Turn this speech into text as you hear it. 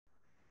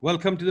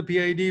Welcome to the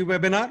PID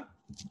webinar.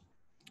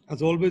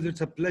 As always,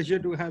 it's a pleasure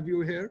to have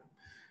you here.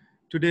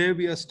 Today,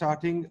 we are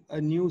starting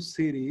a new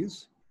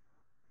series.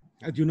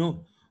 As you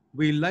know,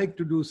 we like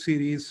to do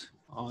series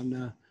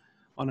on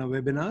our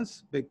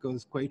webinars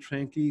because, quite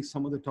frankly,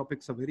 some of the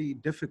topics are very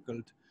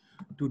difficult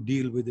to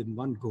deal with in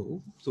one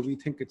go. So we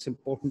think it's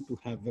important to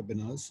have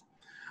webinars,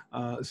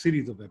 a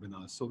series of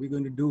webinars. So we're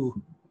going to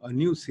do a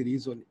new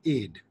series on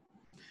aid,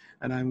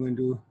 and I'm going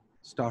to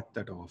start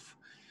that off.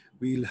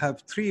 We'll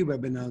have 3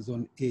 webinars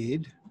on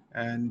aid,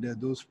 and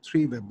those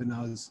 3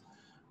 webinars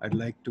I'd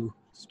like to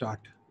start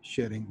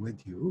sharing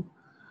with you.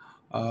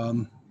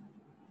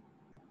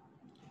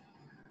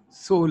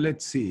 So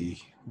let's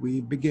see, we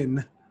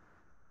begin.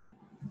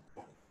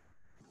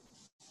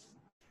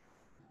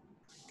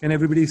 Can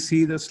everybody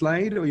see the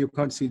slide, or you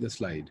can't see the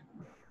slide?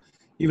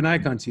 Even I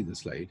can't see the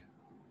slide.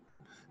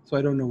 So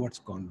I don't know what's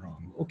gone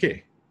wrong.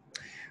 Okay,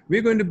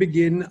 we're going to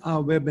begin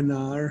our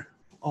webinar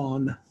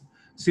on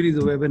series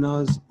of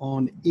webinars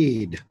on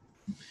aid.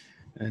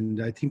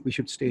 And I think we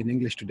should stay in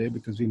English today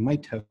because we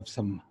might have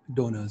some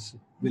donors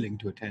willing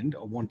to attend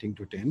or wanting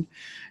to attend.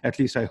 At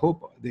least I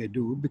hope they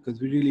do,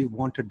 because we really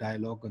want a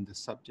dialogue on this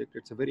subject.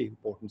 It's a very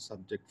important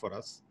subject for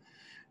us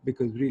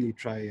because we really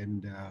try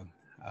and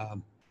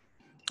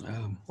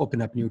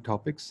open up new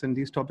topics. And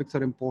these topics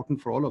are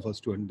important for all of us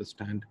to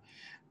understand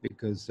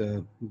because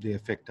they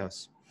affect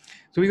us.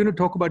 So we're going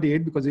to talk about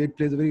aid because aid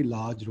plays a very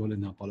large role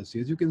in our policy.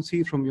 As you can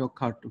see from your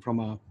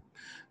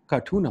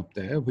cartoon up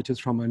there, which is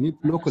from a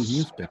local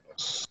newspaper.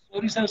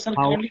 Sorry, sir.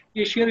 Can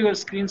you share your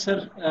screen,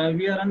 sir?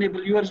 We are unable.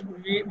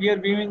 We are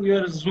viewing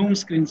your Zoom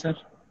screen, sir.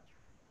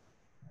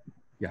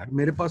 Yeah,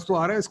 मेरे पास तो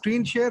आ रहा है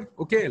screen share.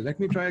 Okay, let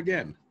me try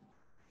again.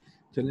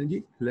 चलें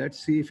जी, let's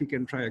see if we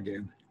can try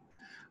again.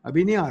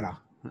 अभी नहीं आ रहा.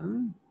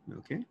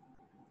 Okay.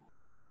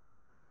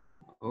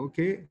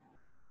 Okay.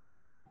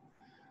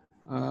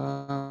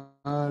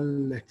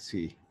 Let's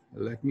see.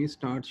 Let me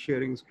start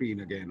sharing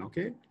screen again.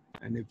 Okay.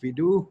 And if we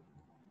do,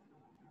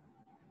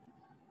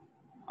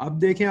 अब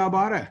देखें अब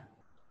आ रहा है?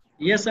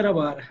 Yes, sir. अब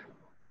आ रहा है.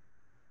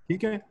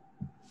 ठीक है.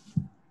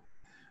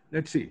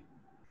 Let's see.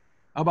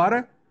 अब आ रहा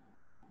है?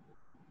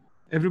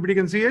 Everybody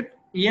can see it?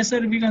 Yes,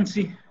 sir. We can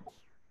see.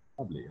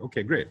 Lovely.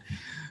 Okay, great.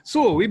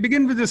 So we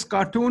begin with this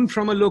cartoon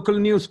from a local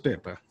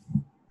newspaper,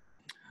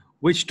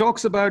 which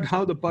talks about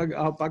how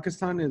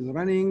Pakistan is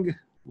running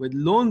with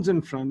loans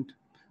in front,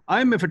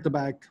 IMF at the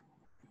back,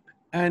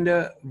 and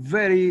a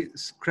very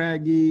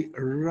scraggy,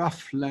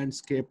 rough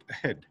landscape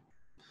ahead.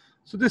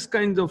 So this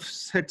kind of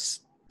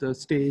sets the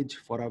stage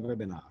for our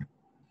webinar.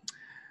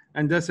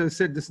 And as I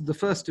said, this is the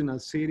first in our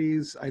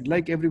series. I'd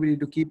like everybody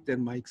to keep their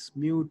mics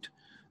mute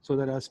so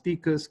that our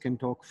speakers can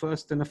talk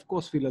first. And of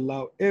course, we'll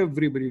allow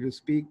everybody to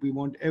speak. We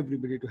want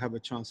everybody to have a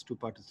chance to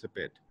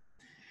participate.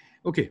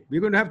 Okay, we're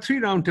going to have 3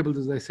 roundtables,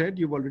 as I said.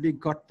 You've already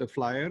got the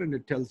flyer, and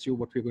it tells you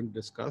what we're going to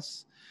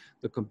discuss,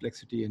 the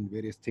complexity and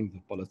various things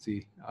of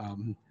policy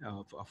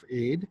of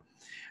aid.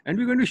 And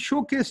we're going to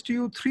showcase to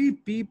you 3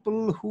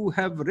 people who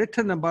have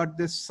written about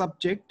this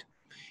subject,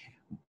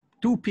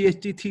 2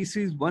 PhD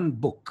theses, 1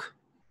 book.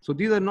 So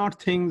these are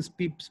not things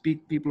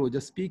people who are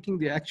just speaking.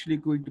 They're actually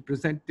going to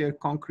present their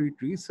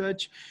concrete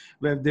research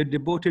where they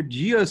devoted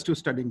years to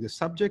studying this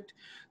subject.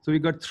 So we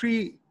got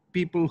 3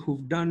 people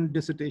who've done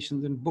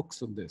dissertations and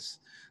books on this.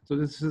 So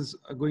this is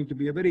going to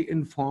be a very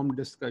informed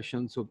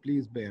discussion, so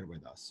please bear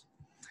with us.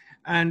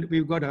 And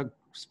we've got our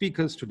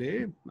speakers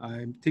today.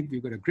 I think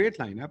we've got a great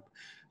lineup.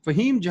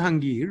 Fahim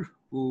Jahangir,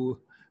 who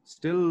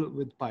still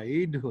with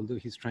PIDE, although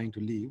he's trying to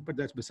leave, but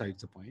that's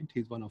besides the point.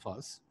 He's one of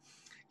us.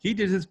 He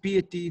did his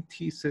PhD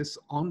thesis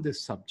on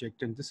this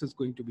subject, and this is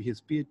going to be his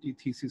PhD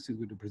thesis he's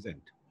going to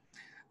present.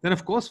 Then,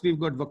 of course, we've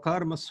got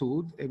Waqar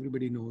Masood.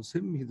 Everybody knows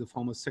him. He's the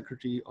former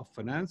Secretary of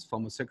Finance,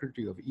 former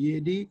Secretary of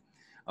EAD,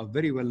 a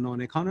very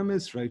well-known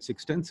economist, writes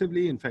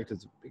extensively. In fact,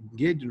 is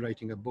engaged in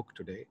writing a book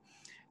today,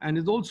 and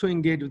is also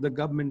engaged with the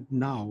government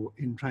now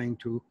in trying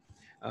to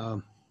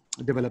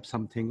develop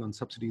something on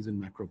subsidies and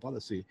macro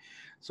policy.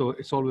 So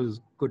it's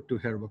always good to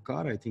hear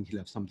Waqar. I think he'll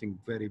have something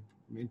very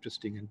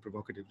interesting and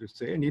provocative to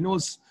say. And he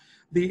knows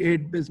the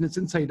aid business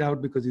inside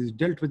out because he's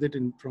dealt with it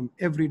from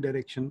every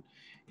direction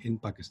in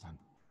Pakistan.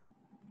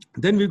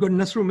 Then we've got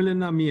Nasru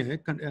Minillah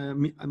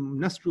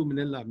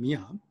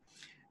Mia,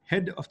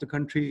 head of the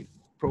country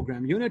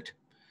program unit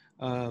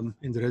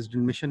in the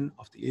resident mission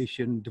of the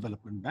Asian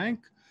Development Bank.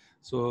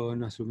 So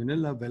Nasru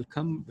Minillah,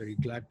 welcome. Very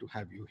glad to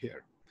have you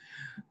here.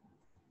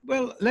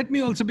 Well, let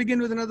me also begin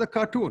with another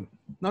cartoon.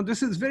 Now,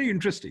 this is very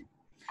interesting.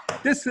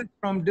 This is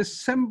from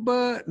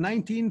December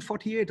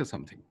 1948 or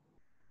something.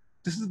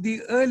 This is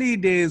the early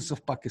days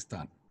of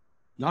Pakistan.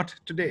 Not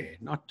today,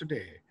 not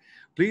today.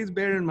 Please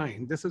bear in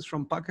mind, this is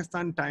from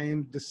Pakistan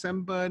Times,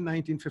 December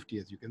 1950,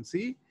 as you can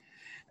see.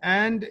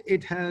 And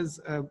it has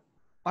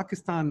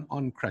Pakistan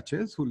on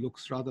crutches, who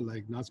looks rather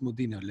like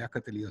Nazmuddin or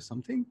Liaquat Ali or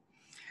something.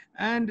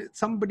 And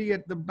somebody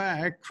at the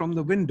back from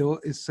the window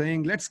is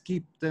saying, let's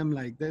keep them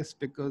like this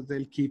because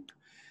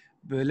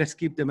let's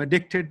keep them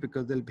addicted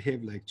because they'll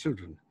behave like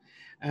children.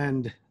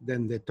 And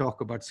then they talk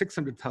about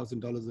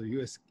 $600,000 of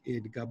US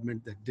aid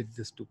government that did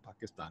this to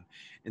Pakistan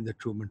in the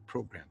Truman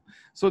program.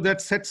 So that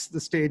sets the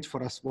stage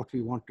for us what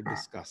we want to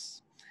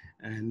discuss.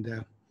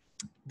 And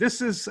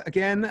this is,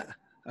 again,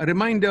 a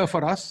reminder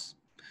for us.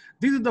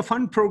 These are the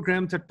fund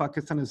programs that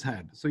Pakistan has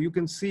had. So you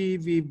can see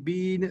we've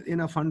been in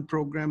a fund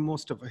program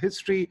most of our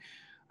history,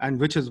 and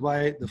which is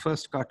why the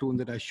first cartoon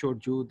that I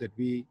showed you that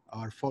we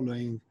are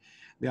following,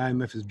 the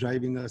IMF is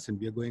driving us and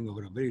we are going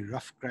over a very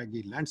rough,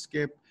 craggy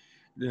landscape,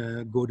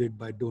 goaded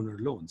by donor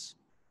loans.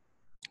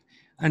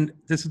 And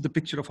this is the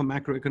picture of a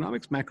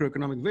macroeconomics.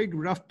 Macroeconomic, very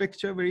rough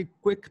picture, very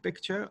quick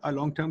picture. Our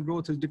long-term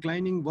growth is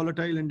declining,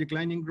 volatile and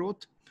declining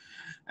growth.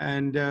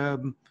 And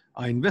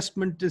our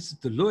investment is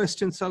the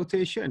lowest in South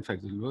Asia, in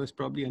fact, the lowest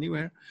probably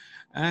anywhere.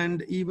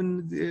 And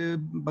even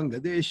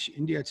Bangladesh,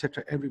 India,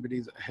 etc., everybody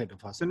is ahead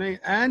of us.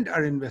 And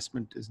our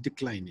investment is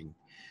declining.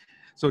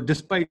 So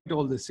despite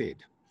all this aid,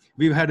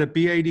 we've had a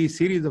PID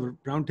series of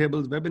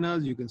roundtables,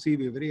 webinars. You can see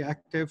we're very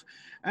active.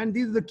 And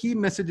these are the key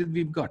messages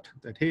we've got,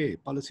 that, hey,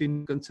 policy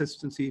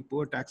inconsistency,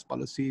 poor tax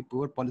policy,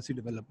 poor policy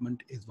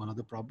development is one of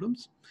the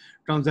problems.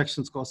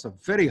 Transactions costs are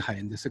very high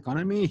in this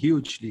economy,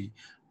 hugely.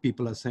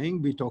 People are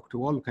saying, we talk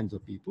to all kinds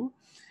of people.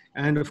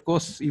 And of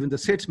course, even the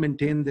states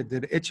maintain that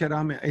their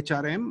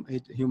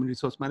HRM, human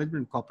resource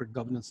management, corporate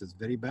governance is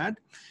very bad.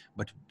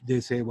 But they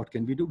say, what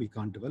can we do? We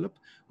can't develop.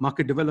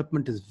 Market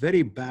development is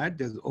very bad.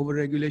 There's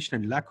overregulation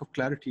and lack of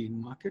clarity in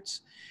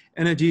markets.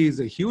 Energy is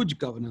a huge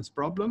governance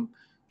problem.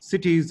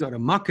 Cities are a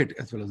market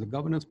as well as a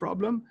governance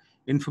problem.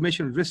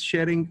 Information risk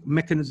sharing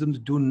mechanisms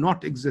do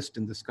not exist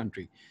in this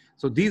country.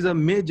 So these are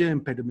major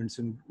impediments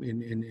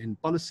in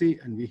policy,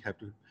 and we have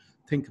to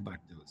think about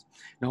those.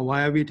 Now,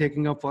 why are we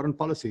taking up foreign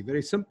policy?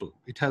 Very simple.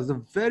 It has a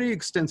very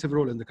extensive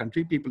role in the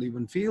country. People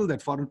even feel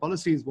that foreign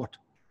policy is what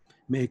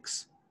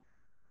makes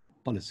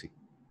policy.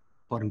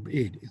 Foreign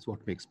aid is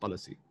what makes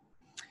policy.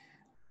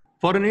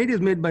 Foreign aid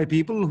is made by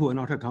people who are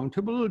not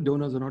accountable.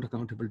 Donors are not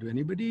accountable to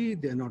anybody.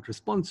 They're not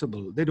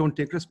responsible. They don't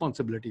take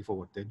responsibility for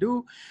what they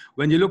do.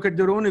 When you look at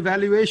their own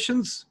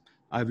evaluations,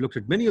 I've looked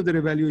at many of their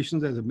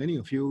evaluations, as many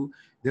of you,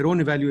 their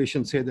own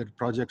evaluations say that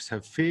projects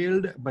have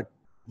failed, but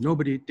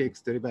nobody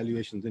takes their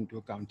evaluations into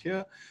account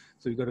here.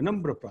 So you've got a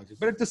number of projects.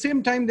 But at the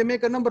same time, they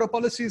make a number of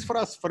policies for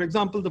us. For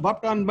example, the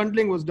VAPTA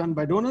unbundling was done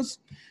by donors.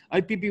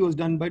 IPP was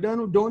done by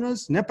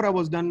donors. NEPRA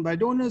was done by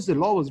donors. The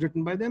law was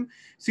written by them.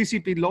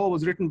 CCP law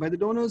was written by the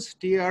donors.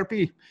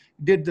 TARP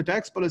did the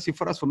tax policy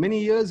for us for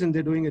many years, and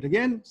they're doing it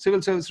again.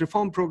 Civil service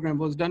reform program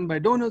was done by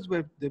donors,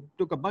 where they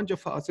took a bunch of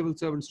civil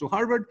servants to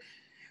Harvard.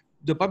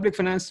 The public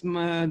finance,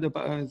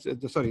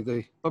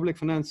 the public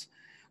finance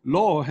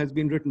law has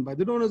been written by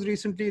the donors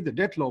recently. The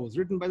debt law was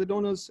written by the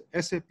donors.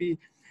 SAP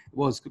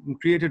was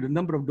created a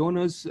number of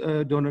donors,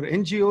 donor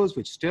NGOs,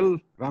 which still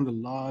run a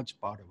large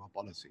part of our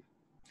policy.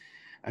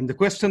 And the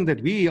question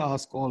that we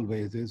ask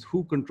always is,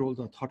 who controls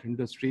our thought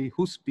industry?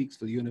 Who speaks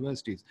for the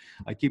universities?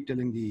 I keep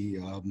telling the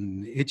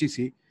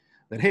HEC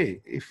that,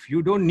 hey, if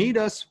you don't need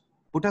us,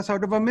 put us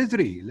out of our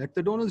misery. Let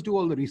the donors do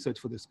all the research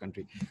for this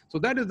country. So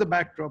that is the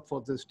backdrop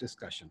for this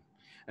discussion.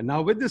 And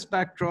now with this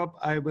backdrop,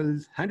 I will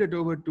hand it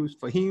over to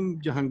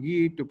Fahim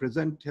Jahangir to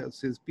present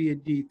his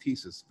PhD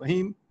thesis.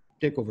 Fahim,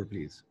 take over,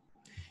 please.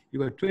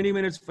 You have 20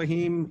 minutes,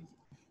 Fahim,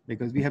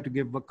 because we have to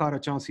give Waqar a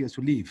chance. He has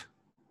to leave.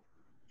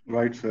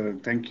 Right, sir.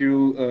 Thank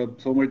you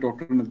so much,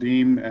 Dr.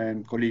 Nadeem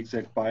and colleagues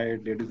at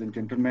PIDE, ladies and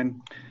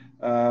gentlemen,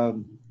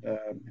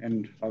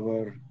 and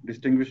our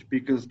distinguished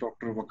speakers,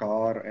 Dr.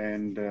 Waqar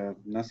and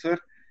Nasser.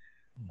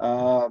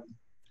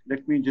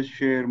 Let me just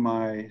share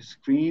my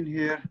screen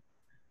here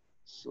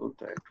so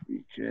that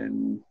we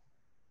can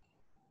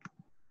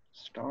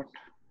start.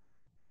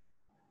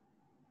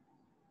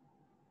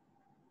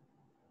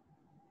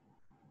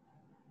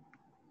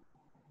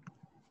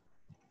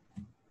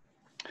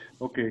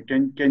 Okay,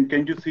 can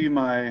you see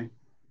my?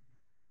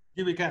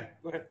 Yeah, we can.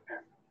 Go ahead.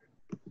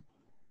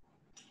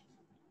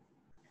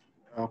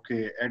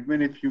 Okay,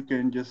 admin, if you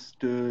can just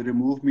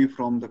remove me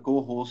from the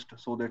co-host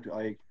so that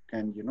I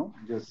can,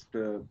 just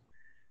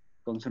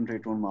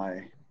concentrate on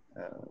my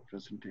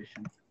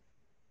presentation.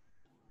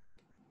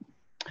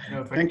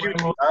 Thank you.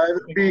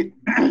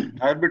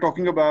 I'll be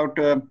talking about,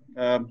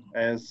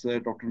 as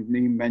Dr.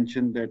 Nadeem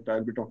mentioned, that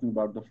I'll be talking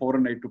about the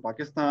foreign aid to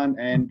Pakistan,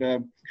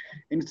 and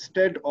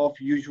instead of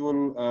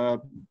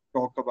usual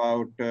talk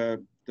about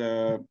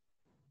the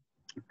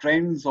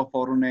trends of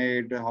foreign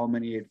aid, how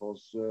many aid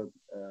was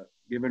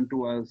given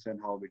to us,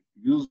 and how we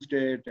used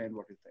it, and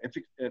what is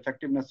the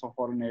effectiveness of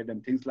foreign aid,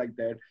 and things like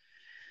that.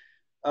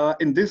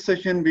 In this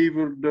session, we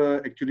would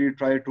actually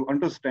try to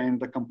understand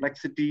the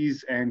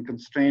complexities and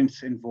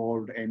constraints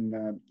involved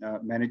in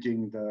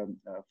managing the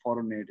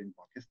foreign aid in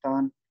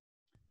Pakistan.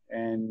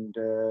 And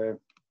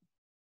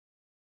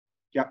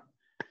yeah,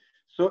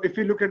 so if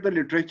you look at the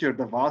literature,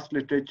 the vast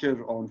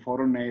literature on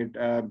foreign aid,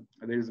 there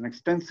is an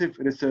extensive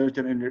research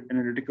and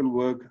analytical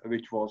work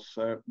which was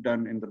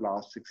done in the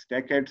last 6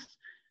 decades.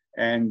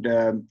 And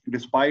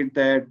despite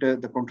that,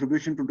 the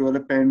contribution to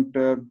development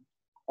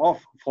of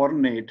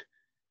foreign aid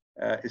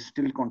is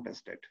still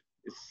contested.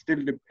 It's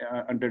still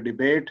under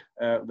debate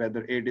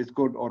whether aid is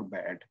good or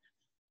bad.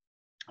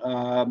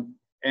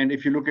 And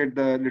if you look at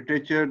the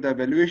literature, the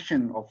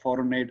evaluation of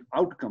foreign aid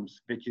outcomes,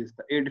 which is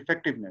the aid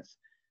effectiveness,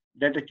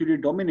 that actually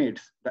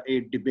dominates the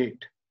aid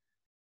debate.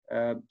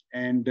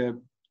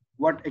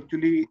 What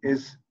actually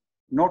is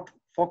not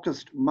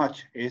focused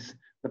much is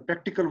the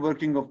practical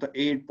working of the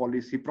aid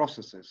policy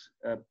processes.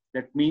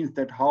 That means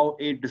that how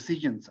aid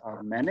decisions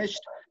are managed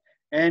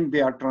and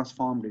they are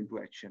transformed into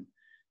action.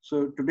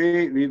 So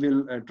today we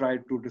will try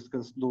to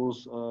discuss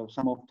those,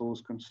 some of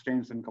those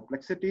constraints and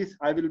complexities.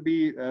 I will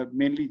be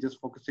mainly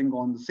just focusing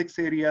on the 6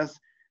 areas,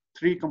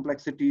 3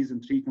 complexities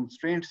and 3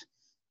 constraints.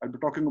 I'll be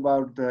talking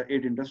about the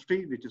aid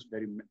industry, which is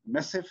very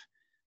massive.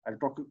 I'll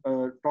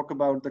talk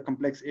about the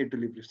complex aid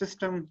delivery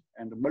system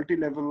and the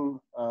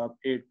multi-level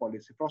aid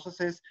policy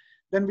processes.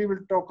 Then we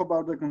will talk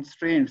about the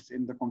constraints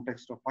in the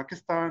context of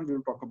Pakistan.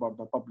 We'll talk about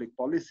the public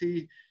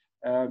policy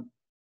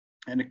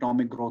and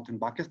economic growth in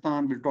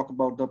Pakistan. We'll talk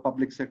about the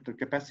public sector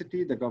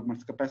capacity, the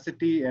government's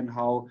capacity, and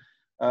how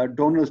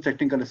donors'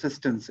 technical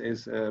assistance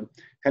is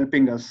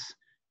helping us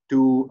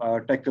to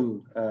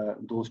tackle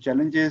those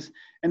challenges.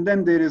 And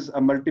then there is a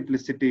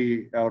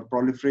multiplicity or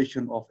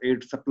proliferation of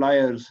aid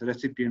suppliers,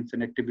 recipients,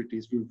 and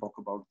activities. We'll talk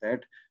about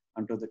that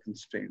under the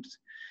constraints.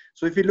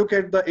 So if you look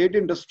at the aid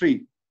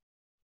industry,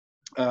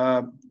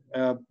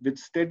 with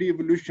steady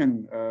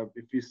evolution,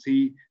 if you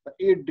see the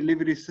aid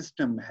delivery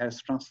system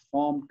has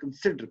transformed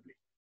considerably.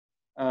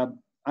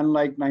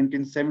 Unlike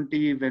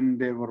 1970, when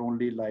there were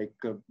only like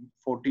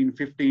 14,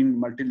 15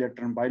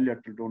 multilateral and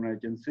bilateral donor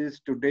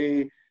agencies,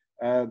 today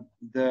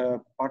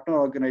the partner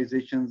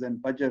organizations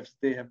and budgets,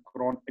 they have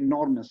grown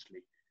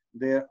enormously.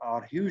 There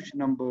are huge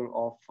number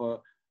of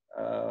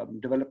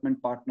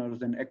development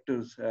partners and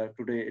actors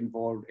today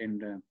involved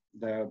in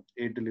the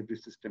aid delivery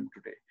system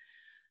today.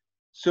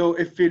 So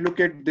if we look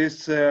at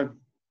this, can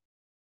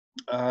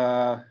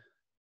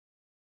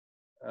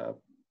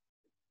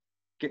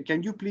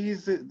you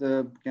please,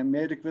 may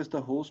I request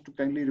the host to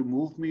kindly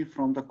remove me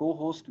from the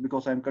co-host,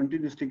 because I'm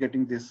continuously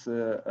getting this,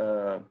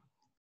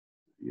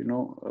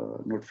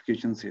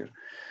 notifications here.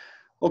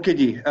 Okay,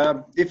 Ji.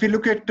 If you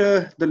look at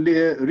the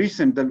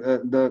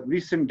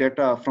recent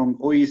data from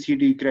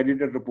OECD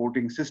credited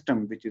reporting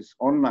system, which is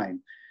online,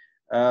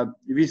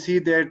 we see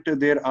that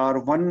there are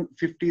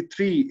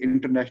 153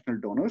 international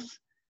donors,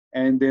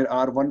 and there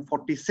are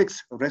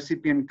 146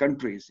 recipient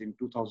countries in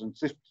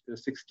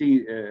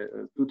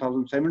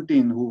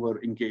 2017 who were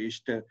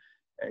engaged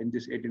in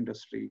this aid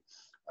industry.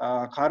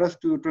 Kharas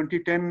to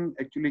 2010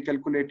 actually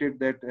calculated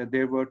that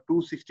there were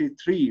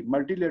 263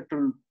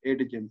 multilateral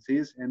aid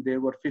agencies, and there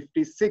were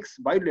 56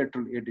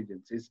 bilateral aid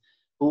agencies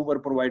who were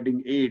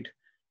providing aid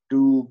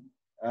to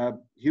a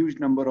huge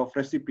number of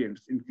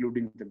recipients,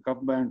 including the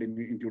government,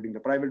 including the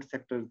private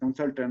sector,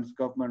 consultants,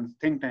 governments,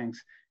 think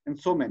tanks, and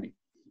so many.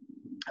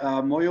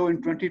 Moyo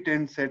in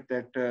 2010 said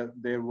that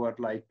there were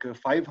like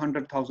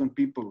 500,000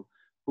 people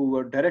who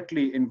were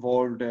directly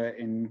involved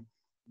in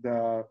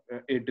the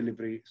aid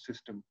delivery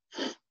system.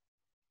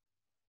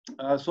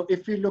 So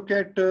if we look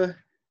at,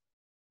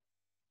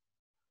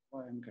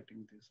 why I'm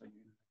getting this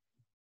again.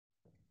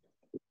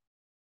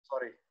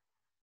 Sorry.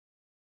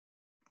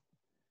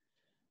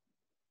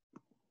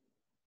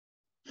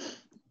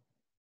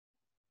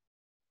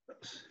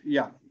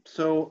 Yeah,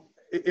 so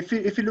if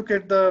you look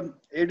at the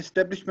aid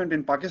establishment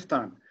in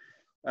Pakistan,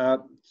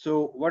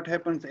 so what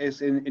happens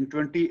is in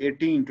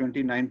 2018,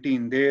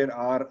 2019, there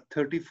are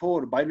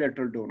 34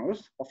 bilateral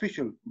donors,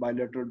 official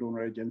bilateral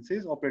donor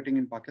agencies operating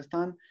in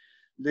Pakistan.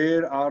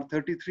 There are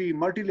 33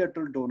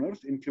 multilateral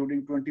donors,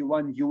 including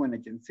 21 UN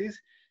agencies,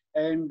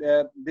 and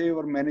they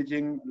were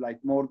managing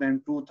like more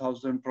than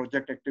 2,000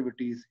 project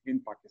activities in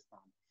Pakistan.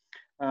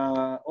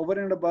 Over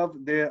and above,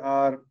 there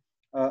are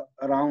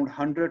around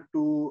 100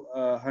 to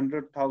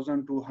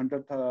 100,000 to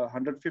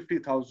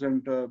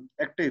 150,000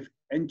 active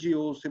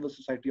NGOs, civil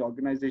society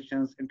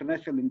organizations,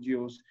 international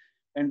NGOs,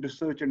 and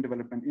research and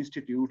development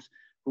institutes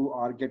who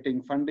are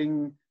getting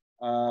funding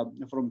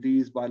from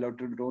these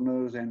bilateral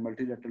donors and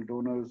multilateral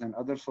donors and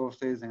other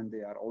sources, and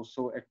they are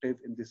also active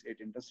in this aid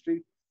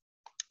industry.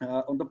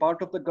 On the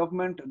part of the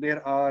government,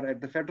 there are, at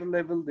the federal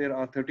level, there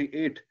are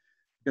 38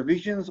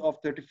 divisions of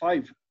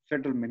 35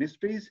 federal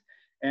ministries.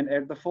 And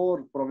at the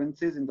 4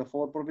 provinces, in the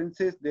 4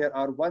 provinces, there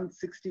are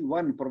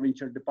 161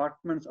 provincial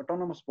departments,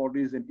 autonomous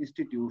bodies, and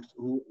institutes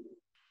who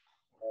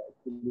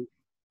are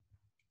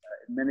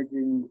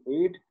managing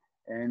aid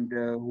and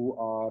who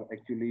are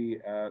actually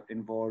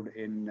involved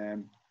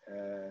in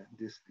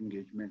this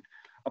engagement.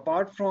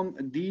 Apart from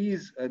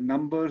these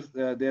numbers,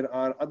 there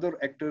are other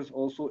actors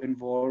also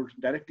involved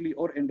directly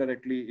or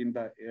indirectly in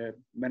the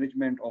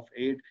management of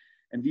aid.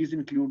 And these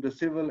include the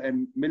civil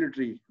and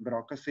military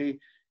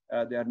bureaucracy.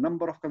 There are a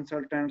number of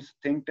consultants,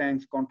 think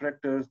tanks,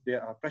 contractors.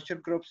 There are pressure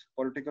groups,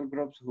 political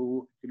groups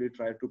who really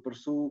try to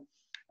pursue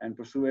and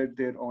persuade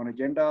their own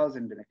agendas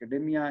in the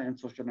academia and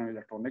social and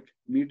electronic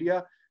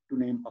media, to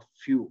name a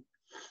few.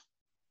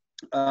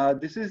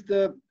 This is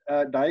the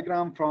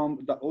diagram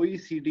from the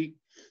OECD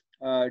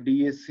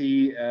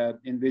DAC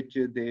in which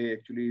they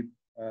actually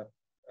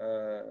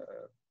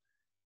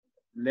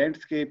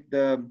landscape,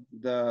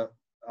 the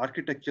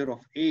architecture of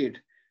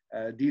aid.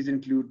 These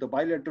include the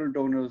bilateral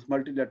donors,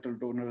 multilateral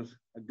donors,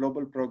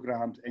 global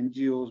programs,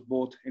 NGOs,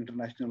 both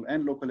international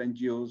and local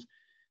NGOs.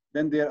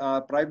 Then there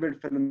are private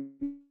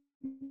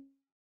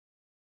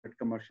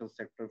commercial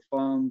sector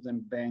firms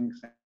and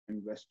banks and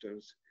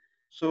investors.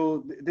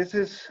 So this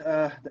is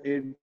the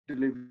aid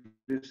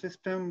delivery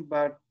system,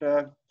 but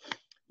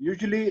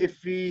usually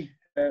if we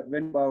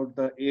went about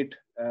the aid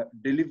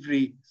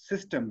delivery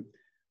system,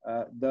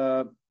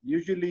 the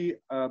usually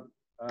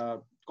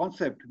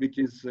concept which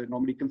is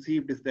normally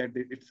conceived is that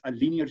it's a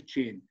linear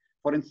chain.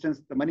 For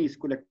instance, the money is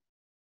collected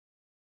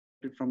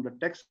from the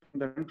tax in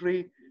the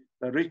country,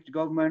 the rich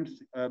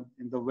governments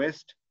in the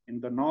West,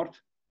 in the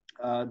North,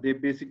 they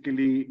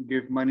basically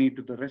give money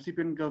to the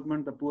recipient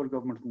government, the poor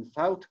governments in the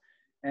South,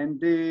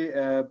 and they,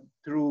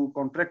 through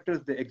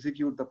contractors, they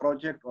execute the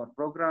project or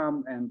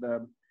program, and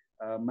the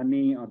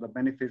money or the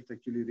benefits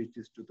actually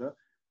reaches to the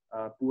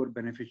poor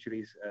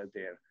beneficiaries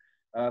there.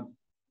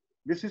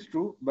 This is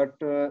true, but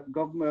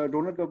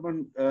donor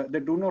government, they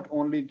do not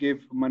only give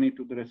money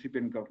to the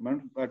recipient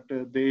government, but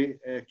they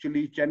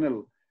actually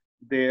channel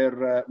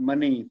their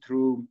money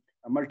through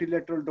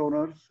multilateral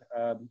donors,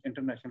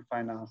 international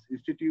finance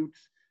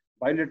institutes,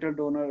 bilateral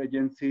donor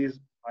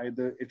agencies,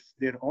 either it's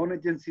their own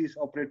agencies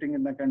operating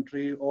in the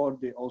country, or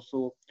they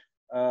also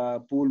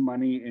pool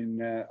money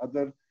in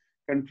other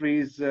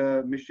countries,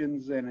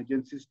 missions and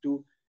agencies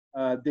too.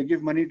 They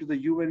give money to the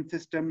UN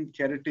system,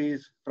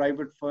 charities,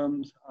 private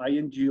firms,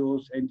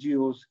 INGOs,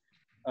 NGOs,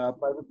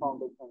 private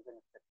foundations,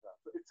 etc.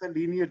 So it's a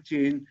linear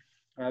chain,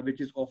 which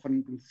is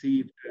often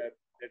conceived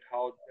that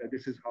how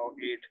this is how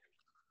aid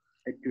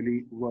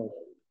actually works.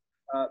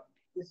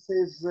 This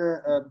is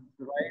right,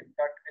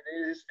 but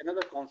there is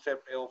another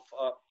concept of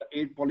the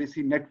aid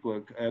policy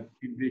network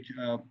in which,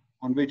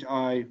 on which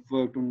I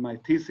worked on my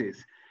thesis.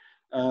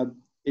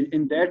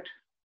 In that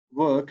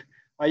work,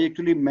 I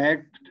actually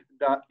mapped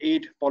the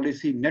aid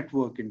policy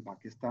network in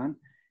Pakistan,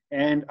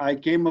 and I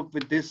came up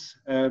with this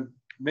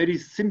very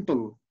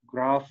simple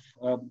graph,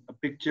 a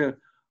picture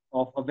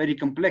of a very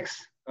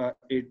complex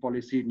aid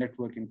policy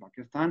network in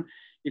Pakistan.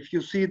 If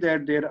you see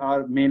that there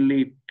are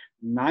mainly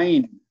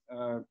 9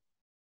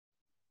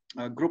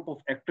 group of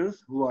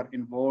actors who are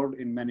involved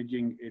in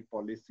managing aid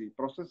policy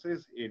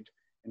processes in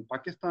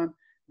Pakistan.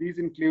 These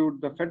include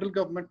the federal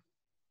government,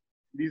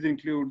 these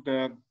include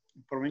the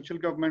provincial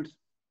governments,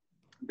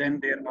 then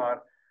there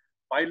are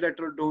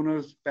bilateral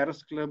donors,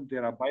 Paris Club,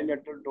 there are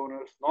bilateral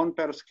donors,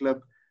 non-Paris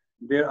Club,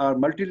 there are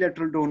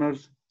multilateral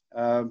donors,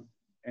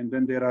 and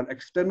then there are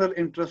external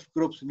interest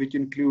groups, which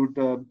include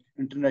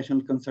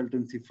international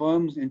consultancy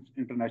firms,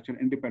 international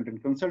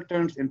independent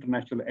consultants,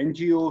 international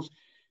NGOs,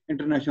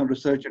 international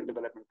research and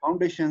development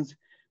foundations.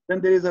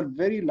 Then there is a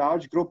very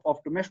large group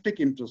of domestic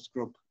interest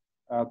group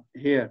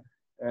here,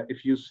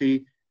 if you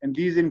see, and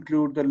these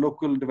include the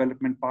local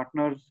development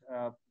partners,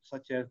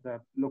 such as the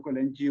local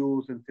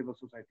NGOs and civil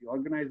society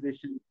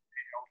organizations.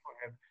 They also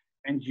have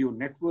NGO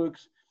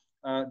networks.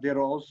 There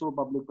are also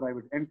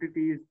public-private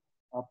entities.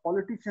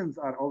 Politicians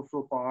are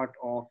also part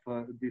of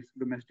this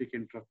domestic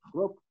interest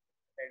group.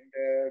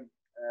 And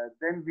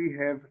then we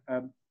have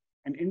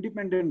an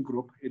independent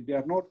group. They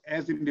are not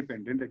as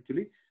independent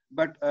actually,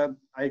 but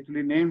I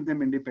actually named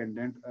them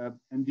independent.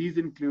 And these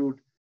include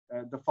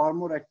the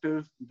farmer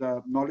actors,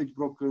 the knowledge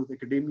brokers,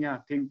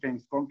 academia, think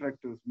tanks,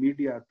 contractors,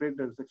 media,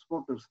 traders,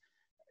 exporters,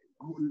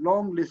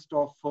 long list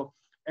of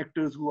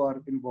actors who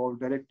are involved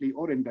directly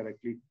or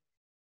indirectly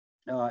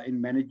in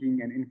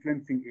managing and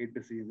influencing aid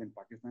decisions in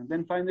Pakistan.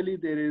 Then finally,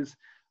 there is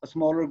a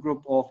smaller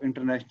group of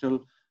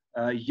international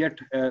yet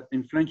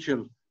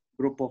influential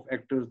group of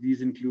actors.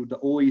 These include the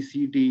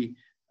OECD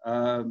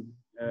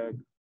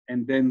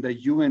and then the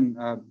UN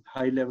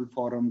high-level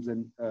forums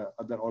and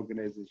other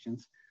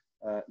organizations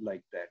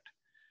like that.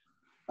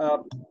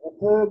 The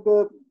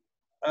third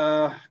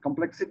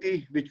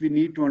complexity which we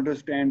need to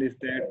understand is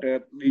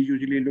that we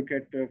usually look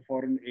at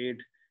foreign aid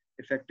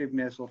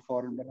effectiveness or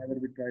foreign, whenever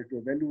we try to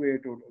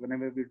evaluate or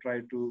whenever we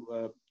try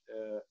to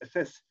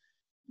assess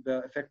the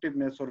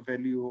effectiveness or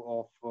value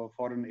of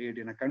foreign aid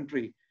in a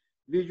country,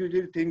 we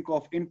usually think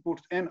of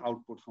inputs and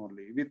outputs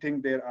only. We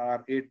think there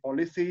are aid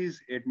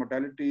policies, aid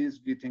modalities.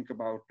 We think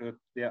about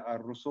there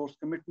are resource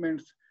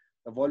commitments,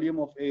 the volume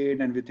of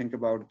aid, and we think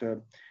about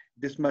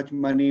this much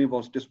money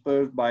was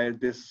dispersed by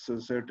this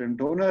certain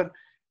donor,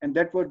 and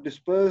that was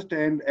dispersed,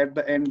 and at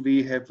the end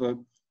we have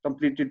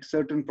completed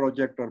certain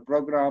project or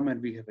program,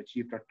 and we have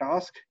achieved a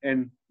task,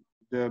 and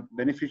the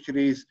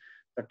beneficiaries,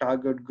 the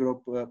target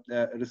group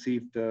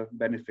received the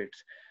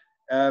benefits.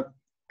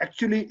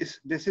 Actually,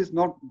 this is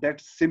not that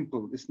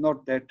simple. It's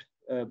not that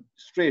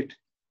straight.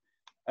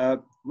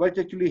 What's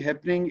actually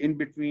happening in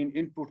between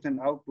input and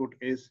output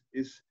is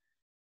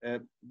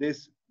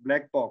this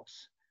black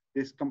box,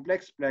 this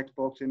complex black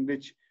box in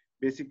which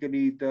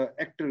basically the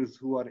actors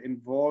who are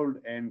involved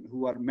and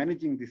who are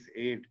managing this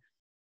aid,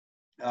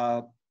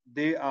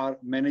 they are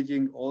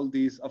managing all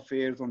these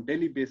affairs on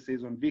daily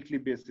basis, on weekly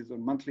basis,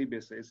 on monthly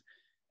basis.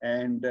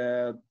 And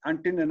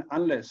until and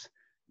unless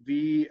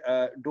we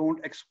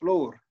don't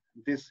explore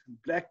this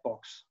black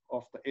box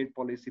of the aid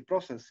policy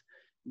process,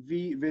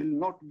 we will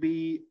not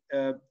be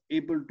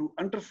able to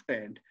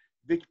understand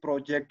which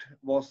project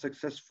was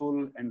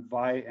successful and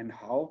why and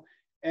how,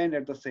 and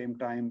at the same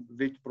time,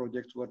 which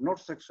projects were not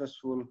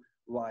successful,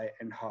 why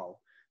and how.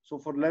 So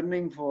for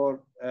learning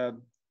for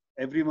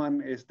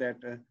everyone is that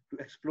to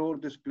explore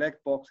this black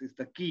box is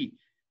the key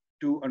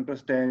to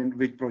understand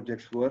which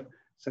projects were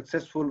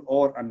successful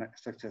or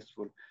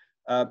unsuccessful.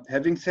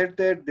 Having said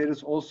that, there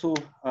is also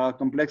a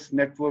complex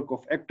network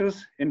of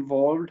actors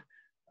involved,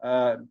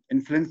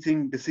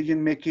 influencing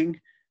decision-making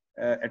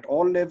at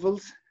all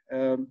levels.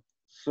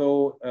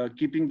 So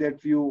keeping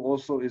that view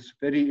also is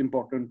very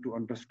important to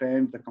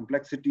understand the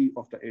complexity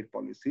of the aid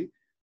policy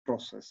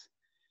process.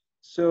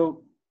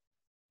 So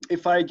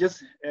if I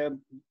just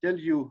tell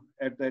you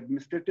at the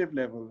administrative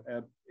level,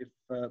 if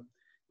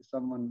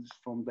someone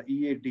from the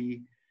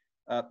EAD,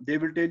 they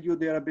will tell you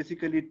there are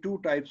basically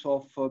two types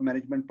of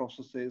management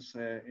processes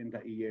in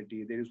the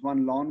EAD. There is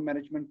one loan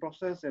management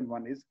process and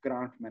one is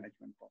grant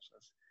management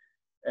process.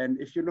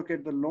 And if you look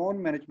at the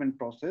loan management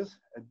process,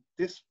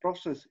 this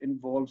process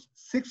involves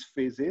 6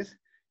 phases,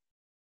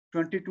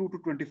 22 to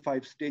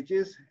 25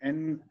 stages,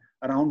 and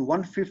around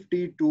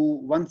 150 to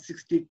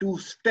 162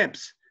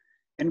 steps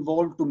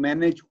involved to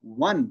manage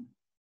one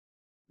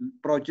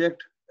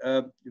project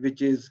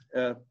which is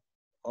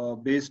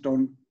based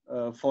on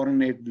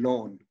foreign aid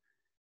loan.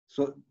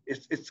 So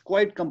it's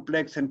quite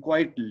complex and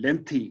quite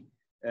lengthy,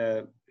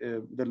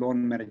 the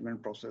loan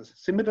management process.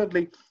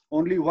 Similarly,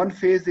 only one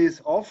phase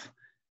is off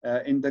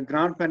in the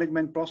grant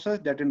management process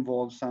that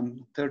involves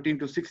some 13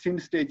 to 16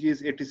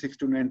 stages, 86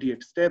 to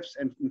 98 steps,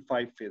 and in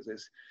 5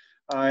 phases.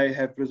 I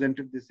have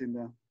presented this in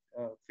the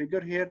figure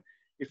here.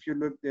 If you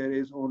look, there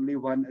is only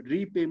one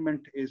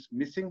repayment is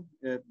missing.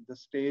 The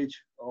stage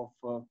of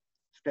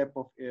step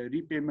of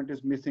repayment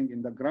is missing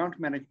in the grant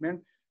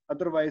management.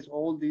 Otherwise,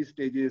 all these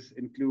stages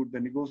include the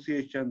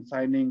negotiation,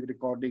 signing,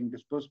 recording,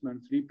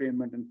 disbursements,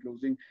 repayment, and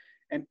closing.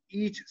 And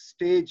each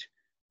stage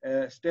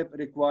step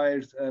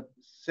requires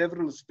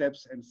several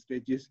steps and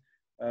stages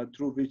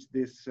through which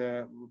this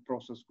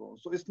process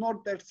goes. So it's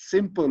not that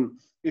simple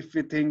if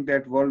we think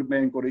that World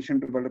Bank or Asian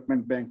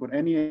Development Bank or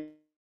any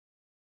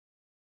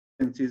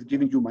is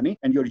giving you money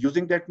and you're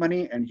using that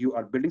money and you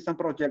are building some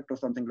project or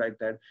something like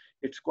that.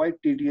 It's quite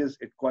tedious,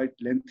 it's quite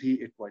lengthy,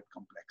 it's quite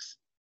complex.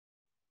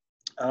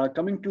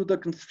 Coming to the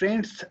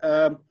constraints,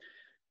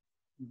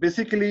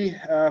 basically,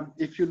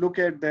 if you look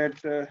at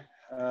that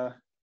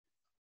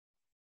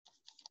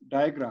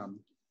diagram,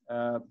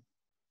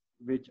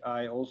 which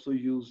I also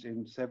use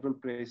in several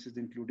places,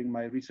 including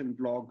my recent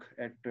blog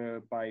at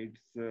PIDE's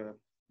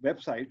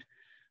website,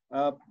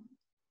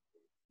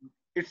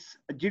 it's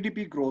a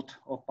GDP growth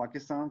of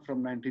Pakistan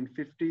from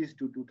 1950s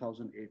to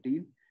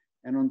 2018.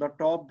 And on the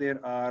top,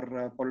 there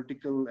are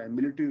political and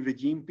military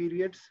regime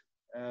periods,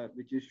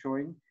 which is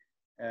showing.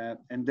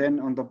 And then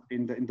on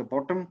in the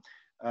bottom,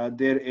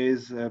 there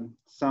is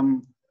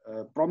some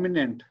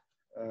prominent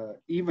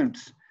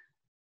events,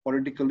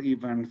 political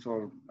events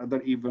or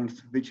other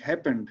events which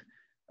happened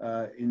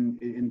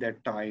in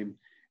that time,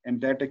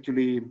 and that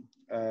actually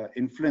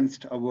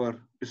influenced our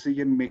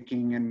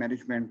decision-making and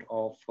management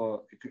of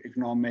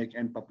economic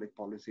and public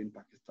policy in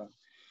Pakistan.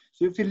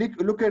 So if you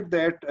look at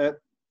that,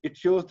 it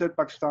shows that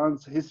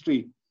Pakistan's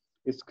history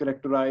is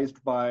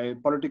characterized by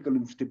political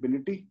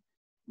instability,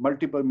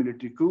 multiple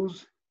military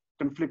coups,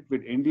 conflict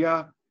with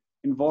India,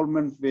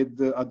 involvement with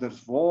the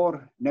others'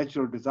 war,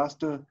 natural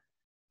disaster,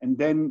 and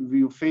then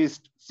we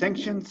faced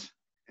sanctions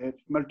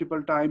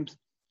multiple times,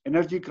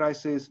 energy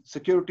crisis,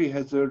 security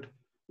hazard,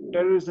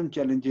 terrorism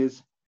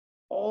challenges.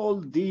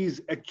 All these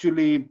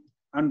actually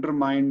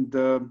undermine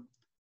the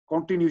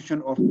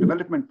continuation of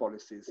development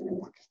policies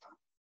in Pakistan,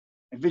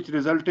 which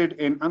resulted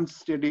in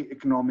unsteady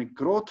economic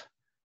growth,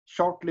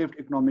 short-lived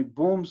economic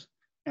booms,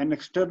 and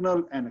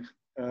external and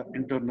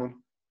internal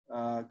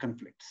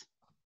conflicts.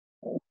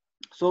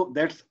 So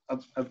that's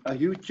a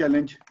huge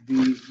challenge,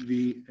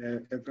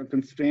 a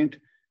constraint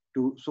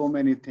to so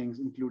many things,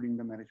 including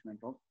the management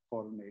of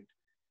foreign aid.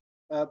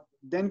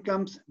 Then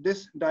comes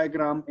this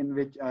diagram in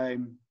which I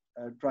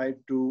tried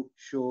to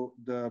show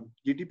the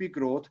GDP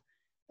growth,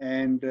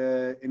 and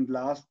in the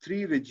last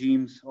 3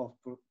 regimes of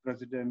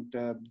President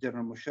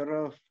General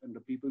Musharraf and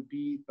the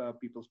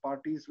People's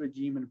Party's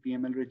regime and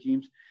PML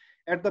regimes.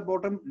 At the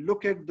bottom,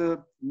 look at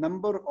the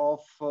number of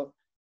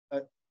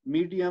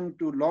medium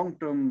to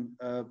long-term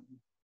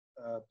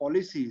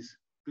policies,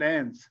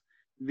 plans,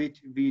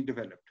 which we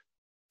developed.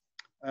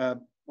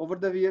 Over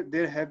the year,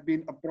 there have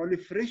been a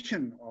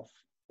proliferation of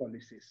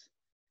policies.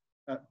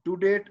 To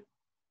date,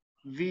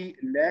 we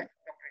lack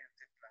a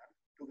comprehensive plan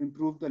to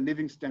improve the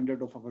living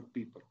standard of our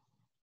people.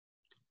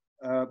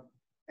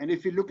 And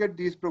if you look at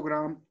these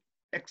programs,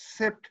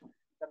 except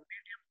the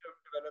medium-term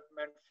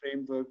development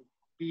framework,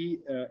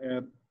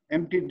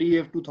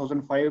 MTDF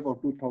 2005 or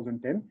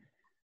 2010,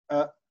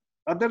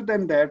 other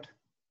than that,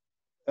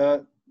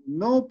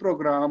 no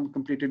program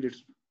completed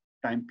its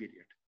time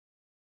period.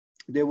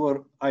 they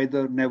were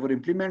either never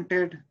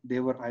implemented, they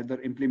were either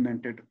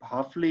implemented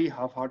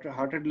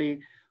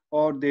half-heartedly,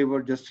 or they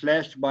were just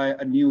slashed by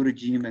a new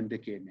regime when they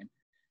came in.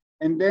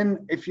 And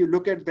then if you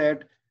look at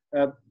that,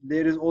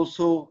 there is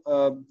also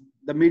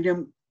the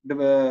Millennium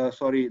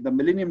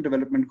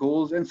Development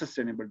Goals and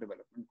Sustainable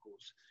Development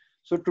Goals.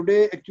 So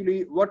today,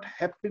 actually, what's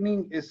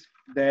happening is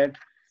that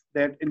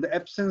in the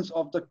absence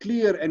of the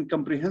clear and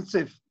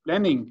comprehensive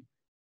planning,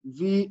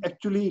 we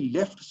actually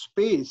left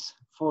space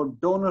for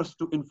donors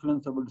to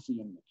influence our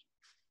decision making.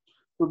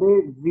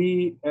 Today,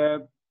 we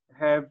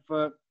have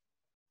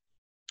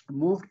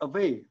moved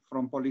away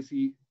from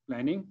policy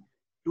planning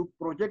to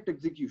project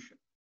execution,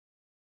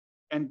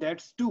 and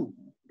that's too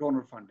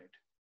donor funded.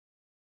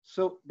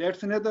 So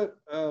that's another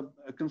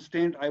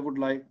constraint I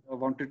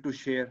wanted to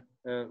share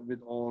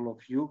with all of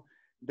you,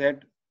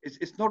 that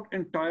it's not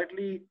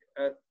entirely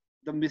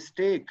the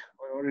mistake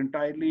or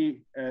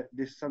entirely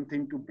this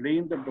something to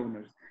blame the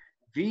donors.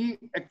 We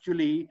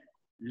actually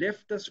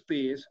left the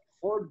space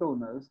for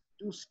donors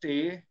to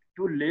stay,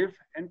 to live,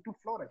 and to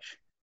flourish.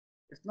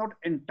 It's not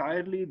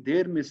entirely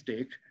their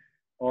mistake,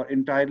 or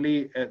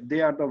entirely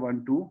they are the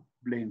one to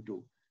blame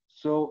too.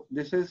 So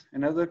this is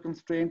another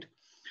constraint.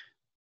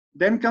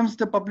 Then comes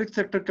the public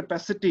sector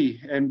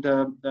capacity and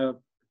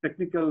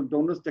technical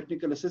donors,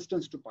 technical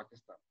assistance to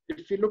Pakistan.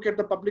 If you look at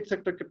the public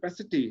sector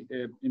capacity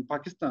in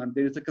Pakistan,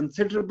 there is a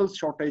considerable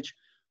shortage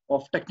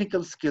of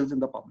technical skills in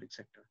the public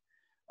sector.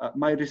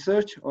 My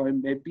research, or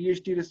my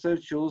PhD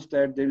research, shows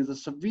that there is a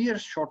severe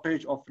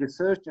shortage of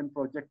research and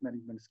project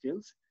management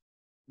skills.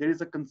 There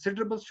is a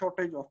considerable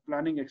shortage of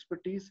planning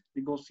expertise,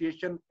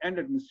 negotiation, and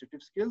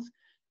administrative skills.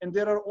 And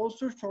there are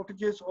also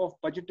shortages of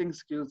budgeting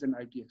skills and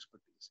IT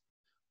expertise.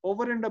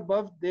 Over and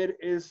above, there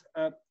is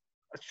a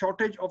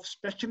shortage of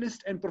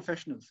specialists and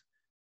professionals.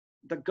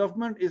 The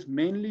government is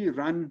mainly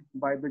run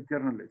by the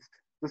journalists,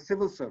 the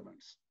civil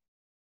servants.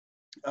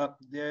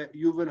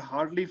 You will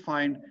hardly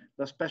find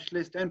the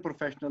specialist and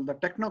professional, the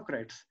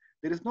technocrats.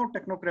 There is no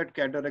technocrat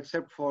cadre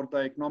except for the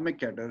economic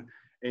cadre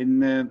in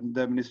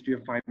the Ministry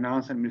of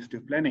Finance and Ministry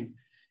of Planning.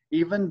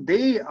 Even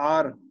they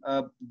are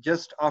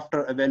just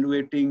after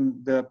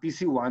evaluating the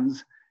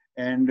PC1s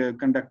and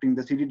conducting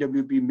the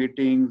CDWP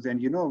meetings,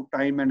 and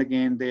time and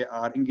again they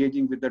are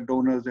engaging with the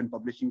donors and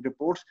publishing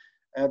reports.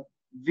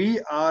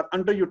 We are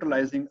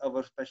underutilizing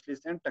our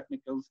specialists and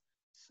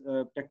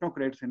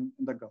technocrats in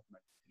the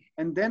government.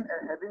 And then,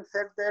 having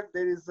said that,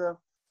 there is a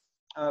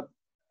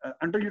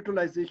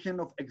underutilization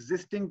of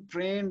existing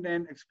trained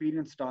and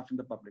experienced staff in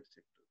the public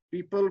sector.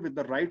 People with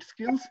the right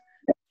skills,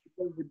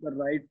 people with the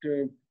right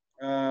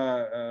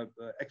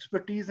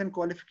expertise and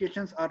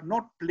qualifications are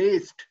not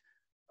placed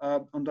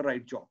on the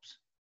right jobs.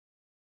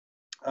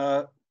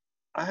 I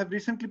have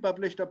recently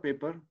published a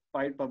paper.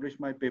 I published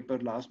my paper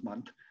last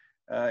month,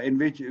 in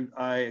which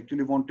I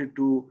actually wanted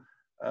to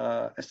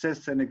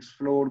assess and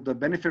explore the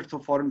benefits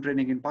of foreign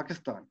training in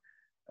Pakistan.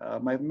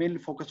 My main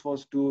focus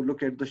was to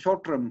look at the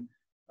short-term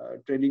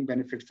training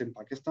benefits in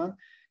Pakistan.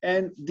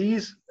 And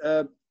these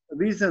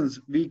reasons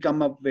we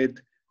come up with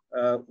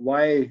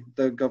why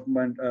the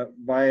government,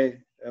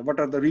 what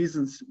are the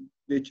reasons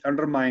which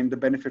undermine the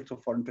benefits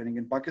of foreign training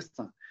in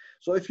Pakistan.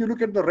 So if you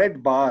look at the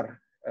red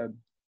bar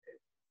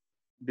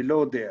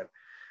below there,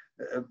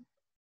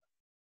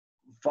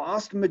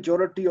 vast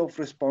majority of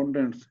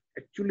respondents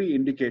actually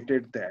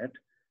indicated that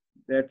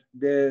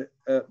the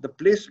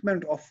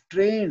placement of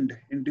trained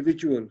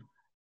individual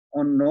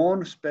on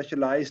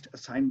non-specialized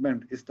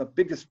assignment is the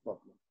biggest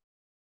problem.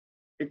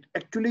 It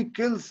actually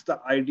kills the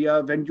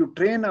idea when you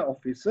train an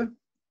officer.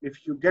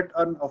 If you get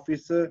an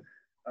officer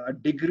a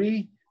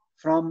degree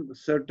from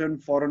certain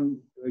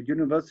foreign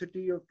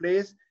university or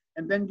place,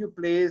 and then you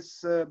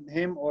place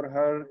him or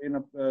her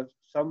in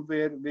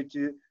somewhere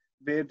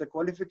where the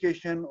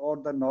qualification or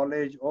the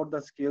knowledge or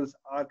the skills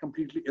are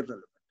completely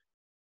irrelevant.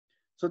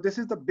 So this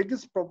is the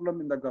biggest problem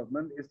in the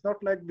government. It's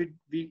not like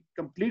we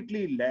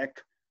completely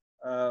lack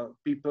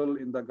people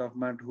in the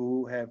government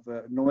who have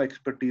no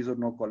expertise or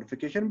no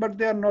qualification, but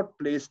they are not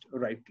placed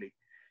rightly.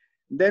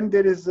 Then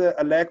there is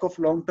a lack of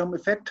long-term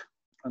effect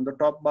on the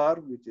top bar,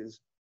 which is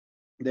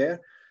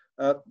there.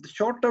 The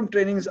short-term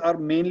trainings are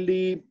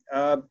mainly,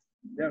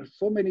 there are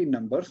so many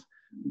numbers,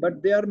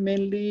 but they are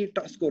mainly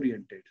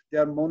task-oriented. They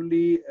are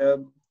mainly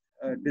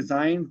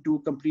designed to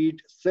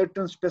complete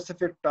certain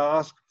specific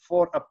tasks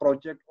for a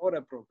project or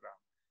a program.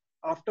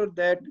 After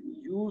that,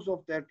 use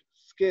of that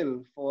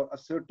skill for a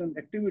certain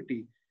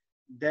activity,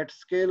 that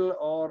skill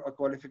or a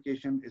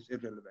qualification is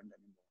irrelevant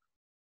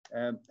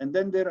anymore. And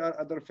then there are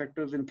other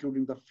factors,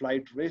 including the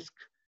flight risk.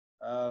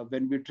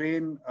 When we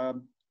train a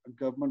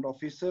government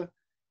officer,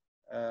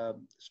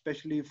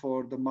 especially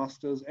for the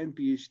masters and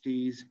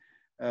PhDs,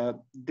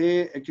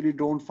 they actually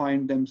don't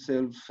find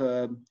themselves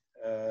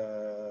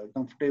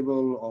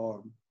comfortable,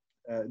 or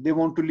they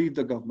want to leave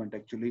the government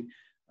actually.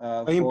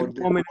 For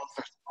 2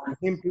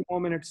 more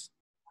minutes.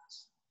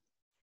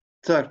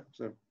 Sir.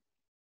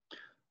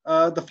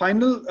 The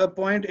final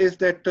point is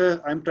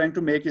that I'm trying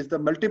to make is the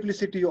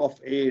multiplicity of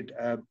aid.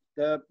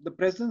 The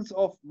presence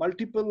of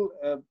multiple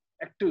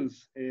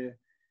actors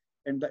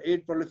and the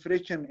aid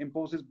proliferation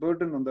imposes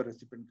burden on the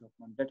recipient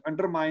government that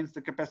undermines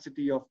the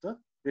capacity of the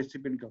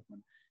recipient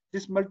government.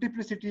 This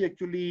multiplicity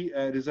actually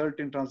result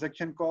in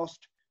transaction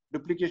cost,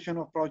 duplication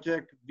of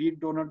project, weak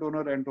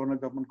donor-donor and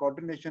donor-government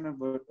coordination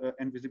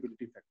and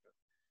visibility factor.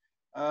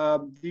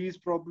 These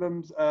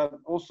problems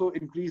also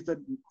increase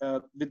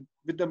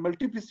with the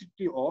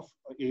multiplicity of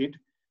aid.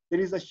 There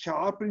is a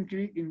sharp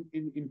increase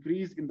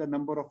in the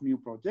number of new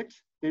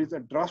projects. There is a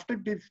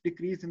drastic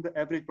decrease in the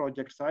average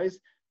project size.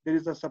 There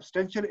is a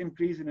substantial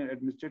increase in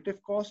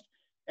administrative cost,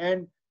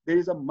 and there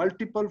is a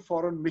multiple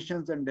foreign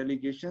missions and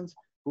delegations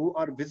who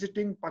are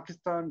visiting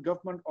Pakistan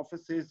government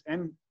offices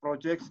and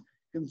projects,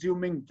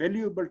 consuming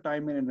valuable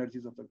time and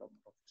energies of the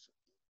government officer.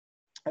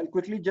 I'll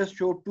quickly just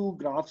show two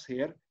graphs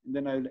here, and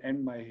then I'll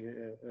end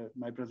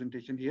my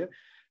presentation here.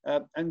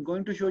 I'm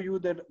going to show you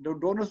that the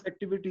donors'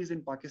 activities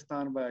in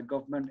Pakistan by a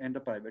government and a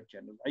private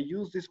channel. I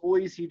use this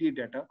OECD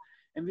data,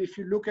 and if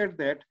you look at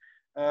that,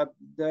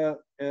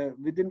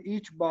 within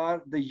each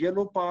bar, the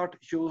yellow part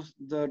shows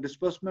the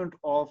disbursement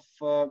of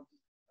a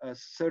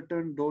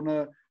certain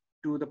donor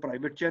to the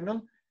private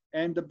channel,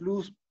 and the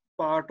blue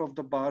part of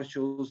the bar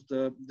shows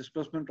the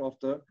disbursement of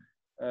to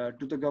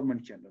the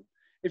government channel.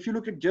 If you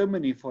look at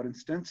Germany, for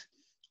instance,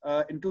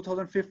 in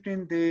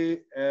 2015,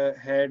 they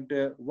had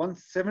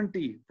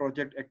 170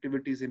 project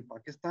activities in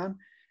Pakistan,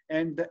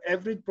 and the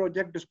average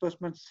project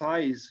disbursement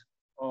size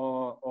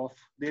of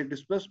their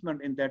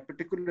disbursement in that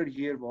particular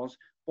year was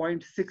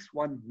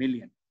 0.61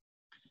 million.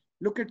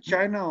 Look at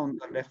China on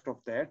the left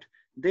of that.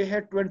 They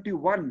had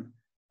 21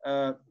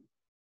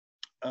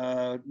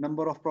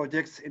 number of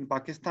projects in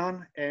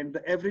Pakistan, and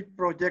the average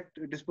project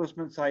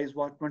disbursement size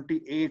was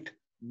 28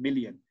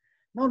 million.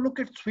 Now look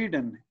at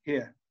Sweden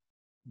here.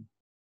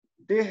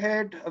 They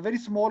had a very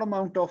small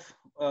amount of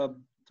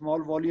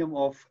small volume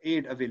of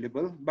aid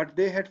available, but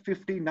they had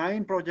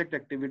 59 project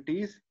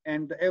activities,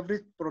 and the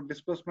average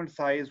disbursement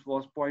size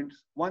was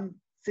 0.16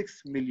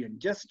 million,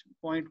 just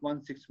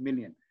 0.16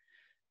 million.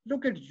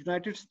 Look at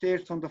United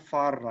States on the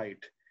far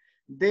right.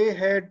 They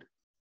had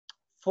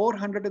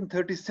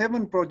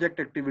 437 project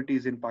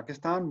activities in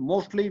Pakistan,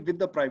 mostly with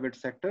the private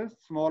sector,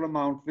 small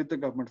amount with the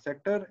government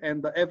sector,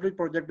 and the average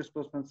project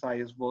disbursement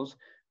size was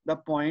the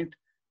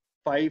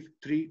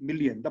 0.53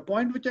 million. The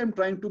point which I'm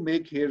trying to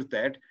make here is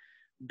that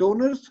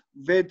donors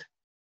with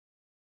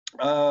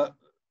a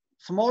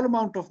small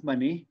amount of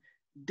money,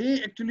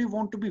 they actually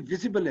want to be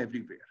visible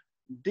everywhere.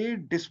 They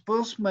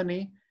disperse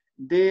money.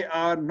 They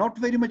are not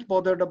very much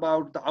bothered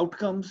about the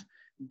outcomes.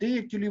 They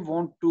actually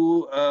want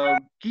to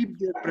keep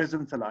their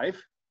presence alive,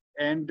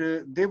 and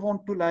they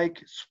want to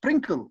like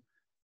sprinkle,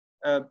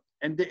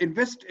 and they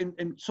invest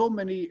in so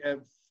many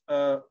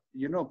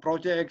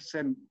projects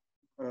and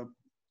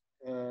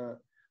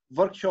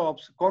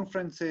workshops,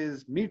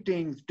 conferences,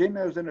 meetings,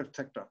 dinners, and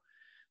etc.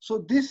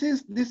 So this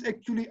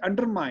actually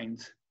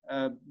undermines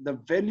the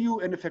value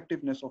and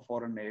effectiveness of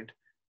foreign aid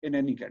in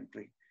any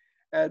country.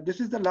 This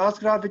is the last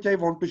graph which I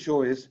want to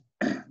show is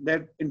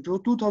that in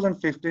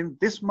 2015,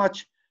 these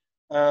much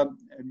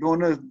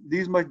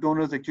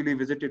donors actually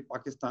visited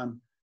Pakistan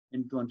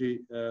in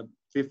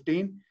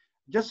 2015.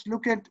 Just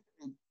look at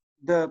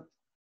the,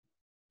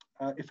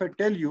 if I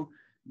tell you,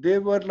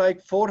 there were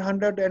like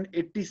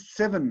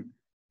 487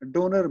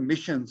 donor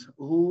missions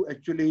who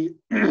actually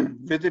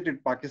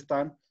visited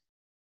Pakistan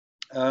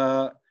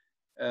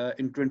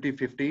in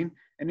 2015.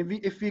 And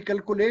if we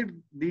calculate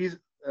these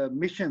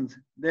missions,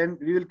 then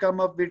we will come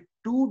up with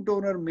 2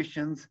 donor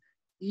missions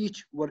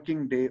each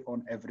working day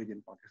on average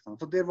in Pakistan.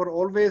 So there were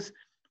always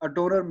a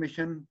donor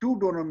mission, 2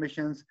 donor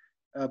missions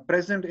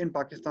present in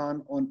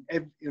Pakistan on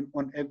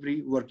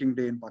every working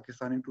day in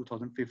Pakistan in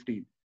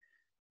 2015.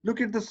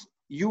 Look at this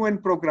UN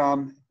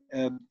program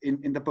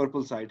in the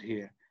purple side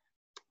here.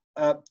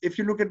 If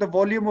you look at the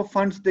volume of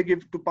funds they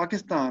give to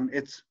Pakistan,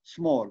 it's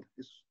small.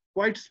 It's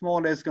quite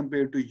small as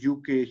compared to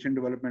UK, Asian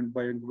Development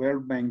Bank,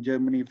 World Bank,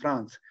 Germany,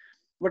 France.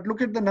 But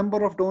look at the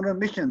number of donor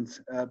missions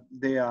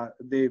they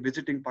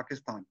visiting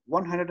Pakistan,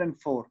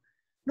 104.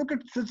 Look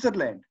at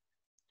Switzerland,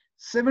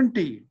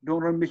 70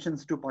 donor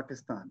missions to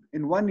Pakistan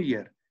in 1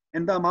 year.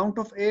 And the amount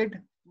of aid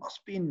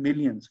must be in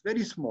millions,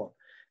 very small.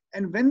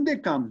 And when they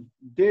come,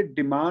 they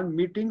demand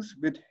meetings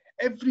with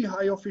every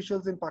high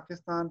officials in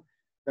Pakistan.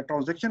 The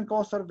transaction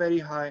costs are very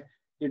high.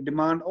 They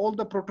demand all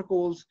the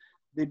protocols.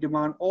 They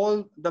demand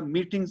all the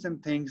meetings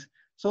and things.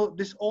 So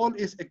this all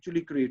is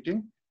actually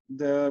creating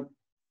the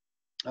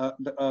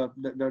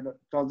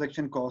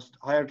transaction cost,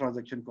 higher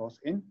transaction costs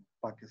in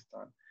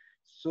Pakistan.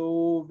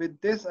 So with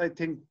this, I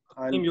think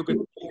you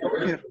can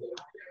here.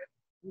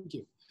 Thank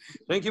you.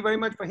 Thank you very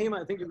much, Fahim.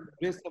 I think you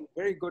raised some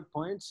very good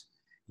points.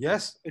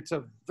 Yes, it's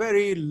a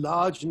very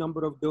large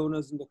number of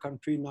donors in the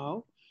country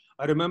now.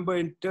 I remember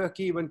in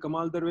Turkey, when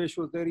Kamal Darwish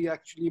was there, he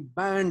actually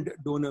banned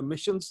donor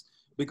missions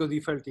because he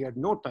felt he had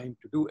no time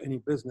to do any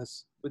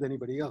business with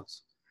anybody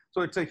else.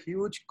 So it's a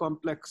huge,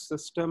 complex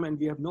system, and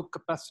we have no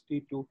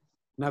capacity to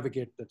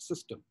navigate that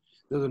system.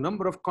 There's a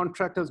number of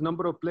contractors,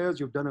 number of players.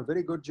 You've done a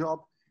very good job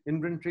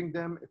inventorying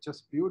them. It's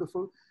just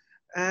beautiful.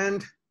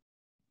 And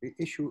the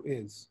issue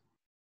is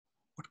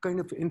what kind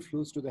of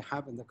influence do they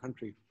have in the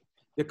country?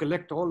 They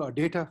collect all our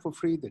data for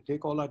free. They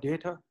take all our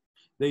data.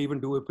 They even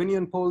do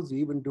opinion polls. They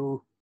even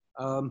do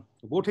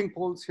voting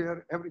polls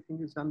here. Everything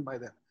is done by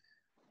them.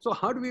 So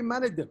how do we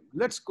manage them?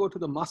 Let's go to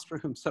the master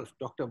himself,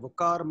 Dr.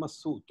 Waqar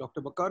Masood.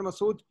 Dr. Waqar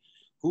Masood,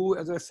 who,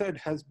 as I said,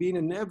 has been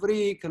in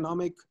every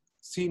economic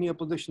senior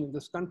position in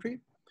this country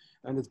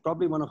and is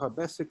probably one of our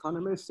best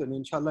economists, and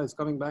inshallah is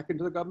coming back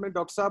into the government.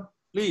 Dr. Saab,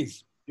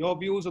 please, your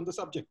views on the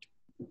subject.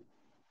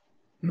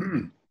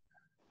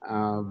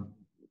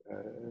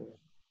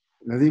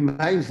 Nadeem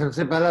भाई,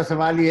 सबसे पहला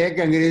सवाल ये है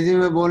कि अंग्रेजी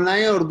में बोलना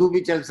है या उर्दू भी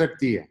चल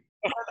सकती है?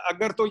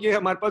 अगर तो ये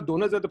हमारे पास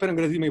डोनर्स है तो फिर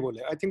अंग्रेजी में ही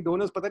बोले. आई थिंक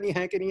डोनर्स पता नहीं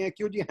है कि नहीं है.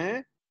 क्यों जी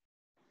हैं?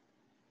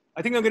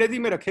 आई थिंक अंग्रेजी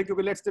में रखे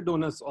क्योंकि let's the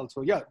donors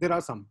also. Yeah there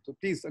are some. तो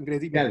प्लीज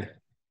अंग्रेजी में.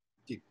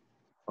 जी.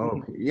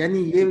 ओके, यानी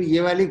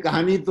ये वाली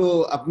कहानी तो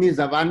अपनी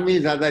जबान में ही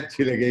ज्यादा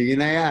अच्छी लगेगी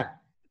ना यार.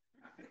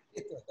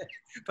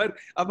 पर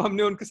अब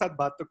हमने उनके साथ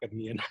बात तो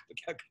करनी है ना, तो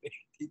क्या करें.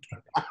 ठीक है.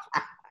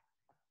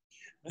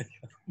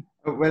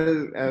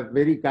 Well,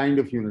 very kind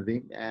of you,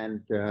 Nadeem,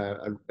 and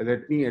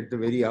let me at the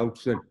very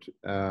outset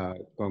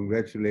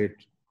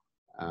congratulate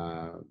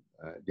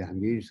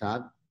Jahangir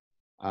Saab.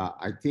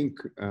 I think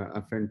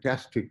a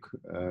fantastic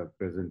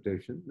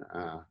presentation,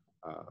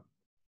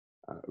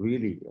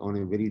 really on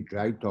a very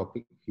dry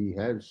topic. He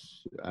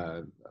has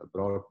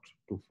brought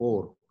to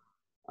fore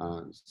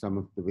some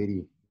of the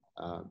very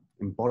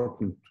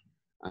important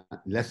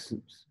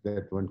lessons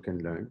that one can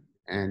learn,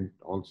 and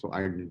also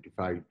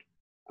identified,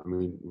 I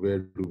mean, where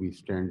do we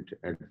stand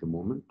at the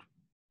moment?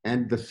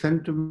 And the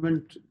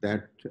sentiment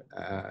that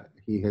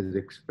he has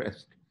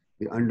expressed,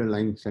 the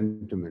underlying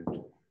sentiment,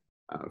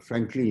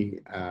 frankly,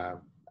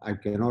 I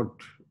cannot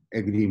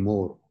agree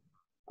more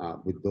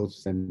with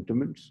those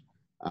sentiments.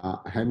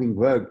 Having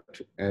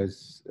worked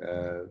as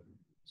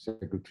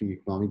Secretary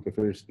Economic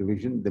Affairs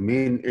Division, the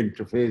main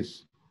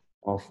interface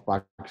of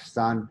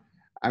Pakistan,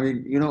 I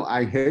mean, you know,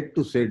 I hate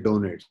to say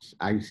donors,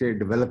 I say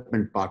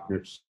development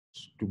partners,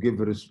 to give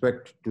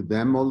respect to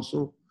them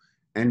also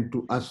and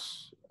to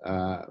us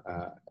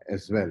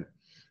as well.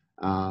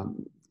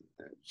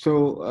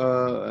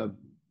 So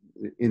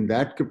in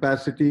that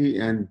capacity,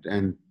 and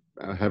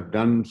have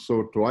done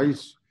so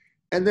twice,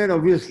 and then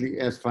obviously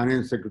as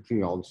Finance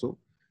Secretary also.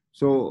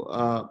 So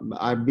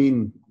I've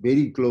been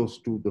very close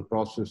to the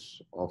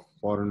process of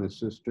foreign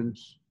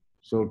assistance,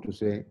 so to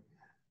say.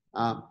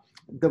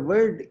 The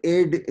word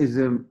aid is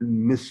a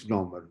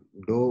misnomer.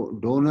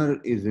 Donor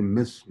is a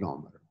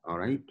misnomer. All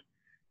right.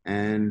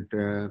 And,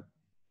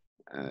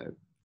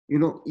 you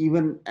know,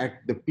 even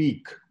at the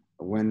peak,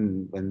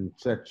 when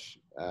such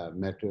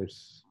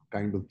matters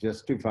kind of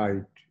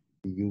justified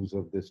the use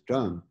of this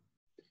term,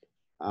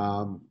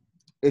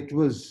 it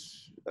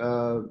was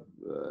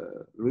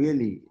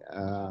really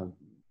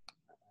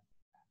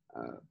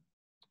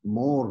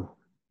more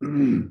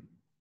an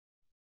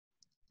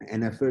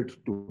effort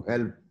to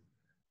help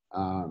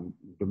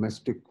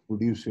domestic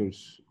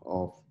producers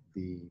of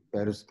the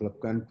Paris Club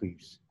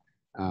countries,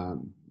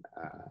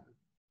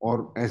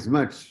 or as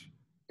much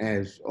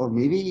as, or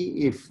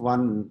maybe if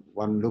one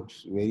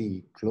looks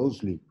very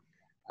closely,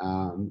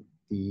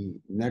 the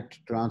net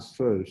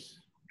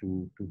transfers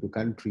to the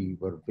country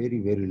were very,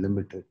 very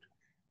limited.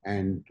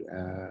 And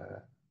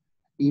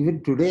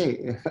even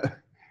today,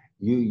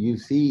 you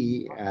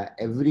see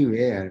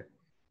everywhere,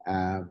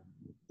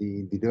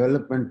 the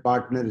development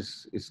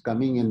partners is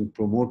coming and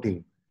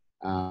promoting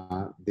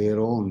their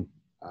own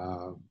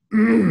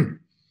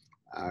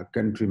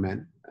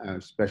countrymen,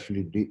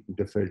 especially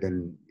DFID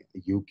in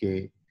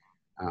UK,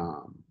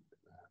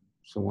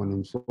 so on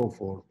and so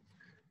forth.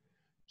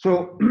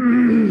 So,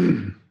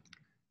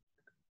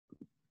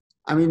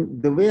 I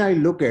mean, the way I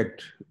look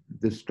at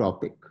this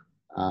topic,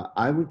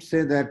 I would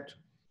say that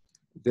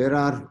there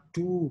are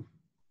two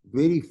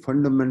very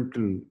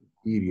fundamental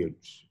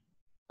periods.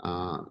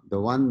 The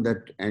one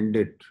that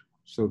ended,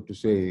 so to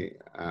say,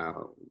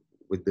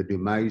 with the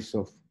demise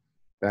of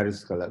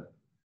Paris Club,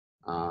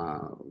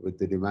 with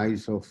the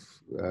demise of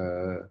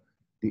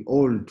the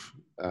old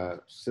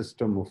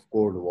system of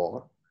Cold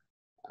War,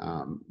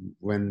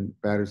 when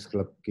Paris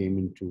Club came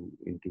into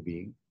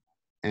being,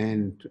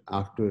 and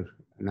after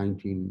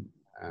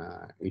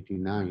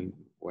 1989,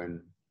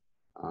 when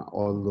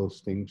all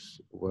those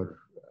things were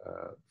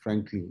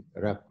frankly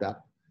wrapped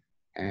up,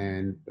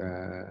 and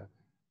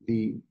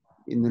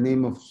in the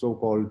name of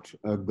so-called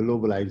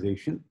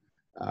globalization,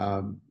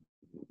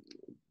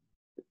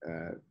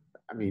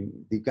 I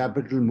mean, the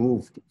capital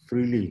moved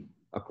freely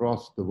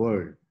across the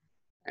world,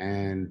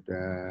 and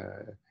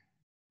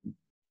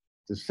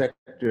the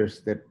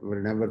sectors that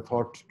were never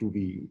thought to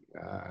be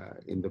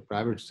in the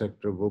private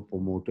sector were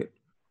promoted.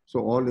 So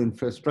all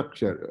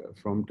infrastructure,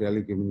 from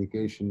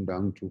telecommunication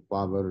down to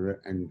power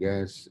and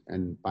gas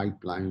and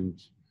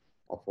pipelines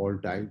of all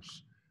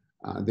types,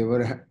 they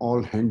were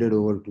all handed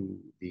over to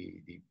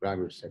the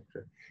private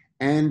sector.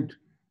 And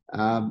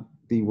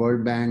the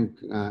World Bank,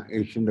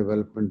 Asian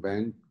Development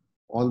Bank,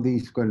 all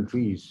these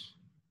countries,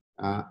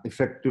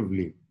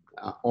 effectively,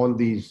 all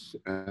these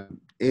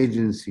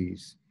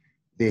agencies,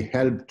 they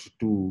helped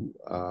to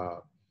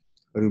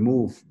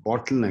remove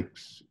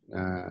bottlenecks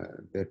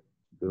that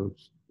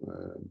those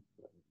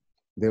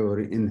they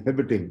were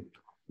inhibiting,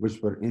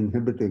 which were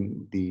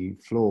inhibiting the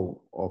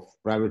flow of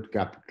private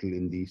capital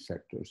in these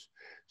sectors.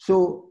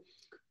 So,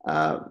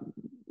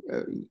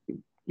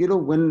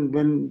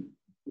 when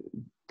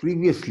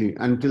previously,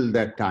 until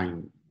that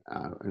time,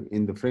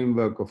 in the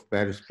framework of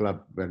Paris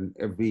Club, when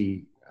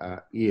every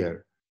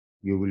year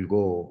you will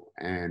go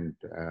and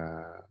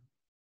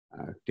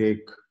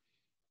take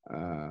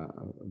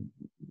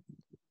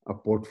a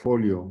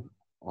portfolio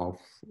of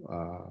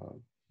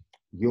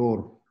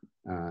your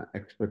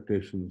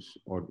expectations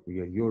or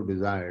your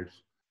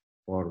desires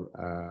for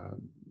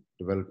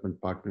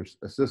development partners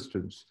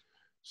assistance.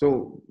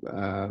 So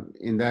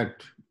in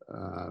that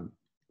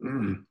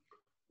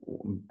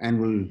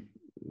annual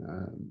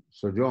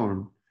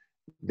sojourn,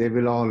 they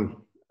will all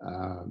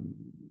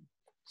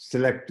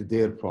select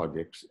their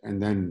projects,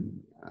 and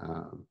then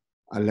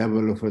a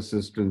level of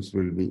assistance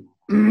will be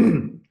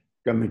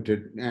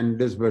committed, and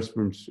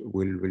disbursements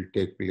will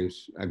take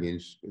place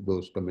against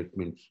those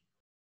commitments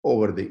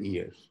over the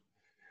years.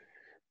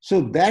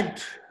 So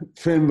that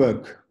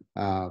framework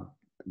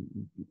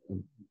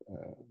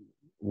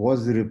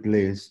was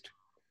replaced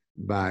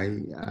by,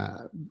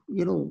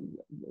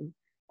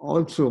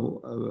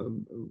 also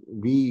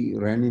we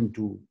ran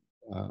into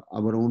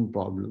our own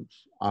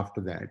problems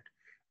after that.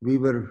 We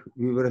were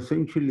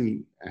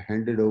essentially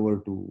handed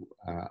over to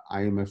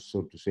IMF,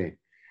 so to say.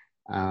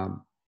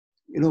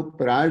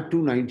 Prior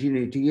to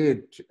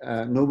 1988,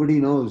 nobody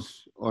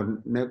knows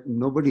or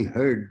nobody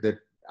heard that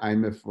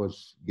IMF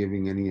was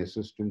giving any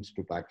assistance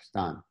to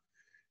Pakistan.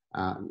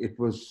 It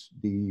was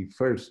the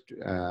first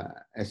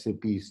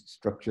SAP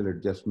structural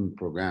adjustment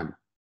program,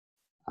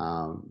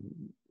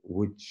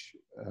 which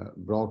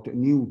brought a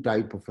new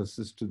type of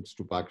assistance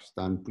to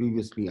Pakistan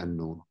previously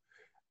unknown,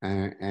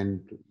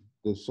 and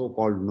the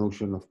so-called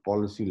notion of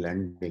policy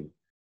lending.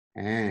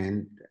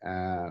 And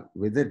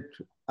with it,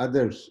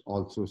 others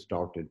also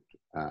started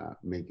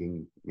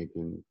making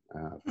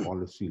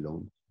policy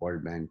loans,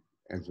 World Bank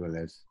as well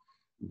as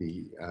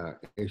the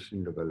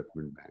Asian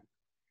Development Bank.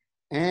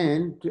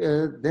 And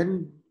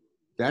then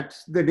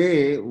that's the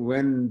day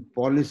when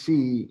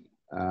policy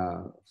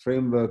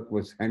framework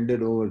was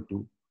handed over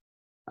to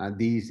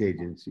these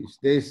agencies.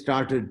 They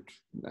started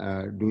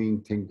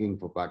doing thinking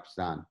for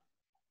Pakistan,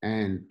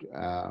 and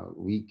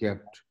we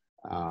kept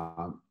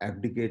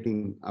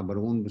abdicating our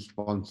own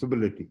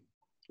responsibility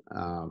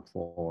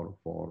for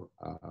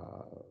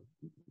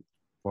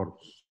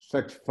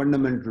such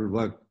fundamental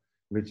work,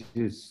 which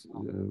is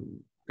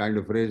kind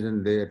of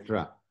raison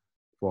d'etre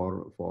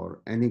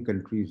for any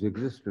country's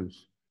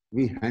existence.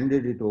 We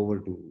handed it over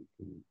to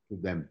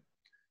them.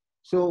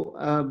 So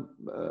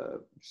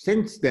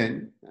since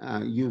then,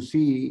 you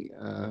see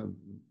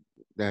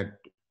that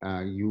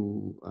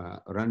you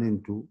run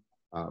into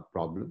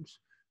problems.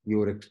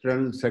 Your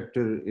external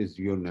sector is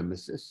your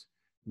nemesis.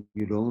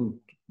 You don't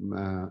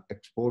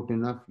export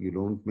enough. You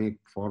don't make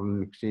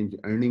foreign exchange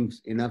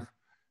earnings enough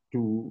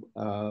to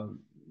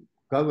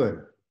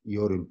cover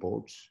your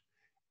imports.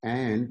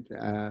 And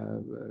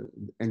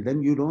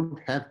then you don't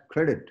have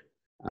credit.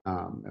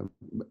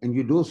 And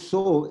you do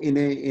so in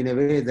a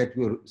way that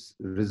your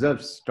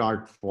reserves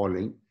start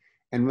falling.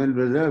 And when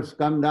reserves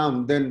come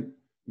down, then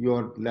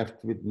you're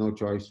left with no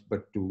choice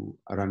but to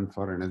run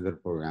for another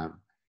program,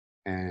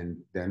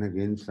 and then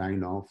again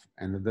sign off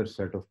another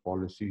set of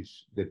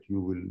policies that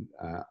you will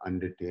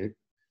undertake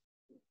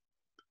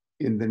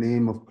in the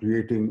name of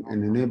creating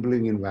an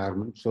enabling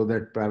environment so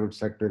that private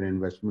sector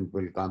investment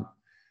will come,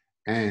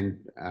 and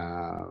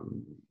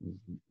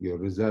your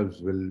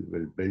reserves will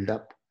build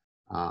up.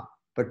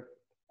 But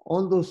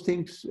all those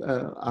things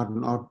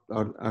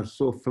are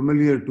so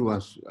familiar to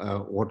us.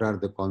 What are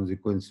the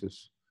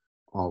consequences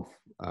of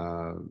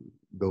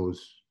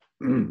those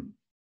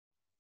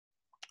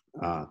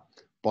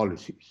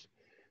policies?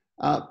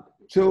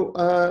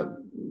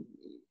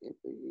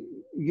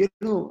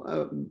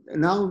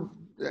 Now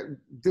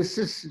this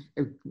is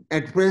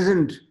at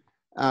present.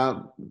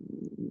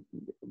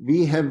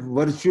 We have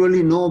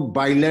virtually no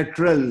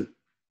bilateral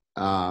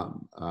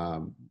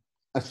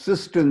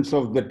assistance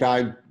of the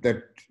type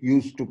that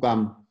used to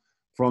come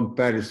from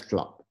Paris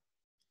Club.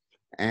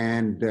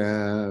 And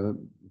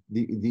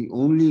the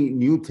only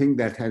new thing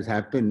that has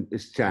happened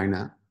is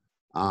China,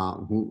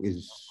 who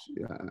is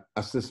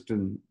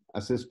assisting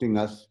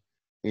us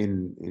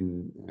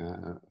in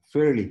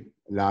fairly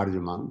large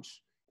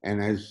amounts.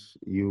 And as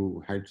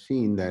you had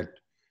seen that,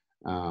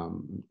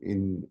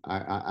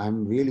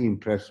 I'm really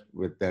impressed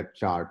with that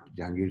chart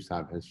Jahangir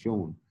Saab has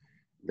shown,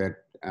 that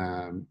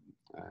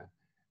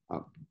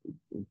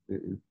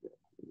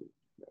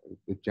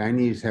the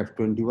Chinese have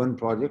 21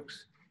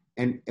 projects,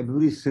 and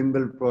every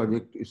single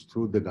project is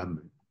through the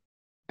government.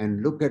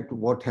 And look at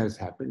what has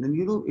happened. And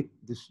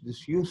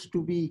this used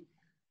to be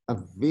a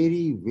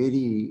very,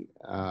 very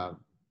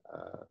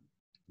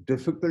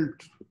difficult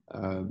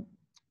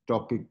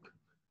topic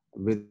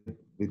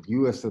with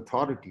US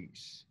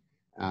authorities.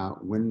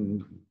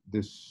 When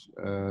this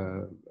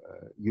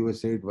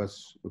US aid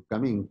was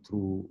coming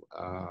through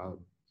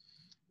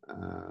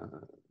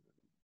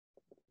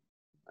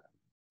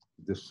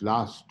this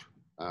last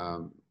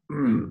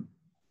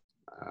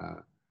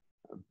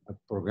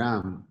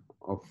program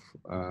of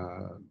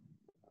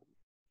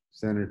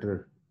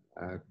Senator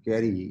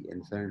Kerry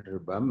and Senator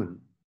Burman,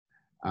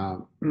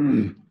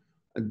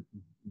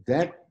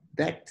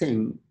 that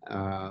thing,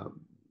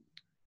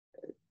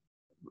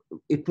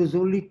 it was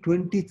only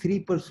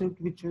 23%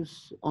 which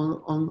was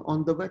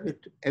on the budget.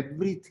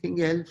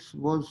 Everything else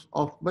was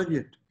off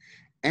budget.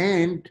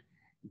 And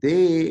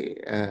they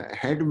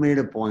had made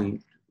a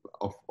point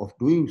of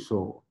doing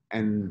so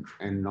and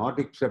not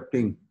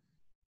accepting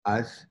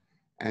us.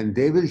 And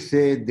they will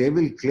say, they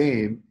will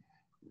claim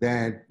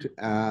that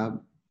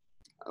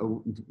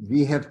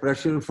we have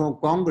pressure from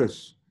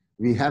Congress.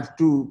 We have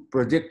to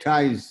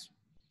projectize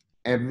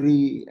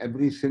every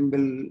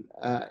single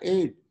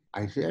aid.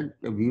 I said,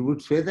 we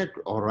would say that,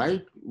 all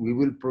right, we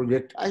will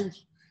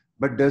projectize,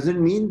 but doesn't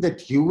mean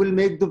that you will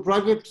make the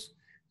projects.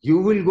 You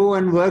will go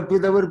and work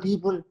with our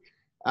people.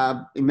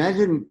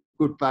 Imagine,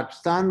 could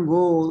Pakistan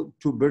go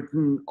to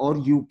Britain or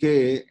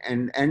UK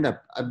and end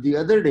up? The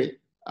other day,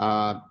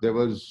 there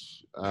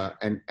was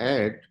an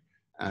ad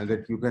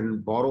that you can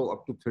borrow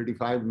up to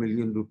 35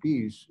 million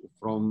rupees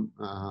from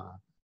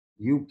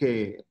UK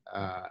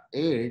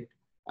aid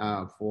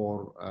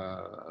for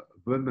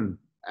women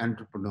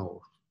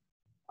entrepreneurs.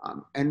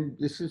 And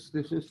this is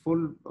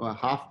full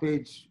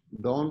half-page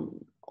down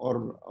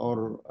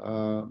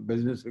or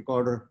Business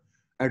Recorder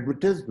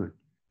advertisement.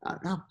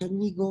 Now, can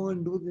we go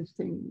and do this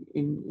thing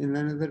in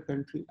another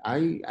country?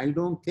 I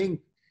don't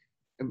think.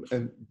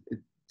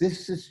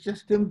 This is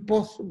just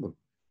impossible.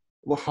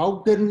 Well, how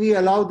can we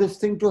allow this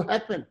thing to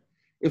happen?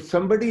 If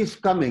somebody is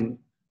coming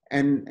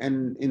and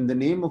in the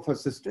name of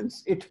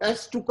assistance, it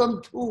has to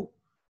come through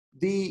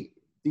the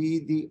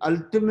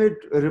ultimate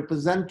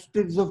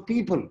representatives of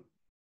people.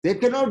 They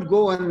cannot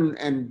go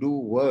and do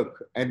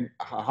work. And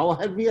how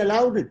have we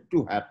allowed it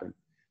to happen?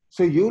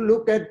 So you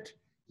look at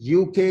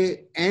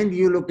UK and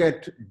you look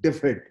at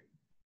DFID.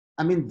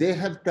 I mean, they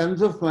have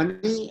tons of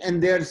money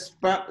and they're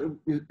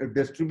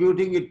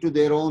distributing it to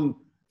their own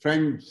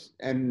friends.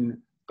 And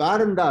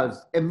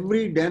Karandas,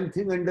 every damn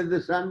thing under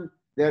the sun,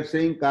 they're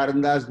saying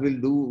Karandas will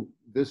do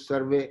this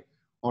survey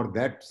or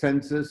that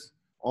census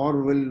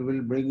or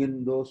will bring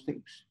in those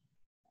things.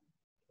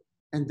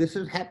 And this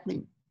is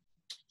happening.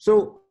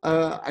 So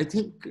I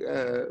think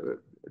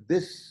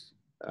this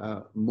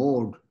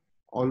mode,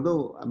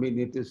 although, I mean,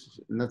 it is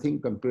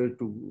nothing compared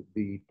to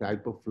the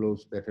type of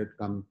flows that had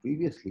come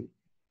previously,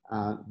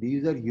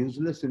 these are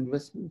useless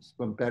investments,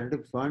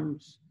 comparative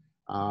funds,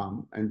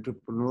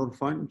 entrepreneur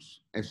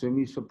funds,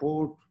 SME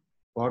support,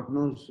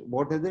 partners,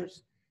 what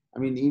others. I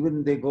mean,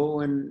 even they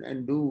go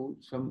and do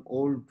some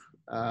old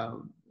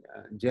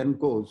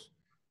GENCOs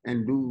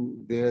and do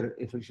their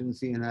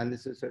efficiency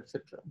analysis,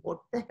 etc. What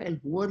the hell?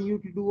 Who are you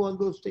to do all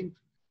those things?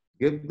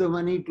 Give the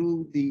money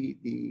to the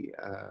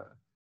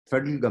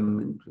federal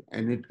government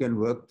and it can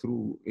work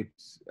through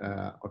its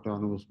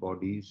autonomous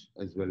bodies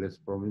as well as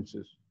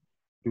provinces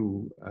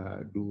to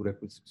do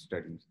requisite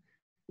studies.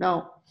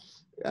 Now,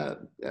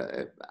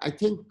 I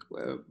think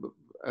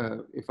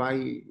if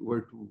I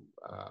were to,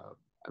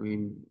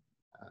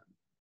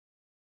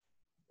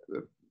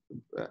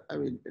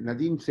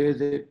 Nadeem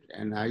says it,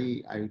 and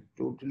I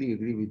totally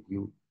agree with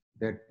you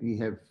that we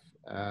have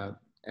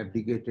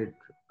abdicated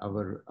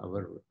our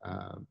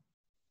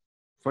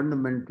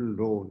fundamental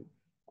role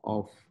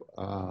of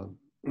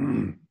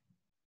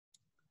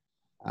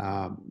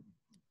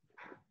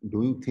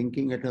doing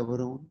thinking at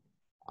our own,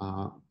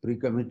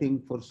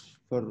 pre-committing for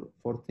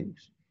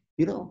things.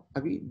 You know, I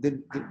mean,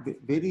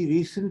 very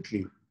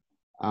recently,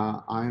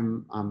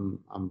 I'm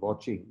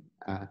watching.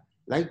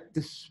 Like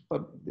this,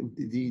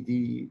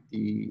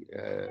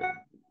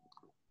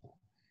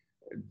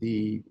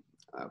 the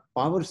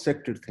power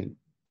sector thing.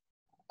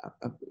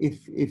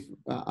 If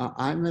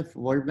IMF,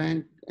 World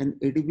Bank, and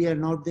ADB are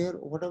not there,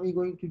 what are we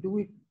going to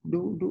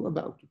do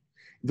about it?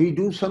 We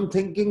do some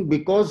thinking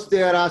because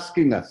they are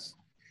asking us,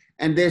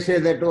 and they say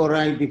that, all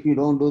right, if you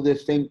don't do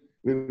this thing,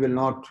 we will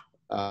not.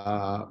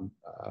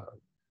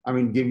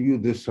 Give you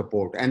this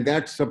support, and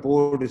that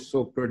support is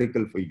so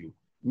critical for you.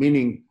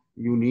 Meaning,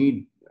 you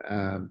need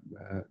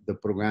the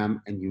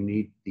program and you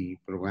need the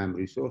program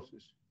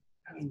resources.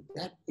 I mean,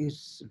 that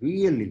is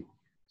really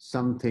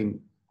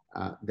something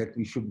that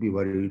we should be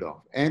worried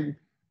of. And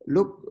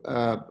look,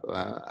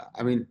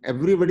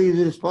 everybody is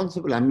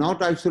responsible. I'm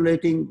not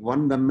isolating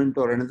one government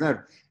or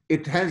another.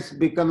 It has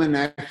become a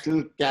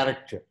national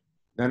character.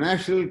 The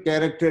national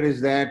character is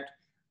that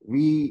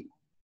we,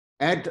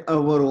 at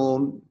our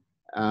own,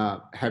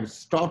 have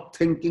stopped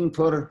thinking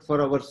for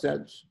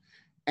ourselves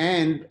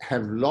and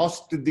have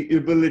lost the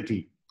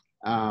ability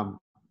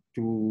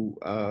to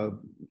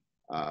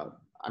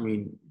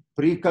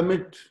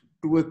pre-commit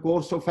to a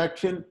course of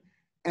action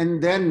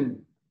and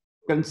then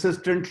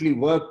consistently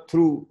work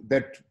through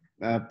that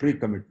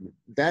pre-commitment.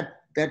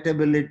 That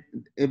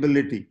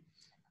ability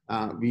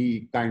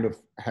we kind of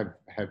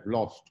have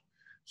lost.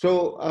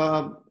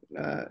 So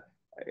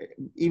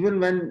even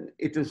when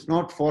it is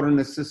not foreign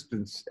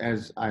assistance,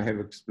 as I have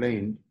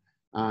explained,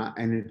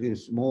 and it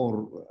is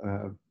more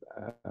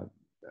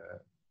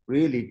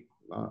really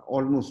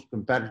almost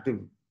comparative,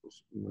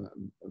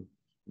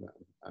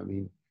 I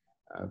mean,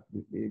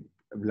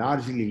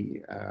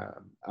 largely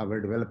our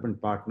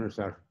development partners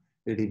are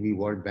ADB,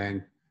 World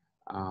Bank,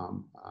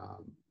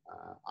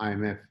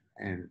 IMF,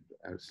 and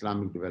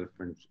Islamic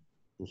development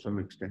to some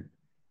extent.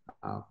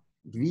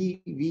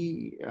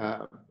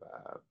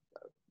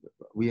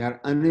 We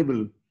are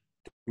unable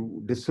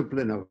to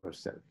discipline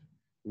ourselves.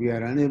 We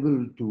are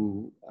unable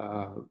to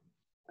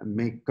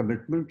make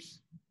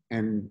commitments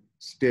and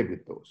stay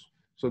with those.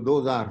 So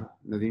those are,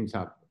 Nadeem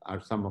Saab, are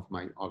some of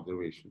my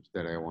observations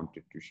that I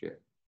wanted to share.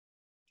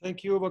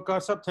 Thank you, Waqar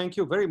Saab. Thank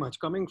you very much.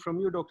 Coming from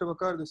you, Dr.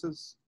 Waqar, this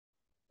is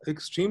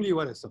extremely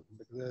worrisome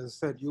because, as I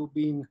said, you've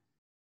been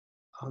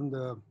on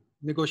the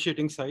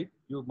negotiating side.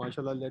 You,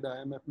 mashallah, led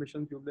IMF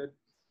missions. You've led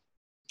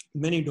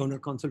many donor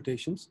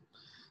consultations.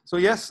 So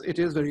yes, it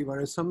is very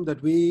worrisome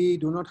that we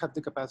do not have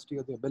the capacity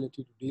or the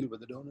ability to deal with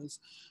the donors,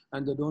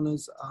 and the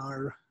donors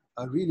are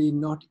really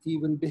not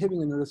even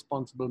behaving in a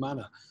responsible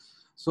manner.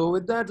 So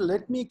with that,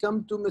 let me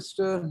come to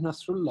Mr.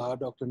 Nasrullah,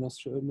 Dr.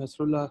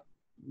 Nasrullah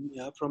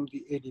from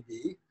the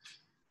ADB.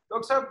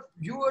 Dr. Saab,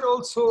 you are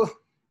also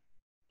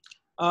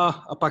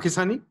a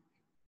Pakistani,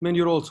 and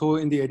you're also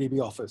in the ADB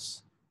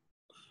office.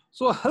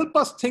 So help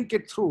us think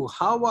it through.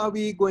 How are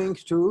we going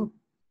to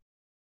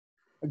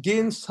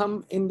gain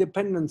some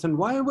independence, and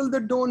why will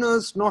the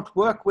donors not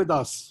work with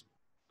us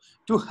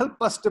to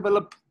help us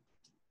develop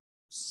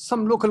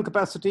some local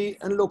capacity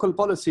and local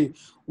policy?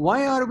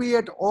 Why are we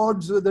at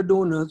odds with the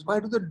donors? Why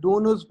do the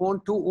donors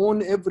want to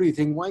own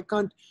everything? Why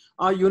can't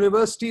our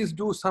universities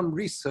do some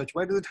research?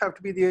 Why does it have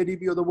to be the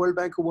ADB or the World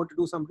Bank who want to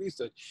do some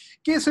research?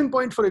 Case in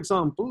point, for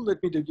example,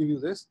 let me give you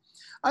this.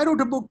 I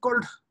wrote a book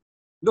called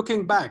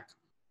Looking Back,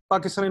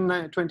 Pakistan in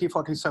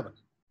 2047.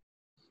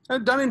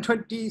 Done in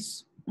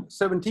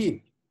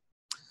 2017.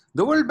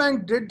 The World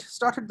Bank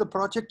started the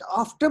project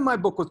after my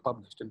book was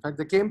published. In fact,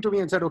 they came to me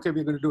and said, okay,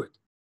 we're going to do it.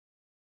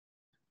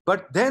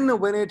 But then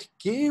when it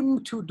came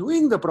to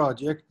doing the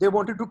project, they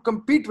wanted to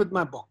compete with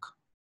my book.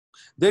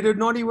 They did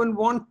not even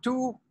want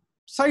to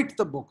cite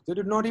the book. They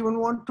did not even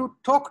want to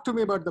talk to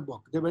me about the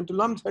book. They went to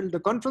LUMS, held a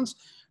conference,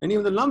 and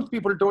even the LUMS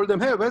people told them,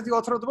 hey, where's the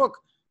author of the book?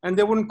 And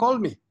they wouldn't call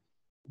me.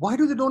 Why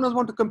do the donors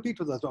want to compete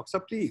with us, Doctor?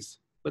 Please.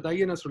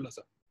 Bataiye Nasrullah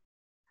sir.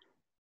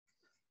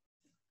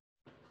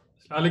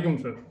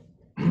 Assalamualaikum, sir.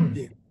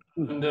 Yeah.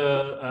 And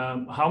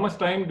how much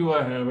time do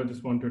I have? I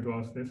just wanted to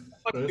ask this.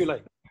 What do you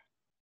like?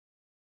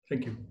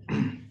 Thank you.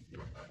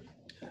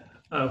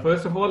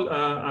 First of all,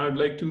 I would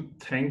like to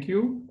thank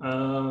you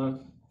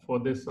for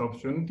this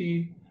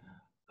opportunity.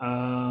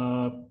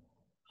 I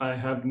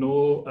have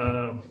no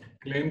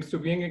claims to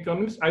being an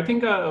economist. I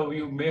think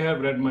you may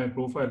have read my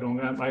profile wrong.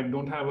 I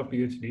don't have a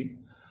PhD.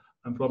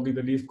 I'm probably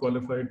the least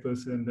qualified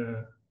person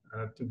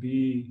to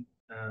be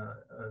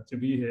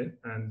here,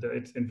 and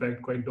it's in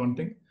fact quite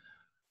daunting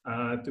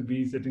to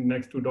be sitting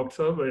next to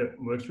Dr. Saab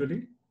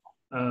virtually,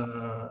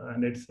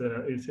 and it's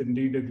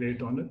indeed a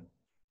great honor.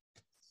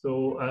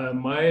 So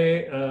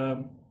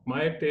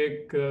my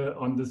take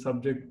on the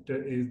subject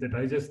is that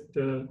I just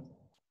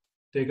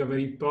take a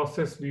very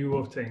process view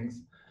of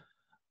things,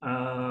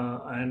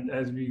 and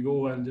as we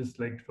go, I'll just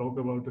like to talk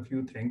about a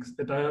few things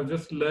that I have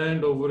just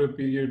learned over a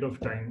period of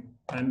time,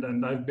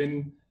 and I've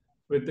been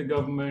with the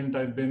government,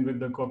 I've been with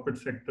the corporate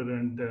sector,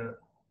 and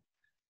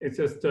it's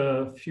just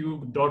a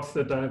few dots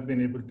that I've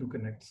been able to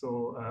connect.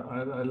 So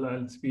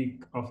I'll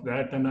speak of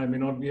that, and I may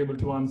not be able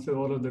to answer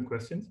all of the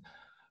questions.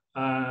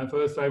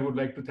 First, I would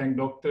like to thank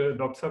Dr.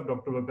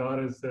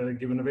 Waqar has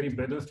given a very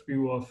balanced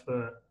view of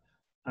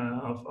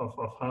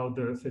how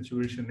the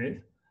situation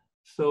is.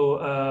 So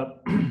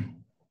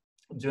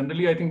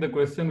generally, I think the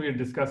question we're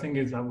discussing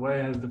is why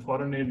has the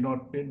foreign aid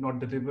not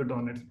delivered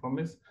on its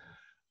promise?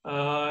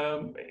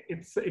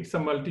 It's a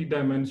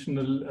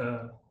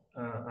multi-dimensional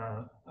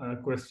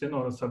question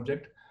or a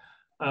subject,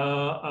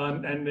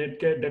 and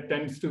that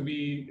tends to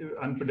be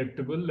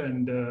unpredictable,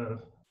 and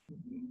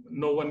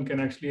no one can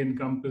actually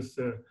encompass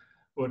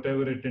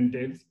whatever it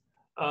entails.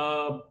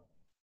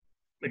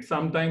 It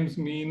sometimes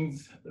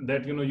means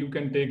that you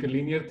can take a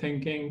linear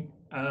thinking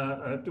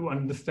to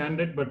understand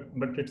it, but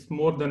it's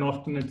more than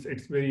often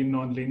it's very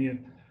non-linear.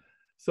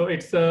 So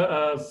it's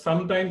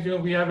sometimes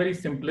we have very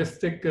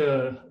simplistic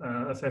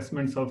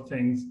assessments of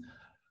things.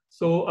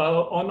 So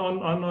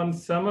on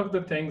some of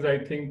the things, I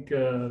think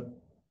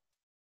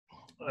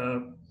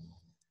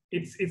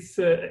it's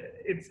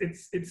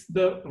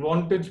the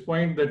vantage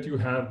point that you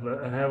have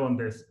on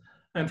this.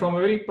 And from a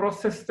very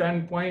process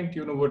standpoint,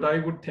 what I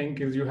would think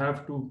is you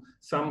have to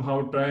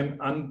somehow try and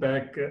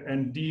unpack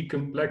and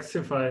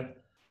decomplexify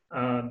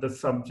the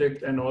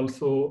subject, and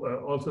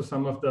also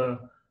some of the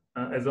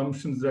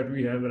assumptions that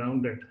we have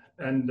around it.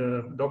 And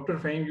Dr.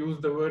 Fahim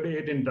used the word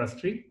aid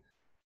industry.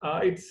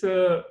 I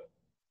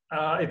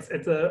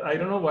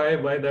don't know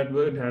why that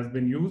word has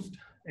been used.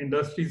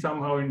 Industry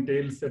somehow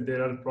entails that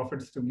there are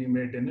profits to be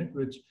made in it,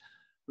 which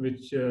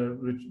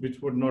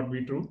would not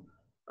be true.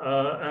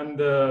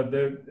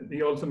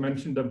 He also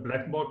mentioned the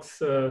black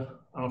box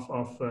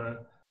of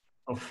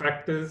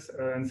factors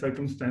and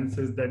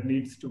circumstances that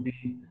needs to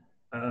be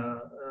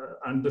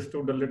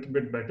understood a little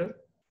bit better,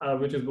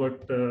 which is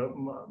what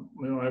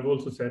I've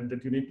also said,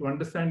 that you need to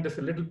understand this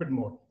a little bit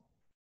more.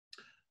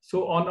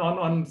 So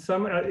on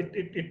some,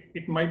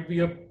 it might be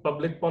a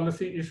public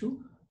policy issue,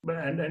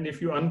 and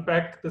if you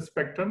unpack the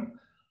spectrum,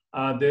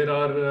 there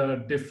are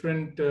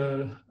different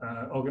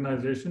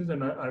organizations,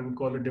 and I would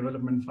call it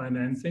development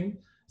financing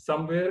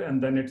somewhere,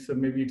 and then it's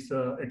maybe it's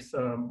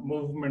a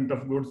movement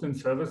of goods and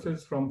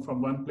services from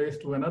one place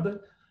to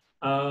another,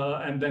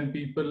 and then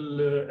people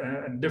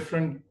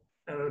different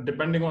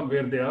depending on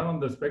where they are on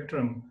the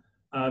spectrum,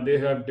 they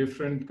have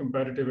different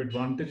comparative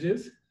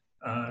advantages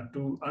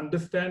to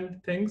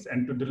understand things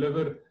and to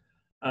deliver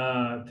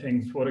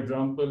things. For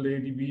example,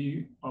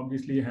 ADB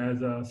obviously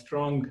has a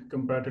strong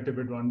competitive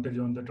advantage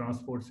on the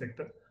transport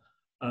sector,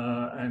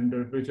 and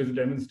which is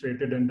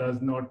demonstrated and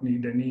does not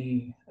need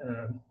any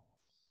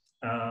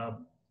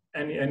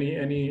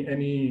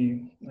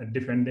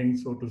defending,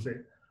 so to say.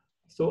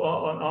 So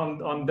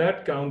on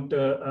that count,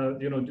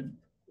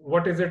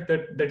 what is it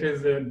that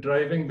is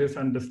driving this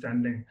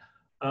understanding?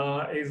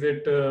 Is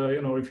it,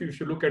 if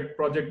you look at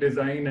project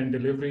design and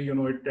delivery,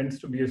 it tends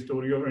to be a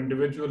story of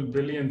individual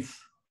brilliance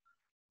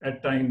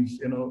at times,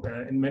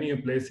 in many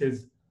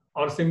places,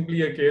 or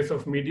simply a case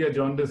of media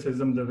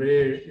journalism, the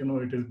way,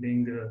 it is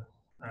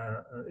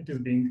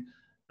being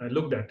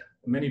looked at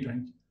many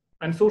times.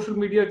 And social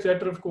media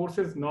chatter, of course,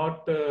 is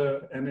not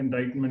an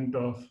indictment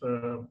of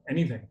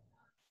anything,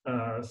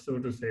 so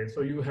to say.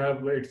 So you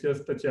have, it's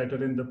just a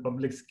chatter in the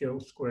public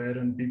square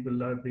and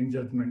people are being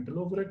judgmental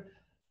over it.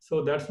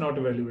 So that's not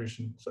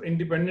evaluation. So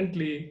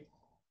independently,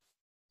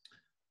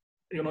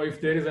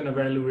 if there is an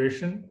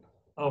evaluation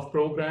of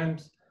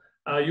programs,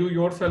 you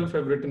yourself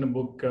have written a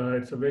book.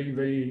 It's a very,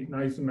 very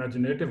nice,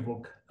 imaginative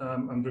book.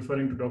 I'm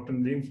referring to Dr.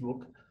 Nadeem's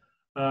book.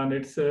 And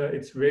it's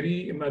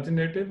very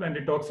imaginative, and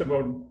it talks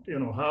about,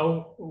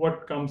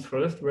 what comes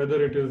first,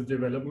 whether it is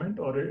development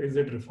or is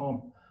it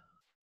reform.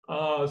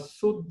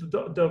 So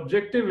the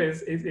objective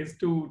is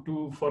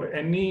to for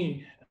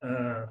any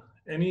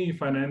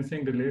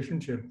financing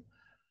relationship,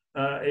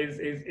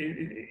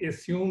 it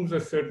assumes a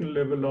certain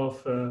level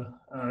of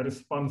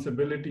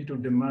responsibility to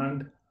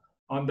demand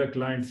on the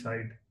client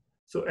side.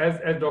 So as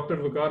Dr.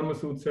 Waqar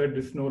Masood said,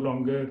 it's no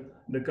longer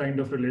the kind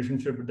of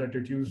relationship that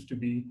it used to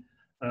be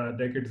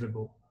decades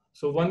ago.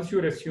 So once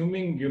you're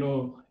assuming,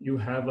 you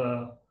have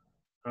a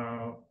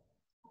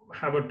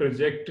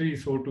trajectory,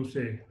 so to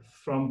say,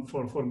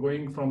 for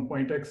going from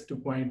point X to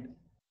point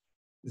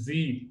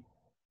Z,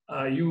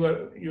 you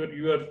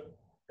are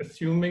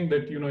assuming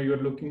that you're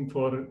looking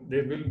for,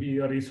 there will be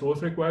a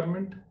resource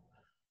requirement.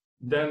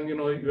 Then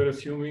you're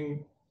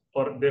assuming,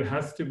 or there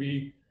has to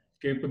be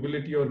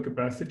capability or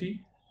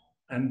capacity,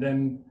 and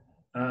then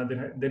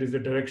there is a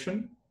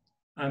direction,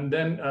 and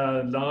then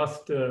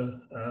last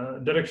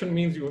direction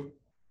means you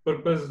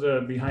purpose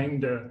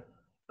behind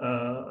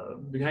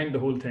the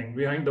whole thing,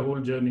 behind the whole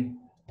journey,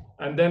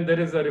 and then there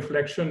is a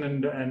reflection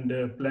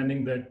and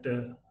planning that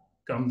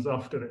comes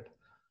after it.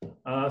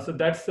 So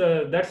that's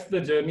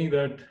the journey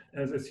that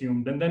is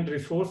assumed. And then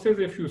resources,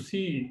 if you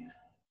see,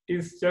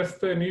 is just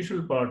the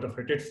initial part of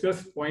it. It's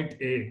just point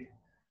A,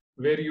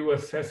 where you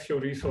assess your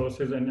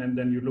resources and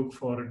then you look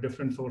for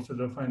different sources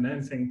of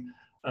financing,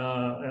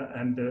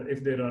 and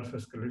if there are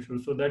fiscal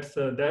issues. So that's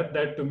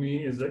that to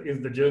me is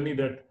the journey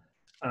that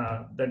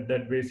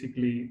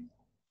basically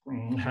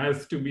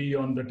has to be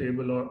on the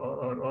table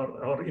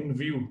or in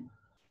view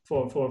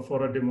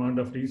for a demand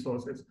of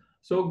resources.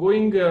 So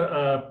going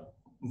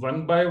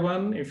one by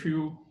one, if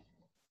you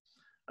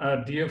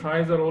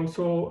DFIs are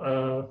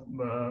also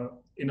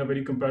in a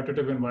very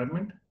competitive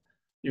environment.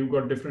 You've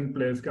got different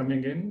players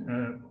coming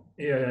in.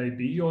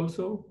 AIIB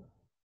also,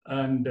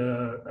 and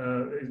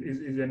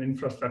is an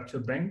infrastructure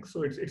bank.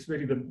 So it's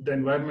very, the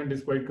environment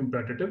is quite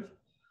competitive.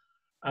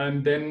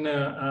 And then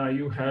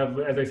you have,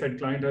 as I said,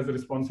 client has a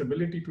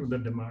responsibility to the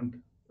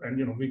demand.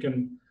 And we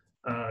can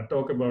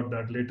talk about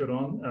that later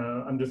on.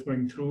 I'm just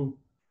going through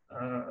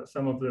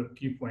some of the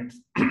key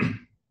points.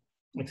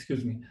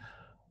 Excuse me.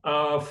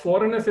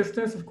 Foreign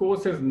assistance, of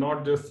course, is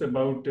not just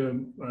about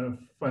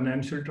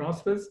financial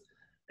transfers.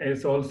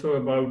 It's also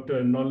about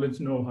knowledge,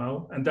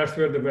 know-how, and that's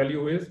where the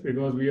value is,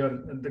 because we are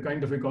the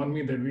kind of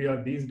economy that we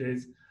are these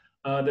days.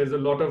 There's a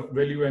lot of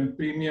value and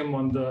premium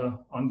on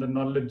the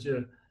knowledge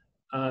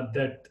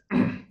that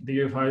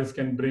DFIs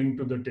can bring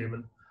to the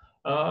table,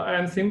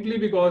 and simply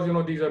because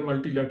these are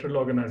multilateral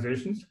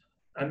organizations,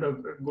 and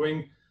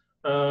going.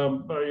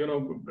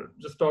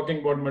 Just talking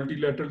about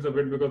multilaterals a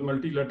bit, because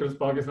multilaterals,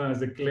 Pakistan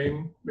has a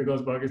claim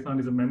because Pakistan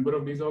is a member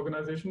of these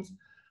organizations.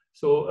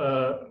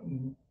 So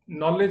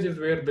knowledge is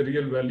where the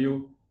real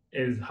value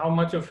is. How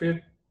much of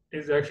it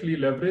is actually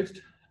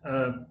leveraged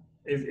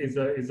is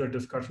a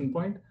discussion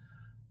point.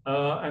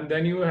 And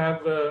then you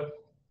have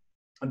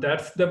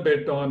that's the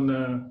bit on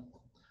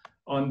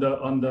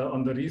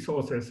the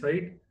resources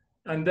side,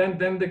 and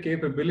then the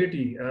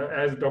capability,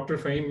 as Dr.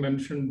 Fahim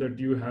mentioned, that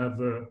you have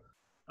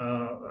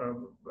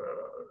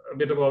a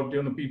bit about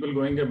people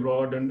going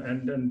abroad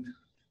and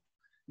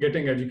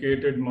getting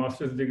educated,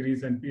 master's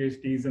degrees and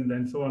PhDs and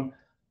then so on,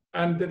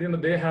 and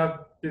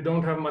they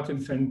don't have much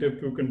incentive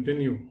to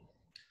continue.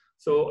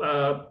 So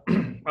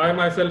I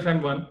myself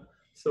am one.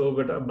 So,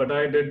 but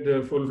I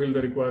did fulfill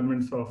the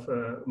requirements of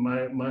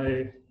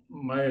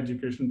my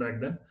education back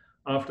then.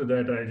 After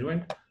that, I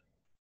joined.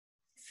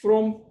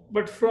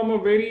 But from a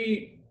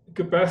very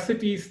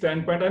capacity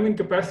standpoint, I mean,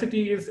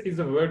 capacity is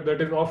a word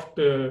that is oft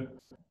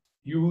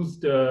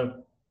used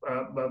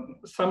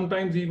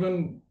sometimes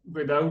even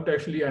without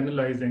actually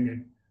analyzing it.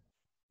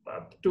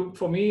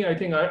 For me, I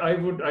think I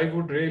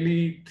would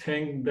really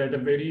think that a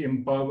very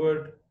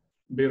empowered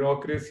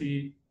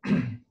bureaucracy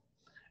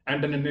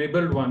and an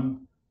enabled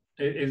one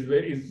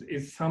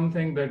is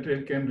something that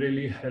can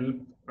really help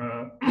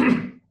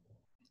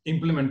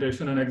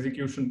implementation and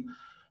execution.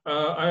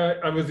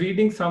 I was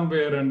reading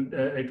somewhere, and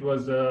it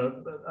was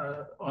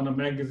on a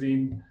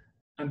magazine,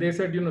 and they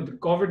said, the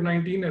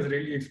COVID-19 has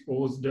really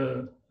exposed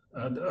the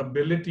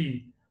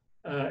ability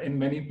in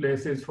many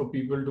places for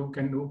people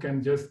who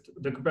can just,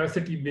 the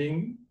capacity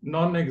being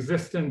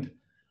non-existent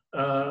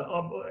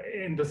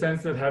in the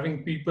sense that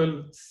having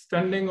people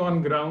standing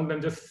on ground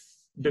and just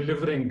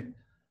delivering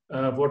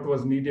what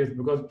was needed,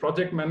 because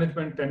project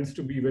management tends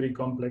to be very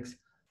complex.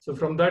 So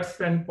from that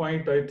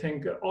standpoint, I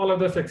think all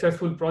other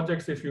successful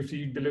projects, if you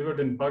see delivered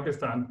in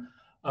Pakistan,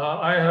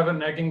 I have a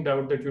nagging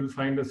doubt that you'll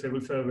find a civil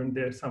servant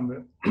there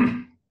somewhere.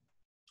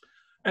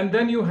 And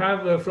then you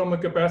have, from a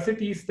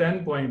capacity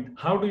standpoint,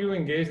 how do you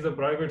engage the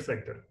private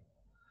sector?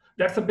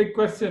 That's a big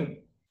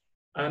question.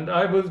 And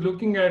I was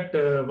looking at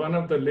one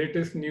of the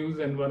latest news,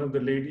 and one of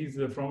the ladies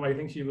from, I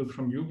think she was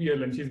from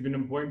UBL, and she's been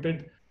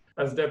appointed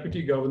as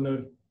Deputy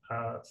Governor,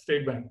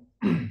 State Bank.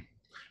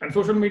 And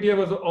social media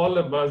was all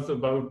a buzz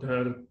about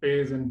her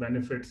pays and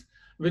benefits,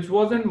 which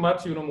wasn't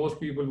much. Most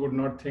people would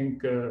not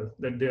think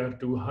that they are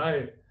too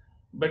high,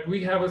 but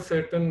we have a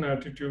certain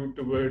attitude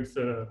towards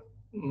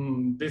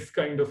this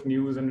kind of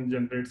news, and it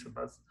generates a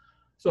buzz.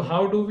 So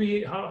how do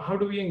we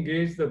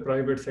engage the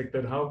private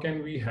sector? How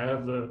can we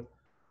have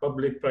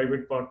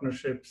public-private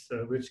partnerships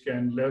which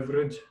can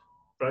leverage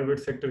private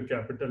sector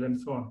capital and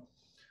so on?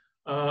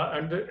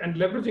 And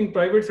leveraging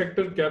private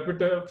sector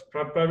capital,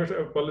 let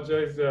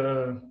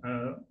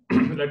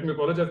me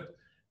apologize,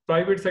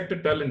 private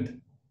sector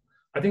talent.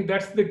 I think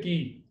that's the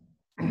key.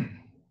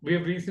 We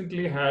have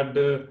recently had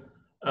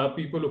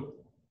people who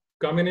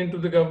come into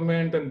the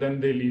government and then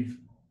they leave.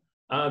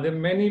 There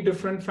are many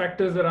different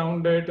factors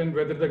around it, and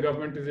whether the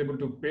government is able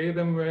to pay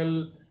them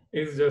well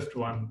is just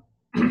one.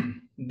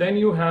 Then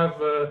you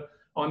have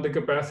on the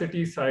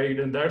capacity side,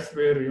 and that's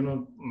where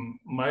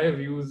my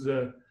views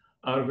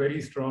are very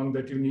strong,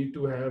 that you need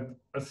to have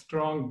a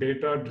strong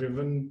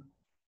data-driven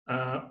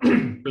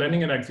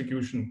planning and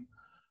execution.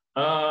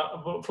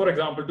 For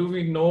example, do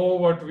we know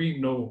what we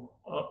know,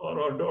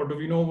 or do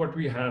we know what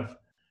we have?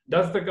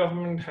 Does the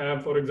government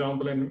have, for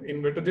example,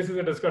 this is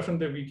a discussion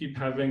that we keep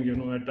having,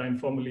 at times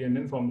formally and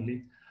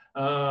informally,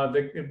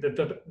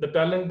 the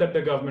talent that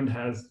the government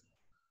has.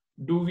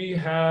 Do we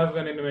have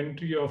an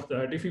inventory of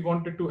that? If we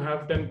wanted to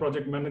have 10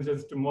 project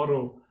managers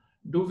tomorrow,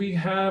 do we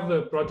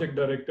have project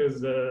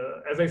directors?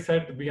 As I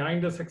said,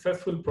 behind a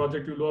successful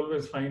project, you'll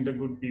always find a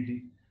good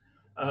PD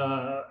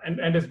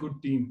and a good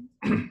team.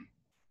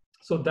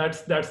 So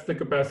that's the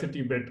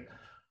capacity bit.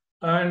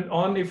 And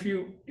on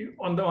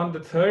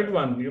the third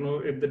one,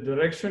 if the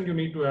direction you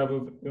need to have,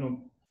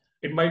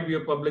 it might be a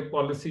public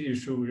policy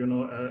issue,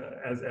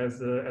 as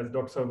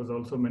Dr. Saab was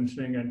also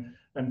mentioning,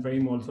 and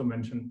Fahim also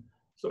mentioned.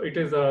 So it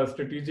is a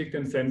strategic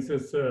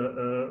consensus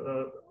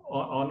on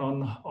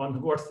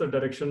what's the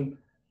direction,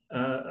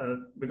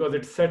 because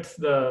it sets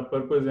the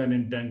purpose and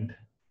intent,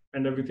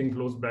 and everything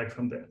flows back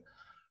from there.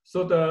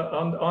 So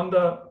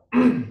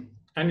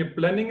and your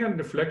planning and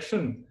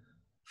reflection,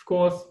 of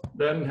course,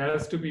 then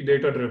has to be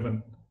data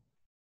driven.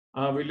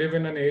 We live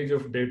in an age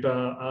of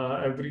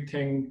data.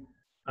 Everything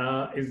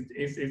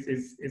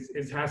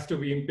has to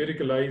be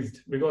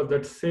empiricalized, because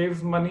that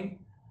saves money,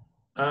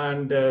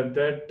 and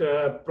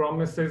that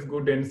promises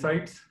good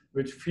insights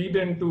which feed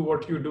into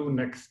what you do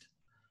next,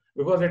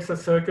 because it's a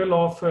circle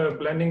of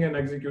planning and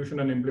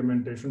execution and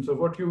implementation. So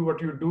what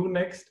you do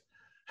next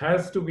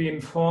has to be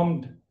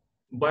informed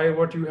by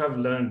what you have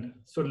learned.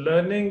 So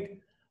learning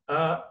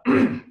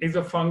is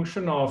a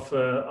function of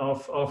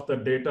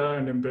the data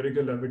and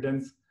empirical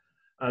evidence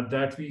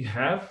that we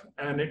have,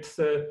 and it's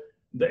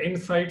the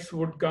insights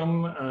would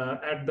come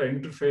at the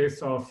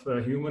interface of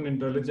human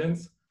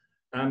intelligence,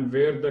 and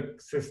where the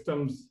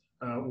systems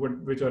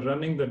which are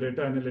running the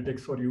data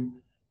analytics for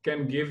you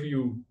can give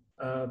you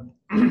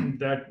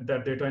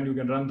that data, and you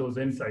can run those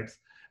insights,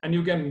 and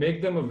you can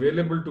make them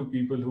available to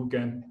people who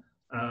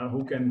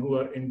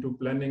are into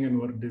planning and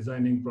who are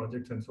designing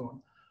projects and so on.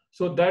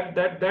 So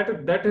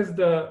that is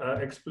the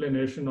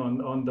explanation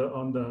on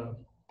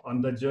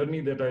the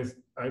journey that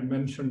I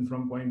mentioned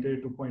from point A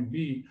to point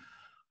B.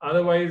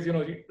 Otherwise,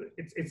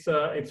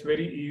 it's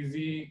very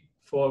easy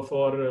for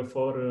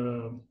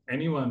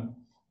anyone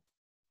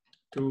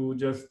to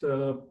just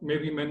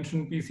maybe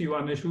mention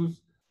PC1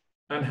 issues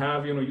and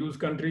have, use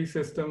country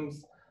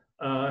systems,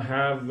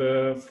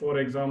 for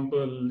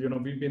example,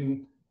 we've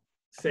been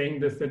saying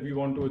this, that we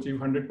want to achieve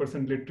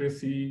 100%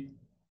 literacy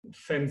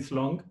since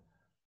long,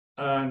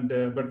 and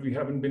but we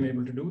haven't been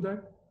able to do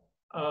that.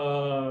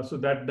 So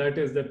that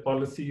is that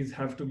policies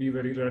have to be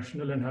very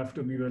rational and have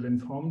to be well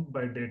informed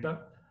by data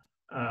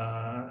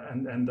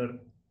and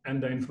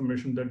the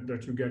information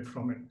that you get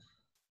from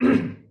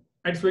it.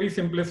 It's very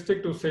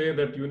simplistic to say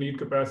that you need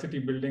capacity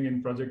building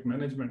in project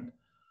management.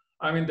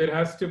 I mean, there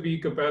has to be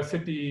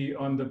capacity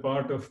on the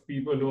part of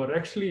people who are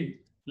actually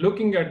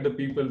looking at the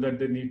people that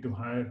they need to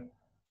hire.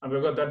 And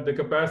we've got that the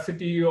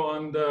capacity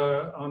on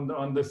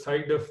the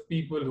side of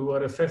people who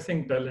are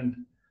assessing talent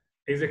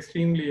is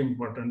extremely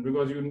important,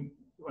 because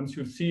once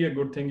you see a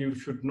good thing, you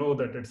should know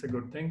that it's a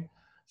good thing.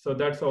 So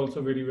that's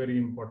also very, very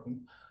important.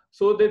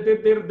 So there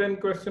then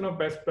question of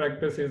best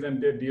practices, and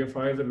the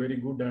DFIs are very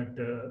good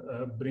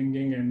at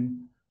bringing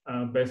in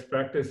best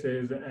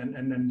practices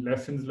and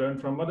lessons learned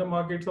from other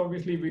markets.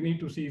 Obviously, we need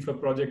to see if a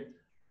project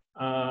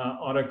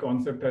or a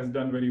concept has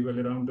done very well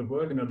around the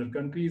world in other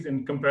countries,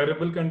 in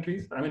comparable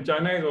countries. I mean,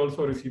 China is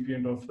also a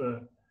recipient of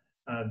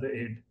the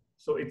aid,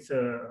 so it's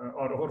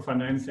or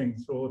financing.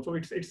 So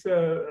it's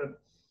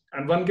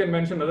and one can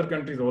mention other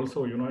countries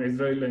also,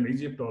 Israel and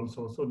Egypt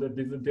also. So that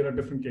there are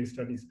different case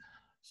studies.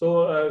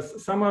 So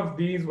some of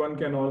these one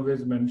can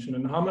always mention,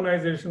 and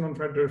harmonization on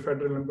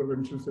federal and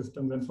provincial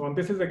systems and so on.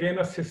 This is again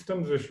a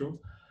systems issue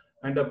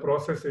and a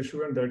process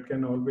issue, and that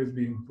can always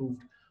be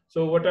improved.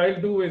 So what I'll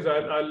do is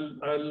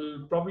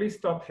I'll probably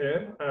stop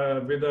here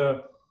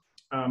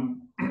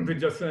with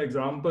just an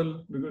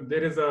example, because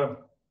there is a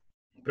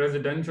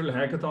presidential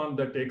hackathon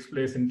that takes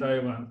place in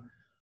Taiwan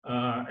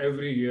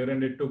every year,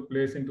 and it took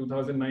place in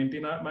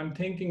 2019. I'm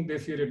thinking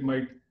this year it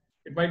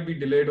might be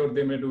delayed, or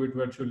they may do it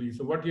virtually.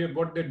 So what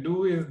they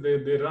do is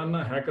they run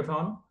a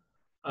hackathon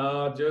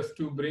just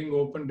to bring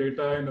open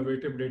data,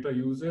 innovative data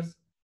users,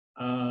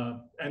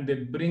 and they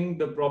bring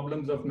the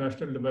problems of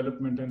national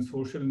development and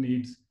social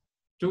needs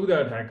to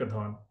that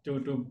hackathon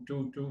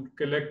to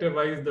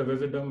collectivize the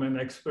wisdom and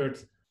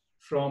experts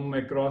from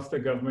across the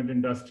government,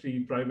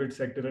 industry, private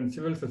sector, and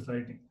civil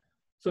society.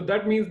 So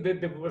that means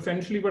that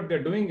essentially what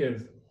they're doing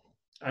is,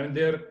 I mean,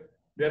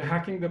 they're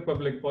hacking the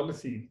public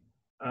policy.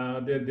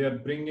 They're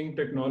bringing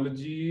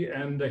technology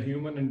and the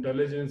human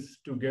intelligence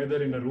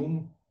together in a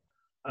room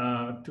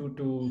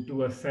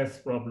to assess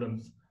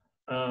problems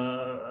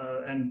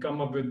and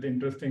come up with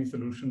interesting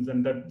solutions.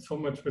 And that so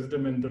much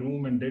wisdom in the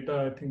room and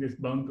data, I think, is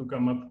bound to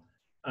come up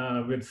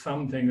with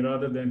something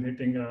rather than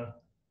hitting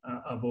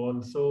a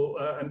wall. So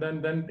and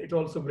then it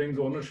also brings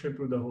ownership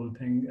to the whole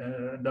thing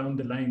down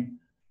the line.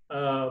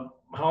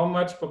 How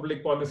much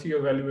public policy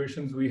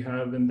evaluations we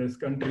have in this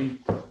country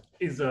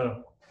is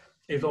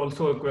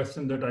also a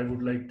question that I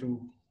would like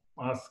to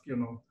ask,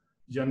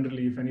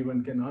 generally, if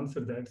anyone can answer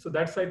that. So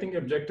that's, I think,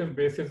 objective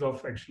basis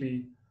of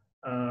actually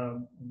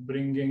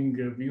bringing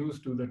views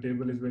to the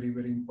table is very,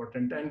 very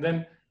important. And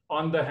then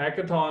on the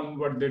hackathon,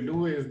 what they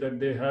do is that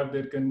they have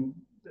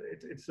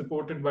it's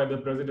supported by the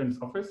president's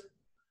office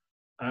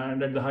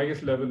and at the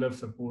highest level of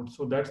support.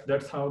 So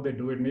that's how they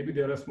do it. Maybe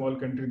they're a small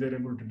country, they're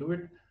able to do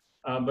it,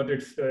 but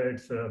it's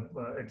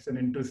an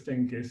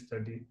interesting case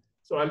study.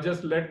 So I'll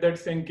just let that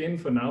sink in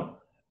for now,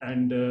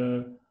 and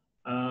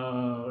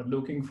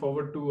looking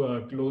forward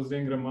to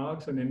closing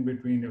remarks, and in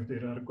between, if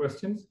there are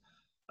questions,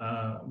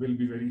 we'll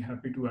be very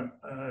happy to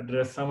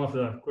address some of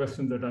the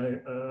questions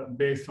that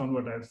based on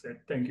what I've said.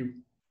 Thank you.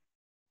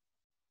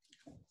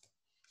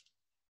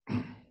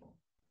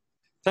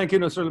 Thank you,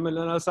 Nasrullah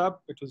Milana Saab.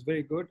 It was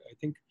very good. I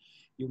think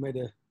you made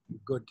a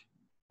good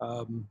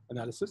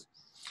analysis.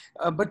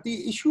 But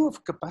the issue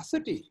of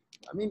capacity,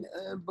 I mean,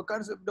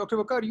 Dr.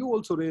 Waqar, you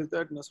also raised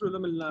that, Nasrullah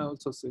Milana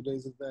also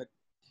raises that.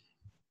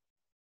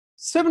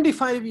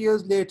 75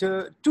 years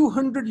later,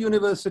 200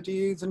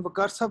 universities, and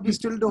Waqar Saab, we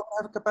still don't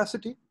have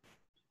capacity.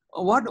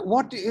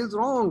 What is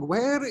wrong?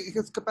 Where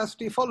is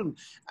capacity fallen?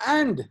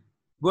 And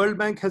World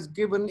Bank has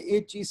given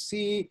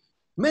HEC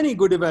many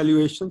good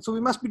evaluations, so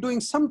we must be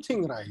doing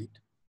something right.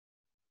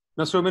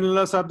 Nasrullah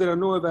Milana Saab, there are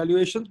no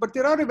evaluations, but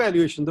there are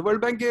evaluations. The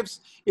World Bank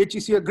gives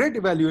HEC a great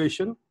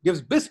evaluation,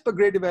 gives BISP a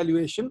great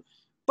evaluation,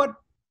 but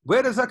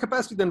where is our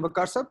capacity then,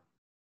 Waqar Saab?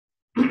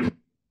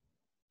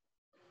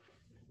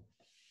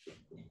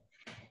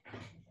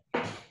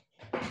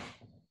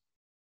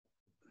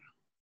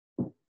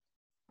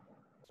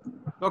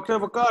 Dr.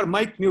 Waqar,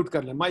 mic mute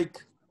kar le,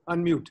 mic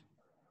unmute.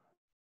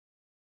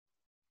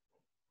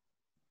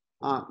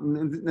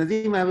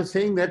 Nadeem, I was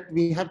saying that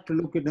we have to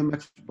look at a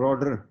much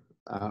broader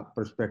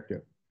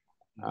perspective.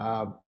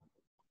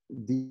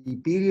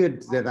 The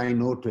period that I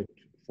noted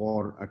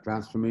for a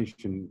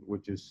transformation,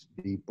 which is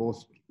the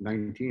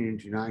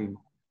post-1989,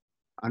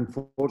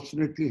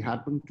 unfortunately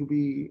happened to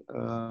be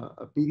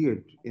a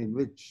period in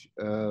which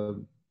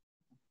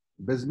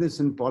business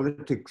and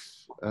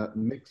politics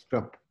mixed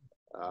up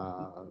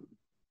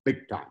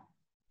big time.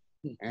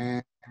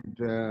 And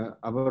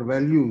our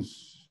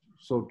values,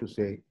 so to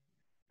say,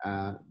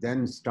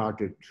 then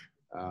started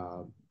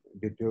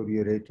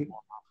deteriorating.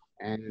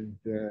 And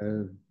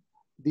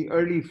the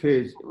early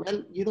phase,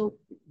 well,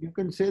 you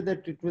can say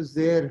that it was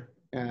there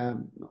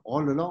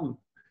all along.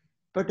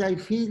 But I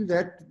feel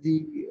that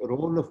the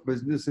role of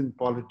business in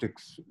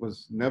politics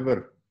was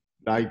never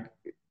like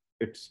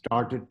it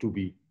started to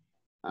be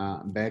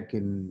back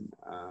in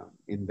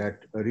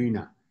that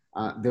arena.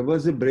 There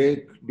was a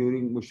break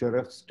during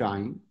Musharraf's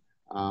time,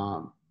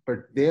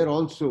 but there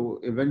also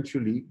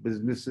eventually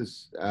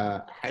businesses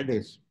had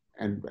a,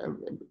 and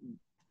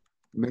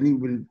many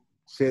will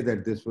say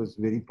that this was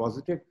very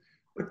positive,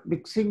 but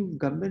mixing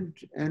government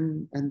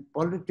and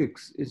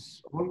politics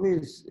is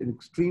always an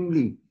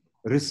extremely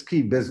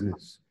risky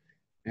business.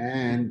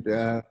 And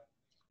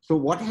so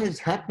what has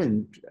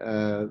happened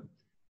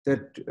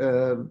that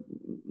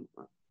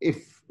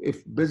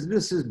if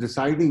business is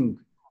deciding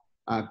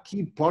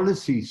key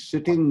policies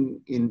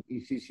sitting in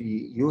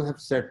ECC, you have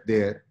sat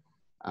there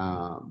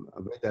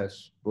with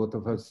us, both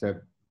of us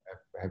have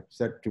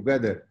sat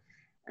together.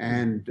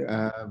 And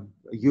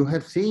you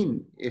have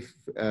seen if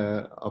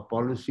a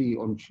policy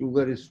on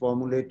sugar is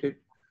formulated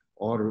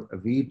or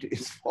wheat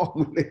is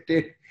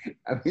formulated.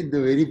 I mean,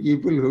 the very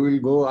people who will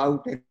go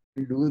out and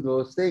do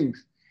those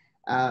things,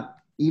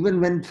 even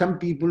when some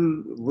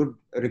people would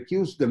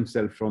recuse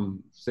themselves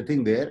from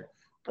sitting there,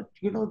 but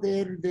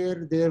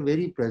their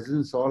very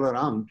presence all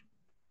around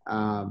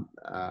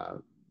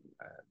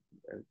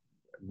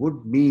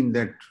would mean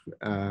that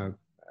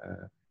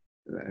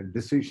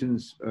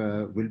decisions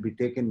will be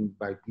taken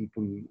by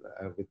people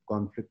with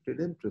conflicted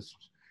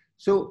interests.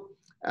 So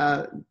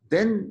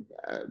then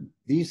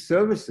these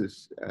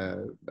services,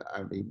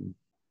 I mean,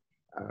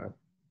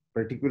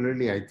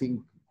 particularly I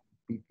think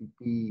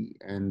PPP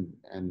and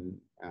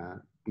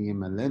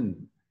PMLN,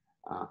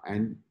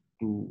 and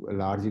to a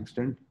large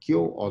extent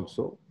KYO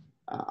also.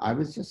 I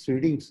was just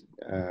reading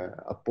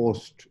a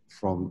post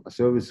from a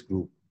service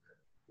group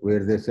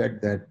where they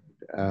said that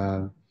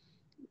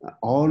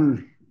all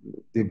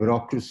the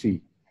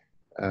bureaucracy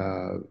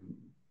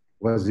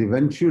was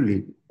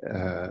eventually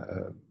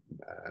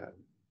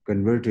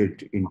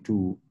converted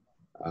into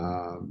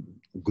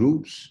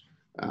groups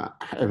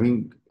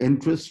having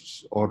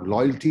interests or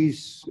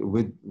loyalties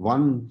with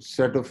one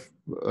set of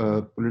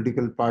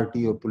political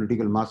party or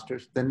political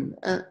masters than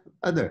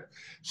other.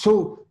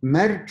 So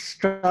merit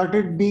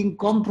started being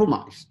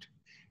compromised.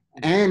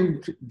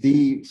 And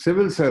the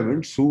civil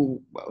servants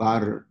who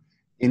are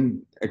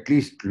in at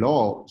least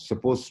law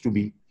supposed to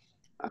be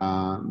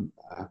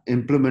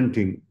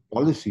implementing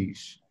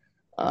policies,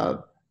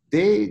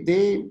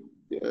 they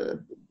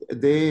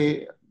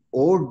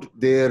owed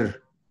their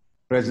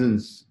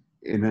presence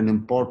in an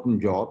important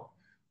job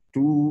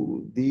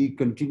to the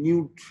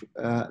continued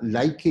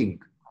liking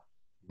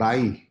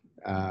by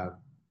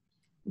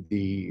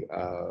the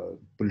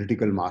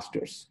political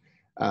masters.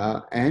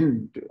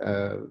 And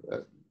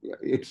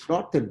it's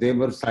not that they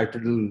were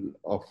citadel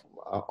of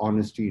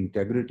honesty,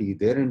 integrity.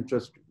 Their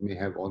interest may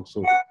have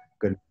also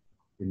gone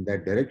in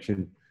that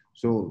direction.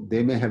 So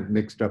they may have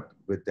mixed up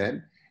with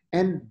them.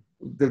 And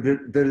the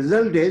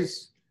result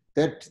is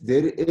that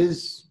there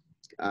is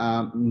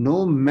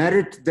no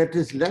merit that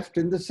is left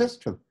in the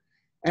system.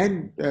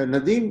 And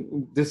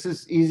Nadeem, this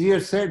is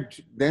easier said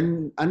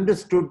than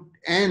understood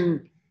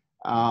and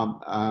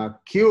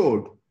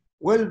cured.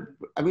 Well,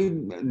 I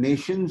mean,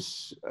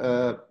 nations,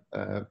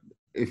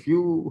 if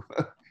you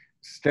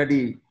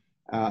study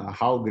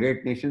how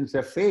great nations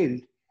have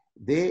failed,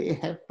 they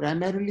have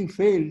primarily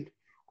failed.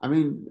 I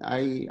mean,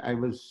 I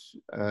was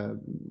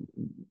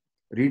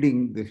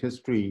reading the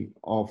history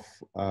of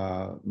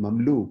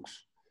Mamluks,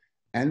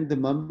 and the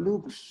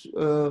Mamluks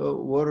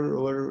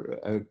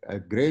were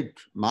great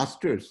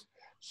masters,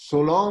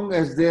 so long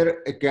as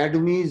their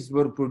academies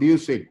were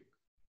producing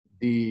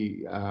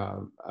the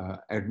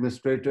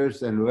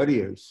administrators and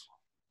warriors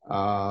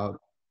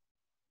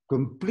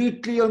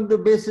completely on the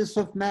basis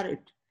of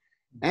merit.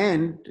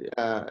 And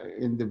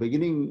in the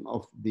beginning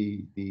of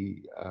the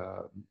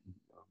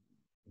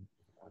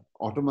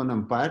Ottoman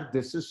Empire,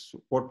 this is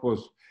what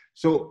was.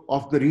 So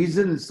of the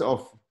reasons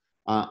of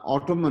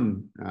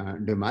Ottoman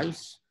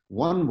demise,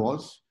 one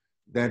was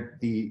that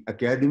the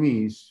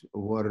academies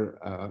were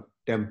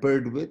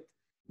tempered with,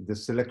 the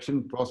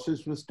selection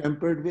process was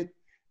tempered with,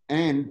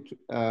 and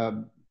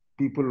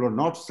people were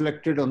not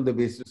selected on the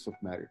basis of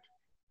merit.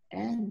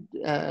 And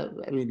I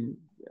mean,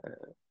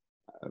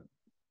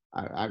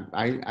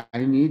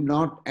 I need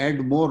not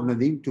add more,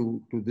 Nadeem,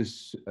 to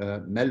this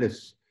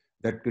malice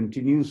that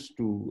continues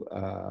to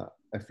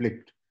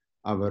afflict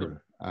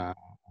our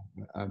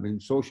I mean,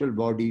 social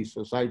body,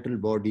 societal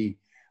body,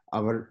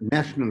 our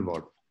national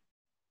body.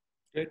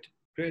 Great,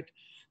 great.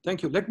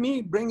 Thank you. Let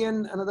me bring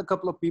in another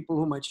couple of people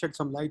who might shed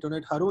some light on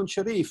it. Haroon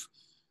Sharif,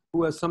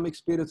 who has some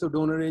experience of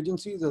donor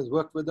agencies, has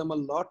worked with them a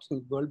lot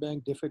in World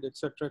Bank, DFID,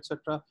 etc.,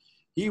 etc.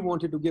 He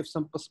wanted to give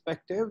some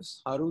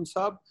perspectives. Haroon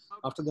Saab.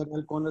 After that,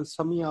 I'll call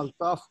Sami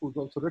Altaf, who's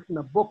also written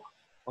a book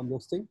on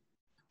this thing.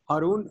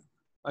 Haroon,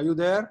 are you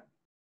there?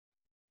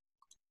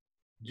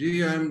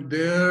 Gee, I'm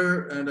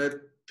there, and I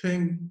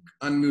think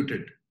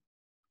unmuted.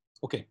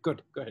 Okay,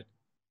 good. Go ahead.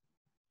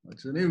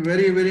 It's a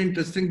very, very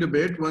interesting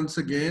debate. Once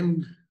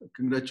again,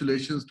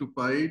 congratulations to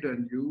Pied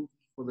and you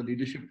for the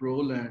leadership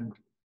role and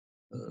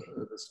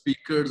the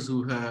speakers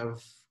who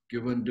have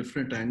given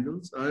different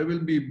angles. I will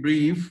be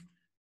brief,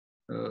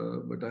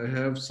 but I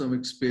have some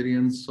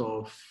experience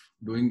of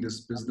doing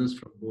this business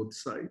from both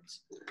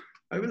sides.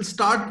 I will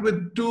start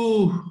with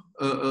two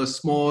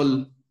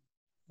small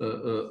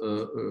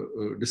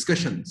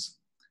discussions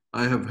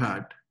I have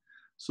had.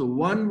 So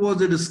one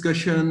was a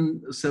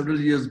discussion several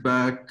years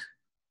back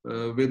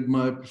with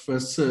my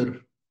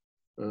professor,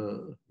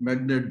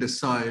 Magnet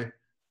Desai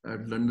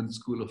at London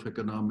School of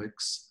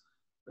Economics,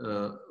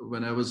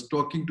 when I was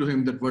talking to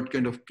him that what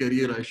kind of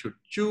career I should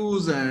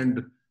choose,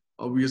 and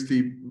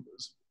obviously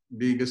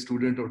being a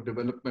student of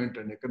development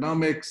and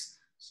economics.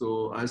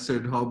 So I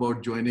said, how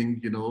about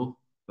joining,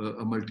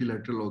 a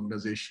multilateral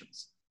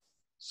organizations?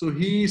 So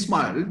he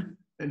smiled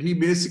and he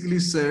basically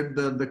said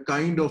that the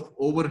kind of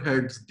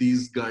overheads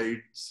these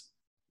guys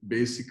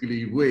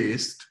basically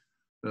waste,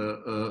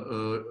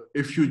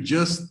 if you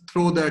just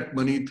throw that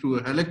money through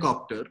a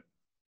helicopter,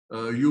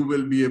 you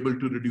will be able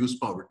to reduce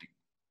poverty.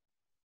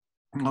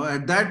 Now,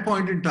 at that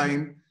point in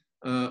time,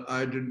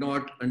 I did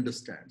not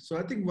understand. So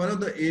I think one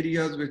of the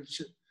areas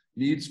which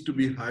needs to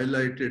be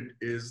highlighted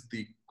is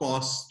the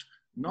cost,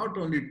 not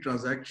only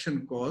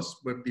transaction cost,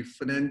 but the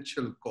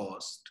financial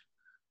cost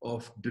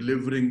of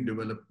delivering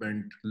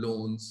development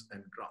loans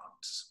and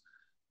grants.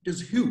 It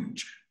is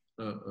huge,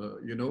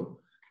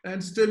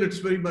 and still it's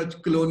very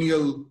much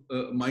colonial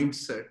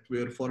mindset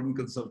where foreign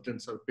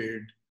consultants are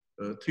paid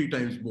 3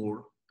 times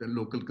more than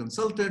local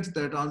consultants.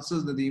 That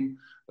answers, Nadeem,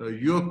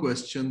 your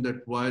question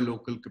that why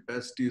local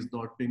capacity is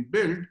not being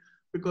built,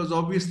 because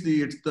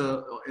obviously it's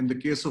in the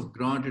case of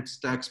grant, it's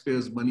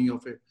taxpayers' money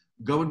of a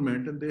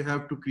government and they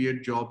have to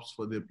create jobs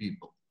for their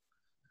people.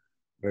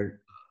 Right.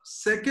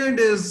 Second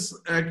is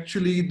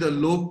actually the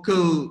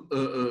local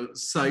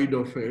side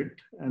of it,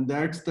 and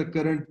that's the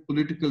current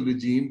political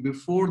regime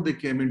before they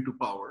came into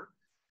power.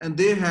 And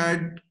they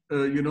had,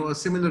 a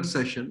similar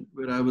session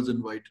where I was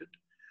invited.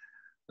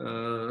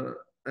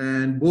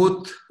 And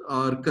both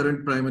our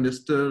current Prime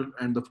Minister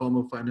and the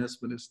former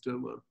Finance Minister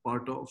were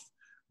part of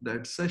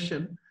that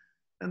session.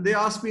 And they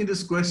asked me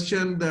this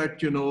question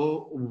that,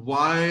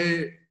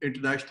 why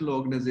international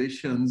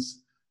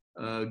organizations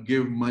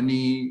give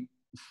money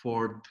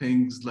for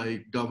things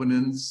like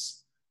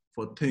governance,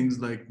 for things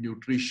like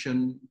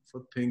nutrition,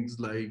 for things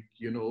like,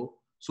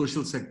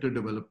 social sector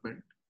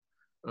development,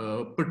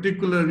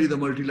 particularly the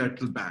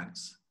multilateral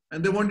banks.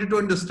 And they wanted to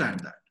understand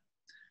that.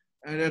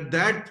 And at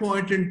that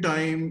point in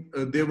time,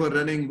 they were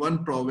running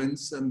one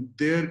province and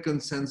their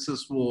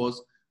consensus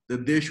was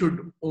that they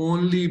should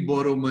only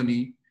borrow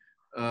money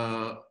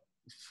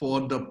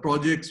for the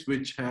projects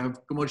which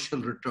have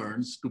commercial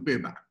returns to pay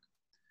back.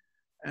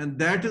 And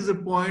that is a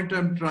point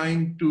I'm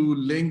trying to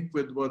link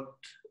with what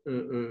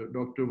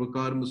Dr.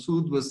 Waqar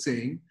Masood was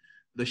saying,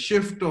 the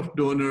shift of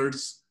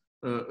donors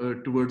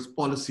towards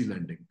policy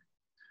lending.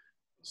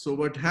 So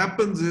what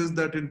happens is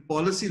that in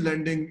policy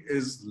lending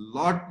is a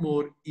lot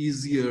more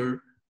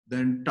easier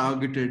than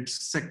targeted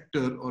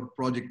sector or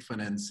project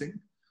financing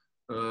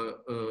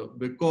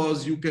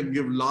because you can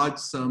give large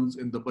sums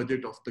in the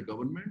budget of the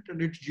government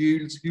and it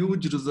yields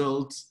huge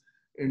results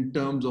in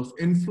terms of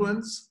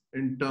influence,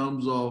 in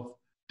terms of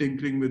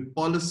tinkering with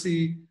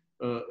policy,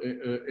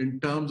 in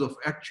terms of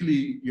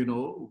actually,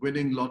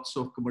 winning lots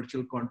of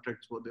commercial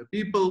contracts for their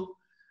people.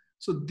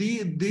 So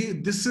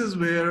this is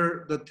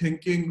where the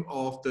thinking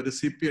of the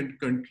recipient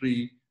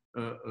country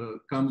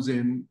comes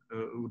in.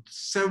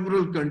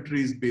 Several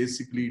countries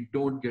basically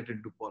don't get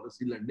into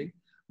policy lending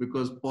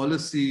because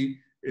policy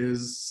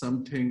is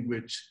something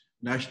which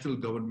national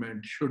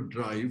government should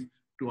drive.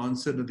 To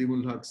answer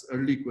Nadeemul Haq's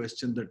early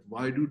question that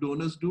why do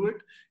donors do it?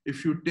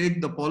 If you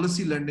take the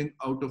policy lending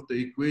out of the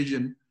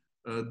equation,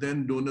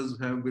 then donors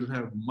will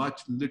have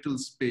much little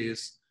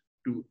space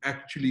to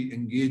actually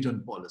engage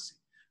on policy.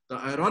 The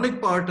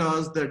ironic part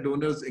is that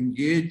donors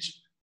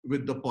engage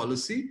with the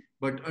policy,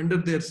 but under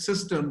their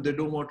system, they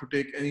don't want to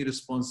take any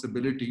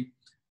responsibility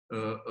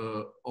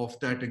of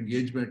that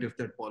engagement if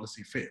that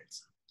policy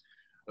fails.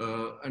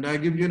 And I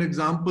give you an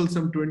example,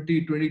 some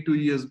 22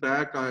 years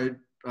back,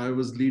 I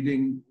was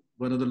leading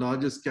one of the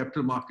largest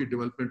capital market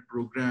development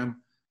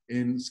program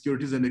in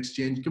Securities and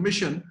Exchange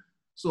Commission.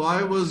 So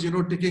I was,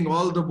 ticking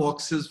all the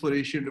boxes for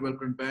Asian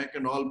Development Bank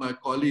and all my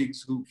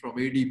colleagues who from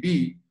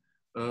ADB,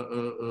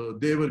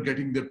 they were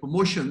getting their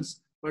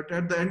promotions. But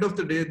at the end of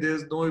the day,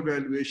 there's no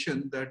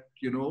evaluation that,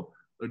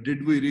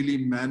 did we really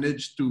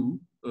manage to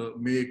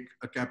make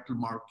a capital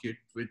market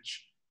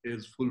which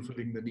is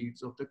fulfilling the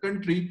needs of the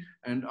country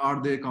and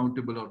are they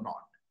accountable or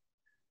not?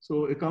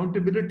 So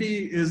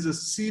accountability is a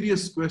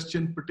serious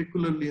question,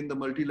 particularly in the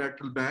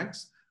multilateral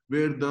banks,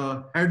 where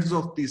the heads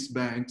of these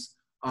banks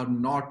are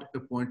not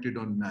appointed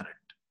on merit.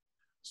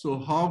 So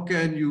how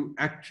can you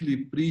actually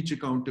preach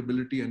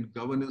accountability and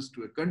governance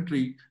to a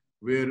country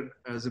where,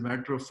 as a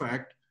matter of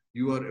fact,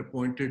 you are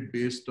appointed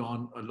based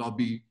on a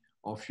lobby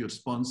of your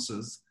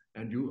sponsors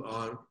and you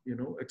are,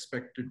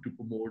 expected to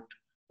promote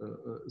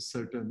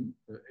certain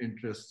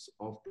interests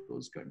of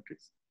those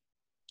countries.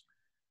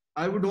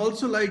 I would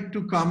also like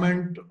to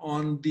comment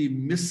on the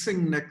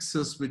missing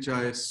nexus which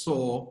I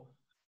saw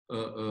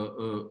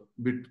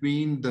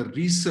between the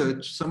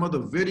research, some of the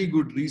very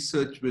good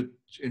research which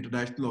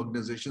international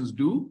organizations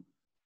do,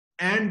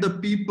 and the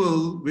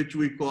people which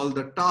we call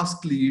the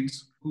task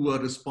leads who are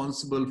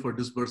responsible for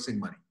disbursing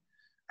money.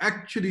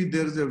 Actually,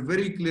 there is a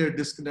very clear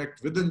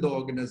disconnect within the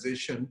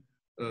organization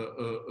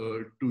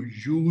to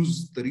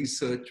use the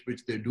research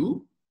which they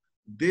do.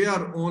 They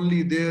are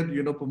only there,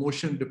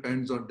 promotion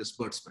depends on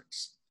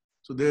disbursements.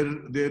 So there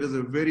is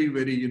a very,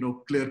 very,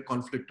 clear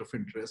conflict of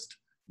interest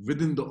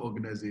within the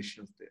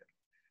organizations there.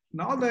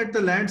 Now that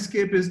the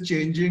landscape is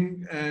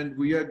changing and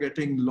we are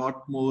getting a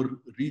lot more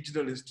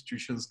regional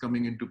institutions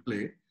coming into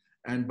play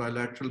and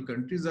bilateral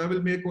countries, I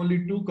will make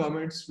only two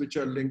comments which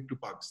are linked to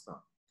Pakistan.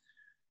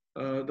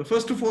 The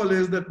first of all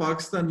is that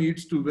Pakistan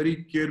needs to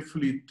very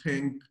carefully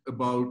think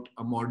about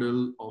a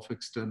model of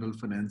external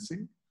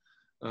financing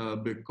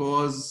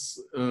because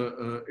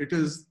it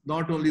is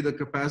not only the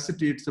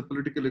capacity, it's a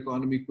political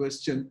economy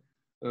question.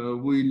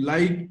 We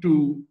like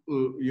to,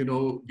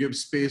 give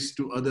space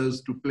to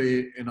others to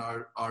play in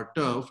our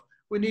turf.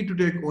 We need to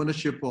take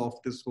ownership of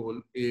this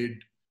whole aid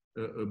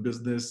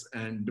business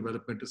and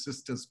development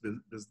assistance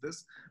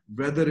business,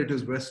 whether it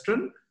is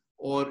Western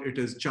or it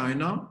is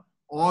China,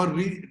 or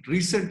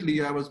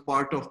recently I was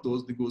part of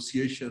those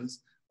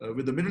negotiations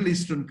with the Middle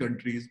Eastern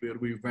countries where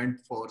we went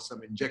for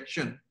some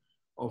injection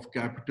of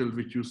capital,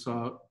 which you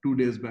saw 2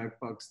 days back,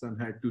 Pakistan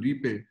had to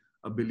repay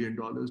 $1 billion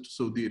to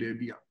Saudi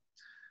Arabia.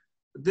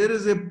 There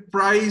is a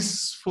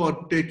price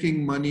for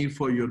taking money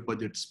for your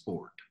budget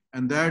sport.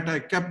 And that I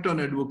kept on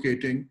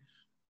advocating,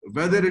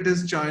 whether it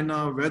is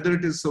China, whether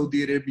it is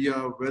Saudi Arabia,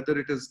 whether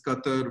it is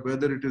Qatar,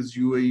 whether it is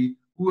UAE,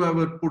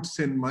 whoever puts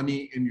in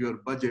money in your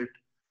budget,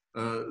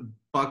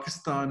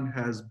 Pakistan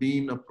has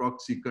been a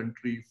proxy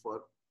country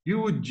for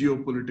huge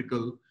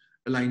geopolitical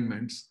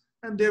alignments,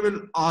 and they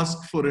will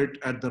ask for it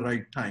at the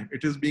right time.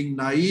 It is being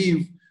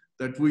naive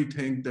that we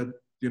think that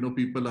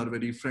people are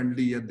very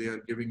friendly and they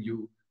are giving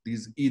you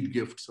these Eid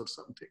gifts or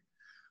something.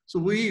 So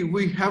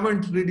we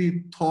haven't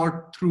really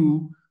thought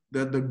through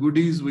that the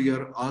goodies we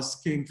are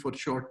asking for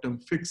short-term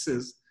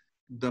fixes,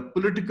 the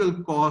political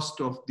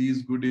cost of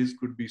these goodies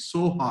could be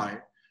so high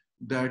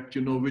that,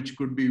 which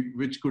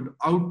could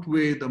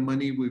outweigh the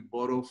money we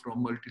borrow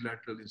from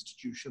multilateral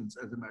institutions,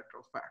 as a matter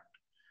of fact.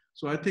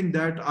 So I think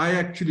that I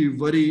actually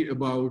worry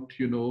about,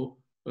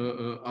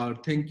 our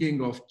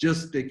thinking of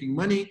just taking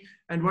money.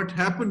 And what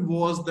happened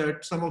was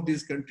that some of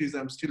these countries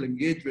I'm still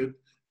engaged with,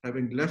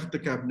 having left the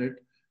cabinet,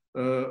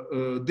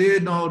 they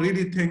now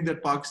really think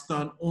that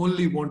Pakistan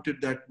only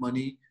wanted that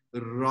money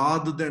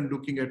rather than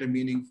looking at a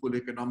meaningful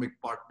economic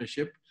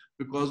partnership,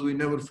 because we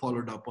never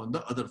followed up on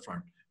the other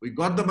front. We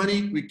got the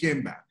money, we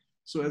came back.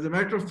 So as a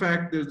matter of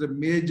fact, there's a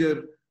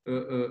major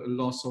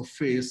loss of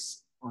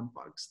face on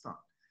Pakistan.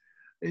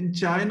 In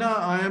China,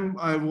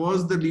 I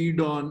was the lead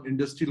on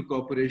industrial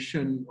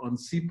cooperation on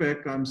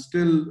CPEC. I'm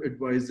still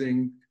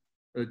advising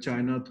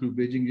China through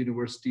Beijing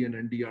University and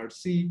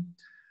NDRC.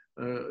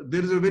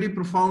 There is a very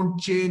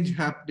profound change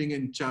happening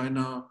in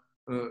China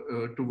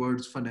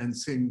towards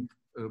financing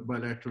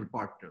bilateral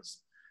partners.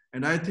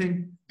 And I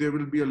think there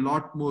will be a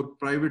lot more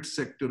private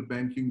sector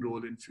banking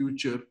role in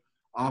future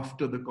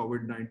after the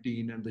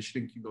COVID-19 and the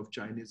shrinking of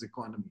Chinese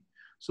economy.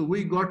 So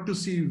we got to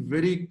see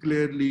very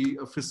clearly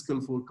a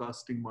fiscal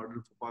forecasting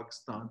model for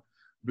Pakistan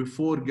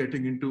before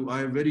getting into,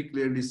 I very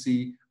clearly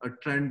see a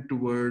trend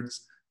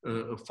towards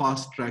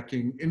fast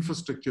tracking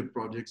infrastructure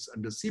projects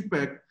under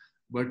CPEC,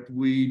 but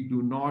we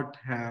do not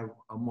have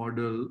a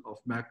model of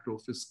macro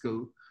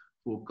fiscal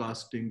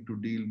forecasting to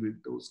deal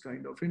with those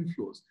kind of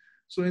inflows.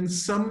 So in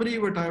summary,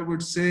 what I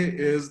would say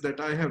is that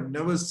I have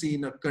never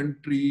seen a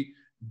country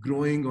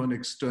growing on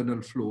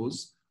external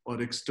flows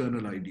or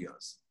external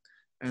ideas.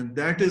 And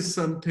that is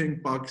something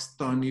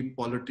Pakistani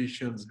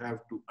politicians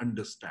have to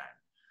understand.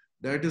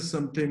 That is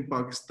something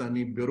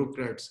Pakistani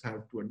bureaucrats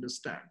have to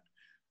understand.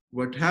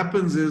 What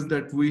happens is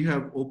that we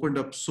have opened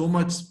up so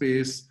much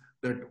space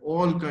that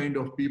all kind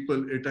of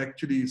people, it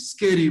actually is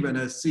scary when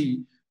I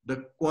see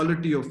the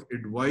quality of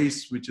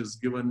advice which is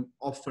given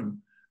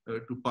often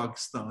to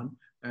Pakistan.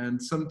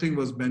 And something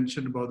was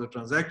mentioned about the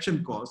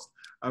transaction cost.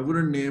 I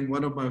wouldn't name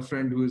one of my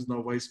friend who is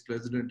now vice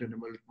president in a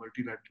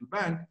multilateral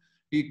bank.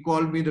 He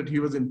called me that he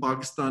was in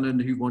Pakistan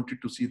and he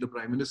wanted to see the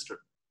Prime Minister.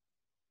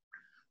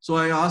 So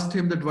I asked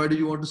him that, why do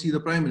you want to see the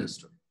Prime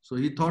Minister? So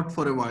he thought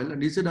for a while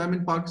and he said, I'm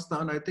in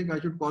Pakistan, I think I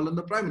should call on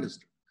the Prime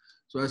Minister.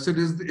 So I said,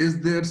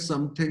 is there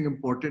something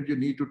important you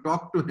need to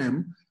talk to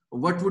him?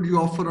 What would you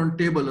offer on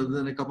table other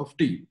than a cup of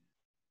tea?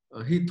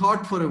 He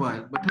thought for a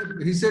while, but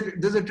he said,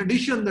 there's a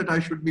tradition that I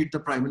should meet the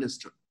Prime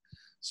Minister.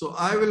 So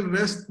I will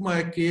rest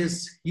my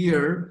case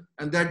here.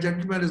 And that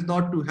gentleman is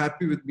not too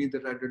happy with me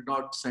that I did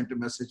not send a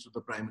message to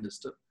the Prime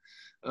Minister.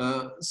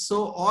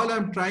 So all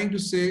I'm trying to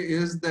say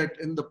is that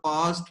in the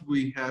past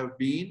we have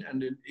been,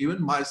 and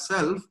even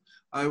myself,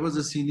 I was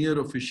a senior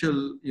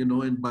official,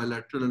 in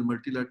bilateral and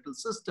multilateral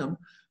system.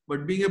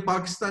 But being a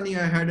Pakistani,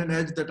 I had an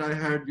edge that I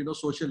had,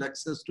 social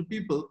access to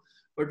people.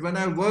 But when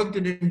I worked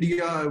in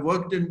India, I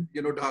worked in,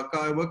 Dhaka,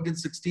 I worked in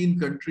 16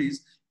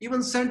 countries.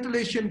 Even Central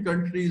Asian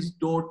countries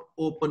don't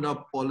open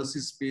up policy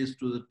space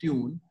to the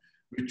tune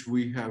which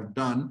we have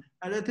done.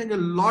 And I think a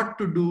lot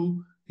to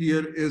do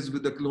here is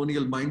with the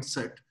colonial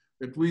mindset,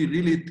 that we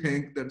really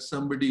think that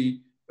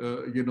somebody,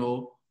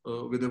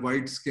 with a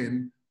white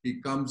skin,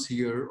 he comes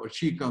here or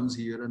she comes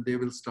here and they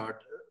will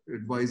start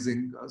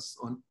advising us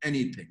on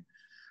anything.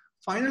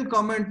 Final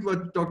comment,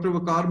 what Dr.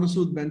 Waqar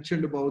Masood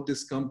mentioned about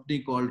this company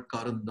called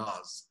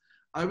Karandaz.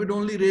 I would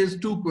only raise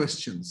two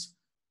questions.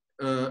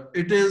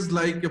 It is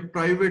like a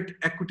private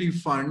equity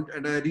fund,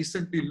 and I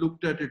recently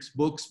looked at its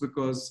books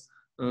because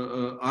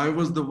I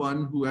was the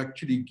one who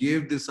actually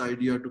gave this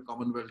idea to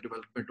Commonwealth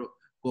Development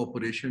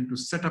Corporation to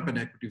set up an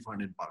equity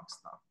fund in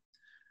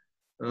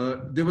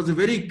Pakistan. There was a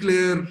very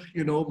clear,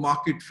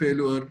 market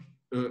failure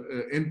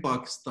in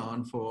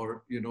Pakistan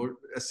for,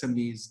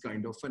 SMEs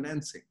kind of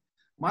financing.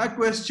 My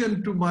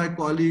question to my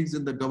colleagues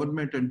in the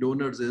government and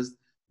donors is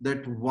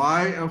that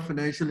why a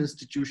financial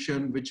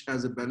institution which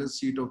has a balance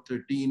sheet of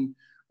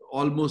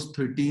almost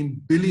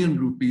 13 billion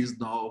rupees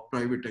now of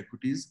private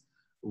equities,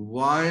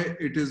 why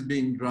it is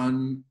being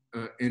run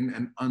in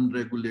an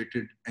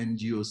unregulated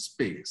NGO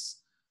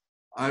space?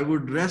 I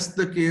would rest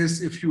the case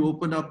if you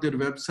open up their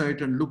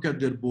website and look at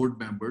their board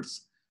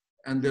members.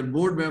 And their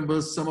board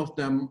members, some of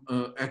them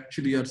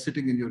actually are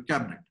sitting in your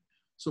cabinet.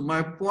 So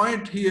my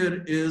point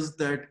here is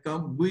that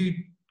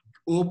we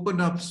open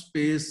up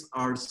space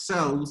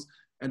ourselves,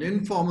 an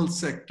informal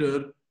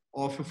sector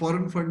of a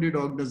foreign funded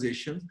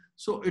organization.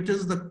 So it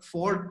is the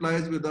fault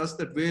lies with us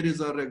that where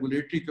is our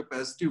regulatory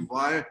capacity?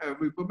 Why have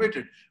we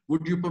permitted?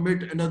 Would you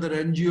permit another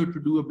NGO to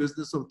do a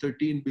business of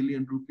 13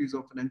 billion rupees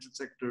of financial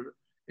sector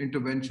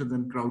interventions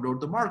and crowd out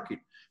the market?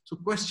 So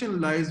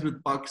question lies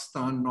with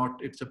Pakistan,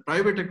 it's a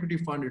private equity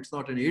fund, it's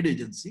not an aid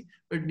agency,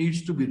 but it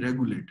needs to be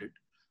regulated.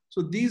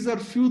 So these are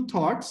few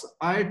thoughts.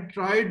 I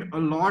tried a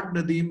lot,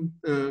 Nadeem,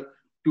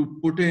 to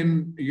put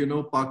in,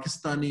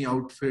 Pakistani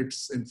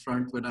outfits in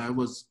front when I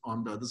was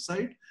on the other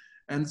side.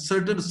 And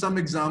some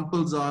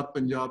examples are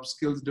Punjab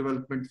Skills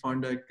Development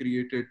Fund I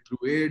created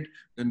through aid,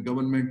 then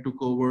government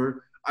took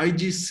over.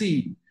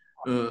 IGC,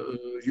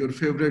 your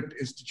favorite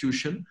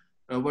institution.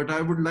 What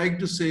I would like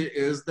to say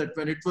is that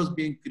when it was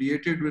being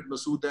created with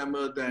Masood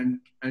Ahmed and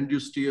Andrew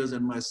Steers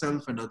and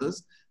myself and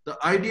others, the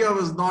idea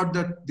was not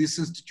that this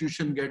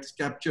institution gets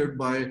captured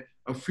by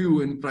a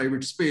few in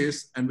private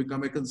space and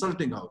become a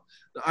consulting house.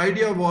 The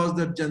idea was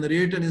that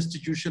generate an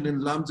institution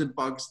in slums in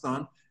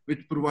Pakistan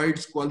which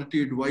provides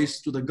quality advice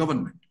to the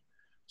government.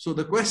 So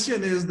the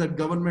question is that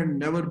government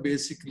never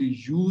basically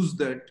used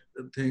that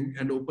thing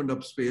and opened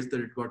up space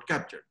that it got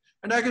captured.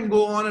 And I can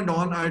go on and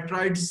on. I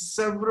tried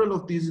several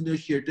of these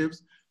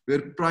initiatives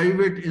where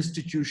private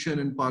institution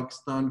in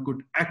Pakistan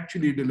could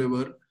actually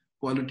deliver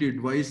quality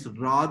advice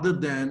rather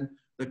than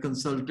the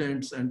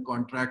consultants and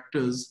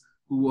contractors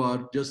who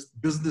are just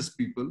business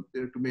people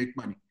there to make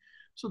money.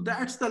 So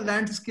that's the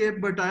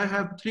landscape, but I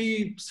have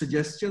three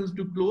suggestions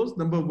to close.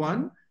 Number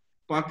one,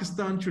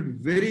 Pakistan should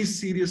very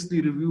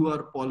seriously review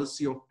our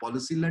policy of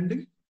policy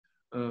lending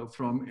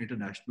from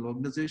international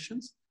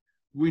organizations.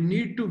 We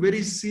need to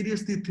very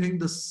seriously think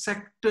the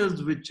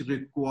sectors which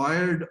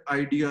required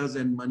ideas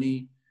and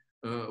money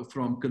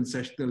from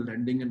concessional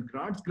lending and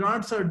grants.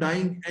 Grants are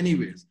dying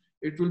anyways.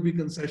 It will be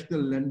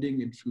concessional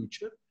lending in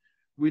future.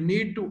 We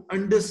need to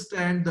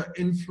understand the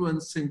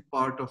influencing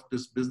part of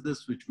this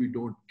business, which we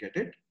don't get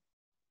it.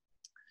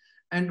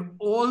 And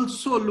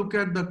also look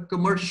at the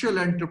commercial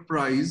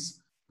enterprise,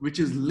 which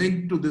is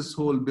linked to this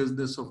whole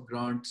business of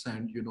grants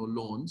and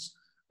loans.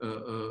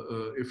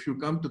 If you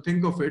come to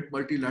think of it,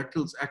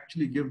 multilaterals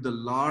actually give the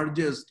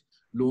largest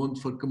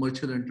loans for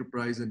commercial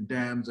enterprise and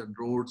dams and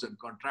roads and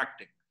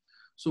contracting.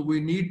 So we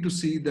need to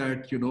see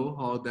that,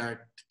 how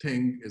that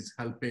thing is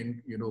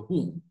helping,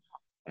 whom.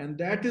 And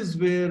that is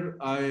where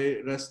I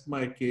rest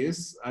my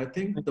case. I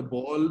think the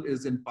ball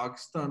is in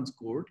Pakistan's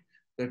court,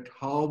 that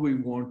how we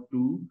want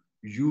to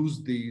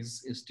use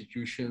these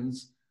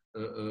institutions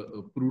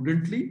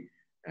prudently,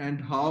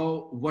 and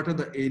what are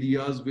the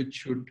areas which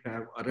should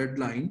have a red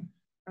line,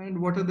 and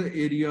what are the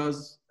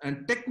areas,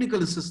 and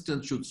technical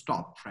assistance should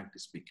stop, frankly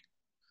speaking.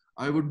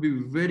 I would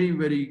be very,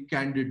 very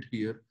candid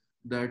here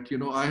that,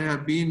 I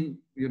have been,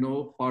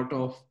 part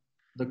of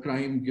the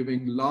crime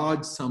giving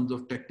large sums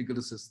of technical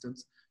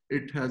assistance.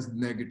 It has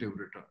negative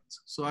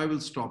returns. So I will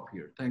stop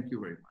here. Thank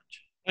you very much.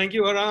 Thank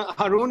you,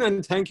 Haroon,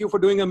 and thank you for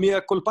doing a mea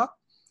culpa.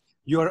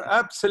 You are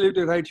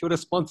absolutely right. You're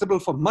responsible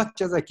for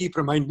much, as I keep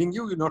reminding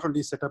you. You not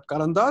only set up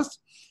Karandaz,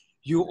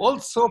 you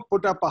also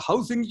put up a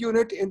housing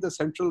unit in the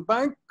central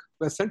bank,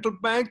 where central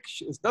bank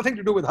has nothing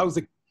to do with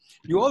housing.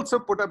 You also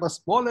put up a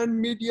small and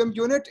medium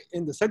unit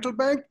in the central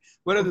bank,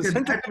 whereas the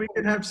central bank, we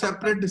can have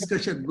separate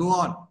discussion. Go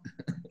on.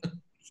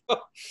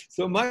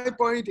 So my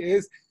point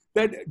is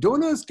that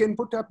donors can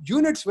put up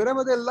units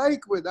wherever they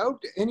like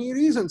without any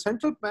reason.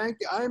 Central bank,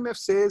 the IMF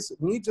says,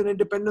 needs an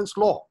independence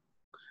law.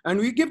 And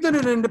we give them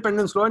an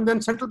independence law, and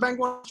then central bank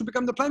wants to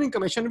become the planning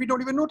commission, and we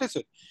don't even notice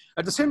it.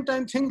 At the same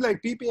time, things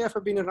like PPF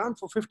have been around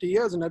for 50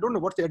 years, and I don't know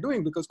what they're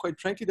doing, because quite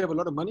frankly, they have a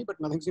lot of money, but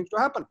nothing seems to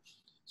happen.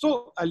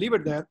 So I'll leave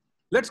it there.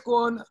 Let's go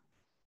on.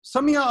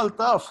 Samia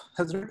Altaf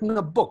has written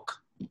a book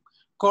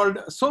called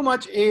So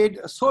Much Aid,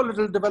 So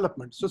Little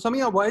Development. So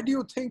Samia, why do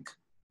you think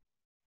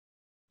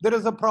there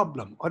is a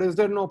problem, or is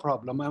there no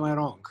problem? Am I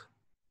wrong?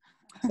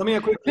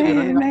 Samia, quickly.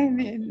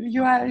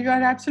 You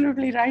are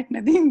absolutely right,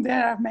 Nadeem.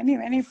 There are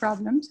many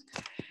problems.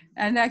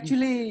 And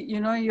actually, you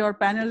know, your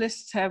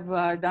panelists have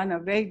done a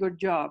very good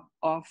job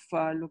of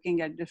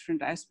looking at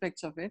different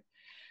aspects of it.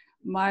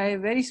 My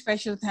very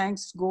special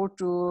thanks go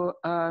to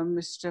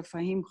Mr.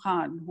 Fahim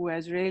Khan, who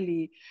has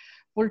really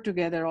pulled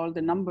together all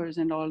the numbers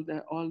and all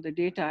the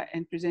data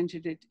and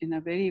presented it in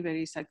a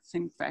very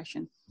succinct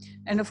fashion.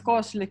 And of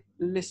course,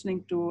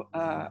 listening to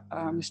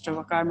Mr.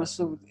 Waqar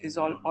Masood is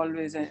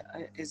always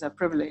a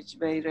privilege,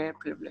 very rare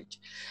privilege.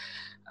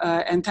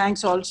 And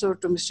thanks also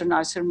to Mr.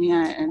 Nasir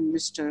Mia and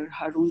Mr.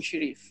 Haroon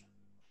Sharif.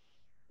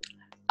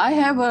 I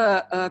have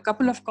a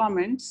couple of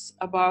comments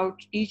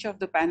about each of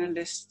the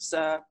panelists'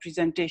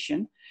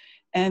 presentation.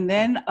 And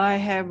then I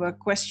have a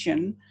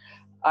question,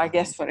 I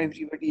guess, for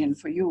everybody and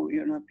for you,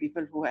 you know,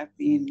 people who have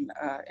been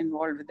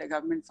involved with the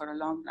government for a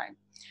long time.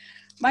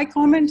 My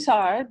comments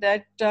are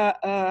that,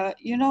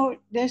 you know,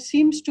 there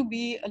seems to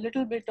be a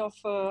little bit of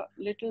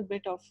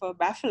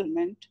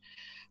bafflement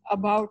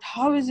about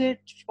how is it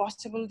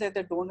possible that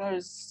the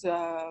donors,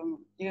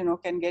 you know,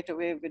 can get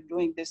away with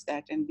doing this,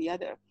 that, and the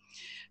other.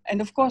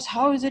 And of course,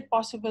 how is it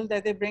possible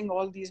that they bring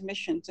all these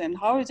missions? And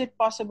how is it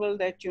possible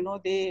that, you know,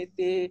 they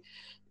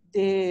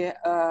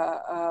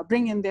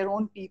bring in their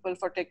own people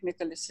for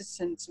technical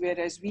assistance,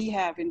 whereas we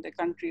have in the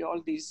country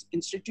all these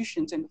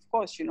institutions and, of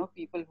course, you know,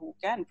 people who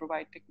can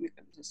provide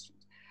technical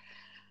assistance.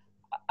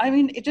 I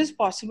mean, it is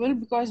possible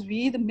because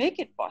we make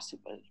it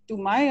possible. To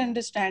my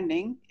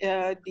understanding,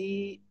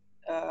 the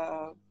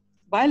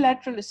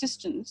bilateral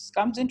assistance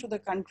comes into the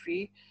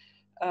country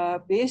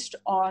based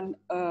on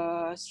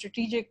a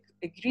strategic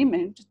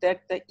agreement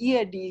that the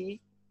EAD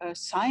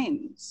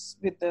signs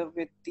with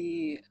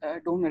the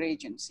donor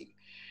agency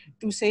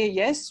to say,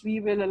 yes, we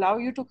will allow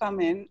you to come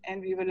in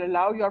and we will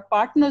allow your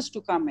partners to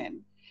come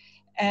in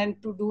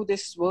and to do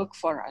this work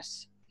for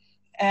us.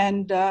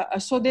 And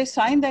so they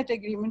sign that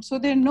agreement. So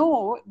they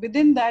know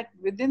within the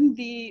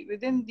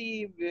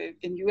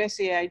in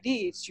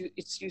USAID,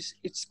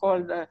 it's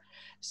called a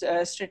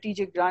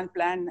strategic grant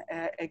plan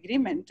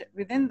agreement.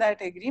 Within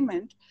that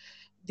agreement,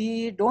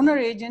 the donor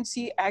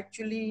agency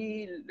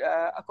actually,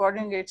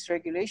 according to its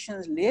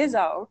regulations, lays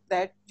out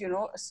that, you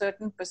know, a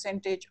certain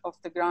percentage of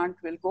the grant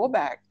will go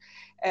back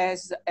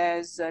as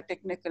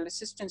technical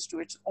assistance to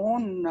its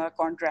own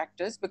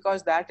contractors,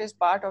 because that is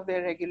part of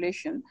their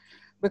regulation,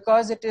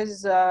 because it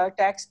is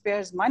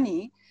taxpayers'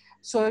 money.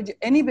 So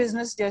any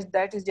business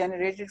that is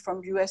generated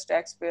from US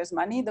taxpayers'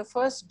 money, the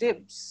first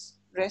dibs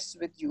rests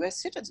with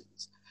US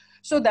citizens.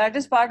 So that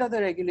is part of the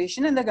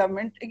regulation, and the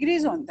government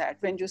agrees on that.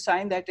 When you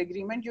sign that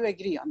agreement, you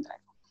agree on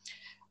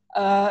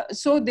that.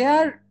 So they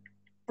are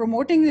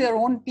promoting their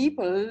own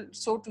people,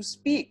 so to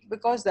speak,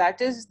 because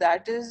that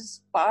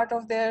is part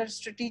of their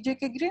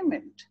strategic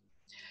agreement.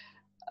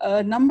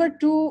 Number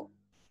two,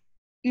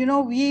 you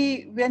know,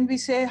 when we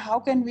say, how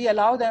can we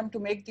allow them to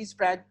make these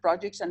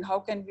projects and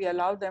how can we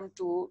allow them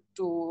to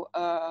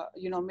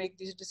you know, make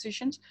these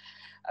decisions?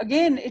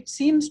 Again, it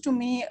seems to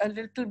me a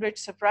little bit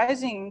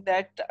surprising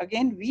that,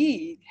 again,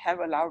 we have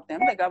allowed them,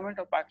 the government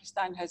of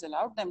Pakistan has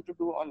allowed them to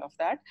do all of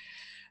that,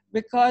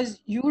 because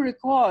you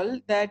recall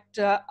that,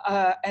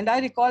 and I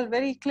recall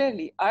very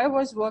clearly, I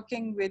was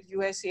working with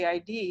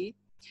USAID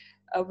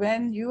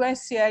when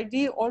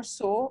USAID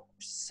also,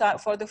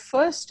 for the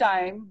first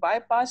time,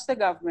 bypassed the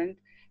government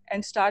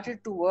and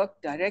started to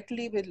work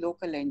directly with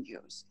local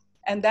NGOs.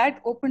 And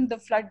that opened the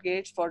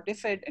floodgates for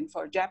DFID and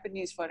for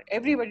Japanese, for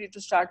everybody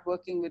to start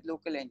working with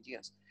local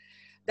NGOs.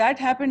 That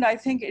happened, I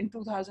think, in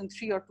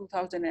 2003 or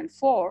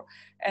 2004.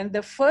 And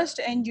the first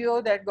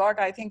NGO that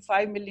got, I think,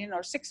 5 million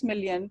or 6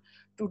 million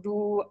to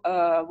do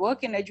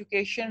work in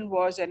education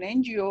was an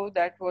NGO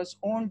that was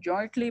owned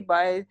jointly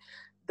by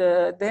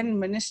the then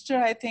minister,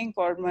 I think,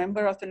 or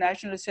member of the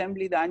National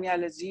Assembly,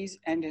 Daniel Aziz,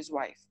 and his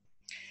wife.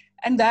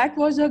 And that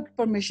was a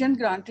permission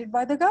granted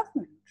by the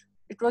government.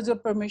 It was a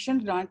permission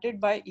granted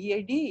by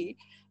EAD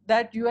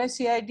that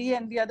USAID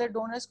and the other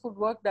donors could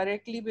work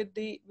directly with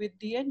the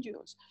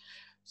NGOs.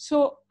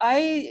 So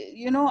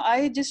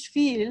I just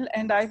feel,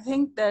 and I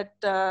think that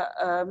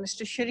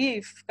Mr.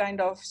 Sharif kind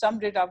of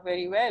summed it up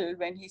very well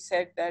when he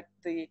said that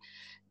the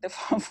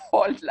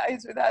fault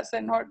lies with us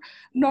and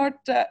not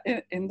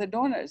in the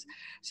donors.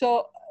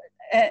 So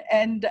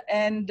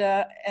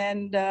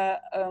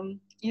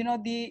you know,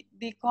 the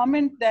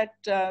comment that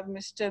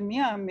Mr.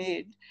 Mia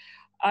made,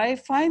 I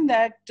find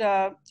that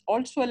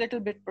also a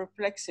little bit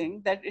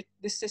perplexing, that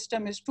this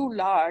system is too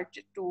large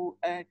to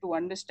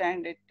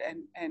understand it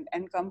and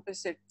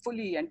encompass it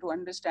fully and to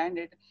understand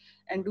it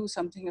and do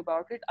something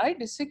about it. I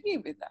disagree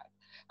with that.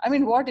 I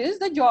mean, what is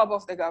the job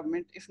of the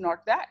government if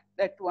not that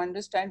to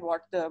understand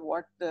what the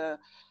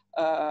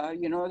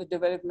the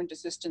development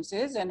assistance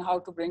is and how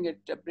to bring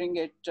it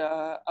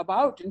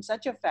about in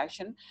such a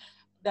fashion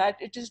that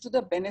it is to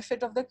the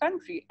benefit of the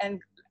country.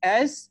 And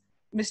as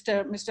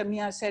Mr.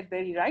 Mia said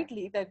very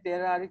rightly, that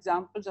there are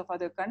examples of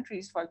other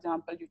countries, for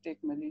example, you take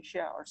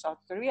Malaysia or South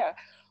Korea,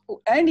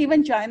 and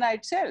even China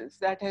itself,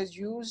 that has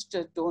used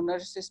donor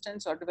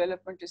assistance or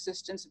development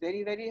assistance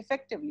very, very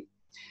effectively.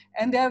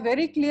 And there are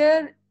very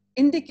clear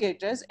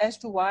indicators as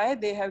to why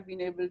they have been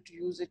able to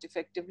use it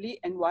effectively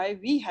and why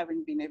we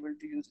haven't been able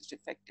to use it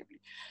effectively.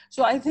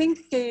 So I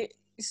think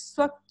it's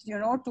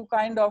to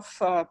kind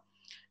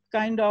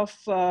of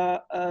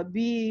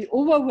be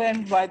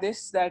overwhelmed by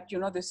this, that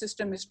the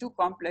system is too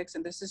complex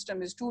and the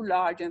system is too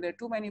large and there are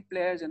too many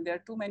players and there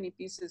are too many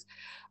pieces.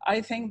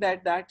 I think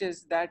that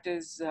is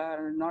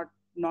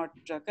not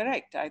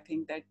correct. I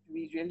think that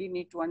we really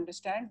need to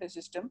understand the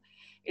system.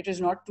 It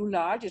is not too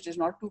large, it is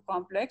not too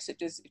complex,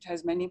 it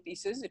has many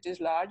pieces, it is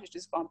large, it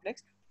is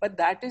complex, but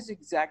that is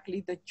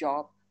exactly the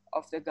job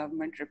of the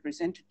government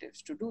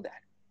representatives to do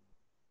that.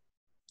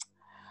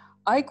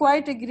 I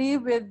quite agree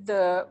with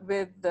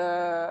Mr.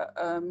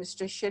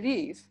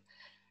 Sharif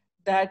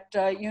that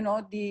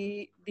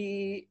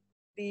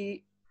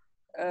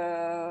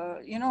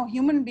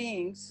human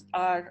beings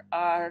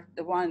are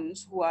the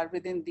ones who are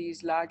within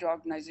these large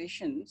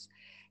organizations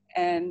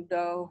and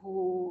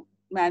who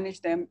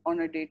manage them on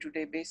a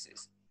day-to-day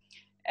basis.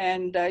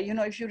 And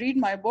if you read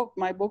my book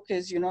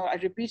is I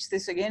repeat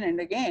this again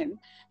and again,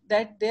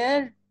 that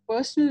their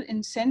personal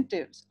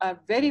incentives are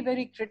very,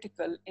 very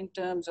critical in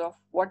terms of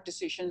what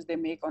decisions they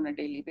make on a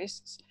daily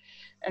basis.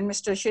 And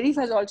Mr. Sharif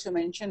has also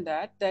mentioned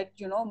that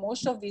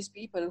most of these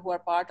people who are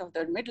part of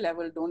the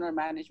mid-level donor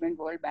management,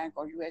 World Bank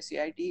or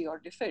USAID or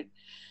DFID,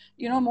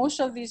 most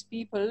of these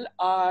people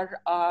are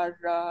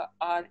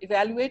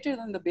evaluated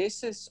on the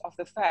basis of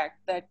the fact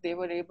that they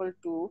were able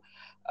to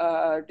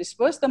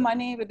disperse the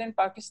money within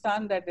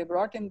Pakistan that they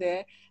brought in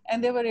there,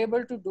 and they were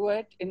able to do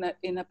it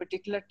in a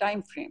particular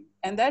time frame.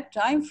 And that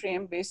time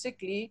frame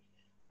basically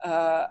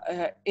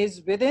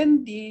is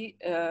within the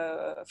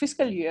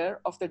fiscal year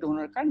of the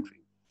donor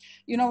country.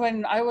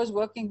 When I was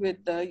working with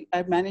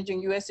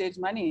managing USAID's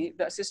money,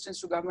 the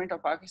assistance to government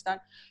of Pakistan,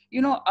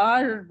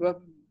 our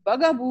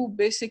bugaboo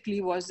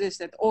basically was this,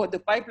 that, oh, the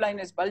pipeline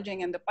is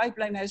bulging and the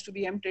pipeline has to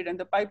be emptied and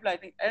the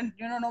pipeline, and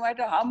no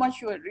matter how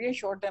much you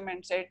reassured them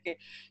and said, okay,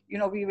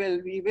 we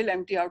will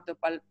empty out the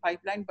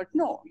pipeline, but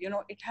no,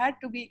 it had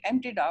to be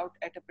emptied out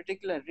at a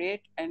particular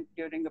rate and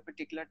during a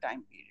particular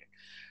time period.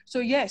 So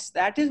yes,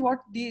 that is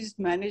what these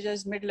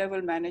managers,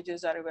 mid-level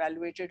managers, are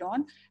evaluated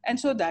on, and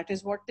so that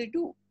is what they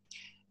do.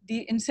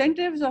 The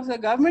incentives of the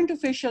government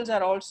officials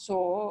are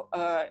also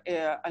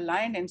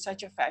aligned in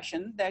such a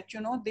fashion that,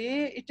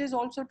 it is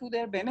also to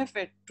their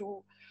benefit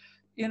to,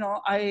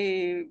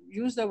 I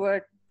use the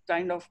word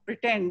kind of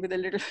pretend with a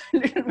little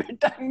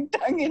bit tongue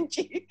in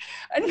cheek,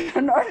 and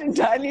not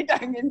entirely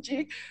tongue in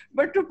cheek,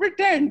 but to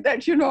pretend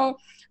that,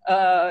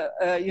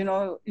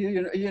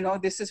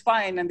 this is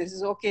fine and this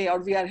is okay, or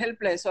we are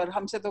helpless, or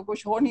humse to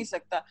kuch ho nahi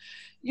sakta.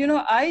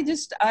 I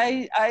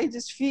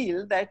just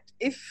feel that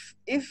if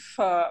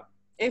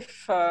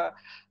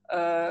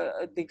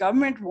the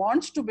government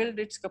wants to build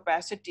its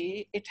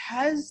capacity, it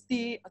has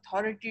the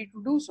authority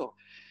to do so.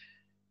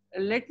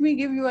 Let me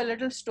give you a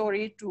little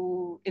story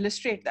to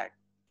illustrate that.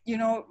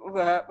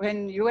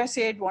 When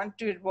USAID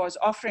was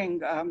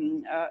offering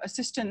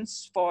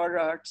assistance for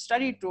a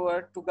study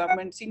tour to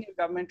senior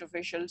government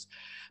officials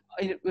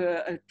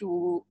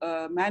to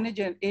manage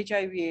an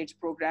HIV/AIDS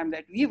program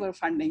that we were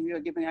funding. We were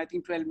giving, I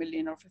think, $12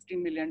 million or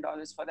 $15 million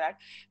for that.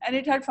 And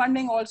it had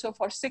funding also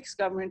for 6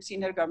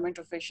 senior government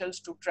officials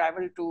to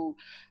travel to,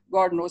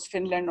 God knows,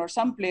 Finland or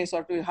someplace,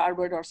 or to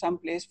Harvard or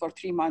someplace for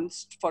 3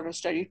 months for a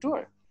study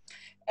tour.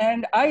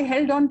 And I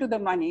held on to the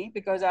money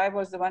because I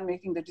was the one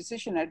making the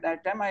decision at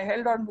that time. I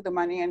held on to the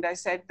money and I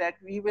said that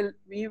we will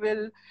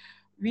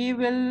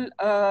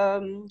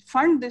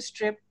fund this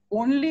trip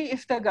only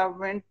if the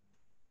government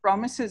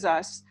promises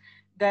us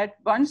that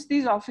once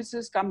these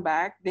officers come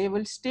back, they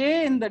will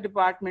stay in the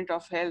Department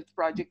of Health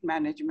project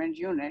management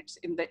units,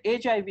 in the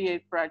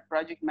HIV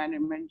project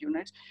management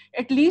units,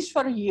 at least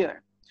for a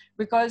year.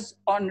 Because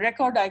on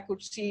record, I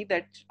could see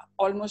that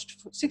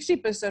almost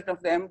 60%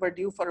 of them were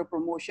due for a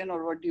promotion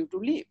or were due to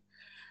leave.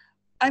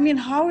 I mean,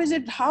 how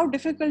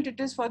difficult it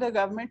is for the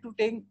government to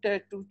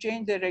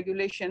change the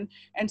regulation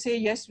and say,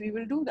 yes, we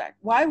will do that.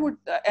 Why would,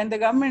 and the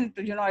government,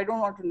 I don't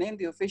want to name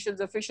the officials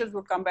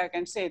would come back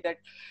and say that,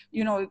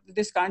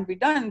 this can't be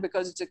done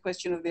because it's a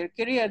question of their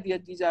career.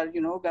 These are,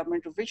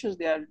 government officials,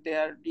 they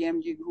are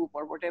DMG group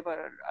or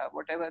whatever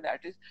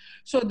that is.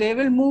 So they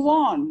will move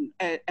on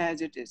as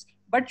it is.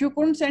 But you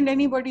couldn't send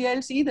anybody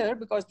else either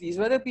because these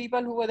were the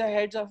people who were the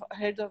heads of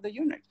the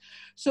unit.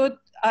 So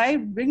I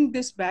bring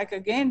this back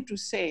again to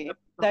say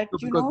that,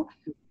 you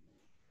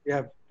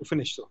have to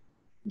finish. So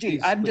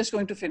I'm just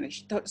going to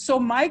finish. So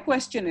my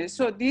question is,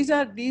 so these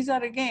are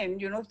again,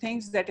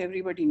 things that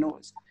everybody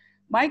knows.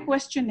 My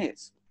question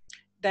is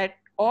that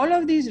all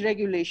of these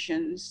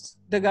regulations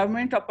the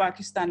government of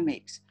Pakistan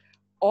makes,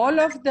 all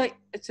of the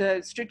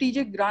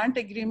strategic grant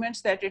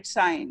agreements that it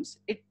signs,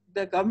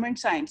 the government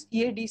signs,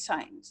 EAD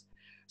signs.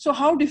 So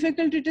how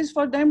difficult it is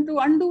for them to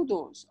undo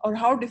those, or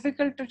how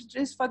difficult it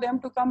is for them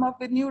to come up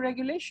with new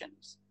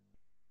regulations.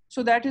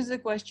 So that is the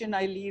question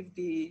I leave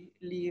the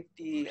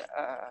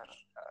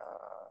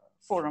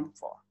forum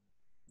for.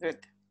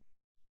 With.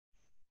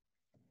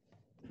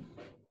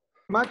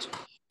 Much.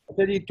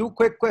 Okay, 2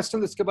 quick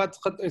questions. Iske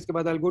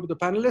baad I'll go to the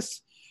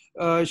panelists.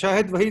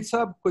 Shahid Wahid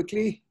Saab,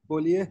 quickly,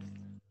 boliye.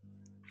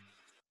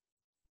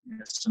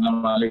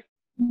 Assalamu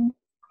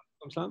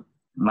alaikum.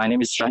 My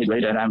name is Shahid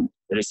Wahid and I'm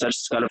a research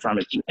scholar from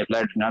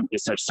Applied Economic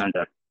Research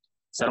Center.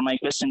 Sir, my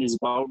question is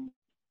about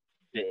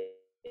the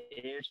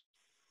aid,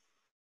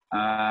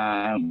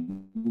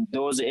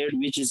 those aid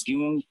which is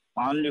given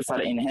only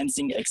for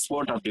enhancing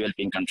export of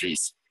developing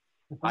countries.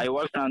 I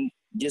worked on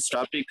this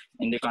topic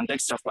in the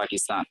context of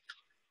Pakistan,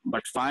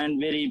 but find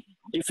very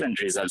different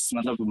results,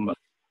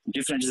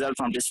 different results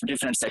from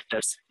different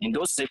sectors. In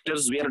those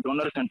sectors where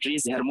donor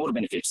countries have more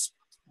benefits,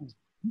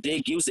 they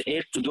give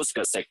aid to those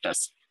sectors.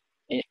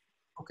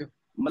 Okay.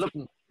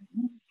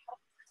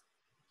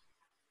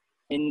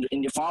 In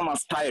the form of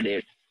tied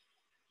aid,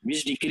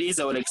 which decrease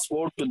our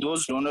export to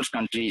those donor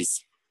countries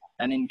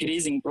and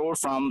increase import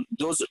from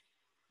those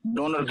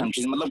donor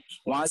countries.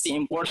 वहाँ से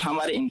import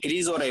हमारे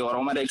increase हो रहे और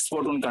हमारे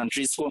export उन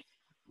countries को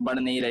बढ़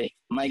नहीं रहे.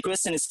 My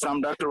question is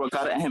from Dr.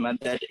 Waqar Ahmed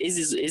that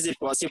is it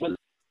possible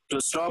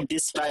to stop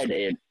this tied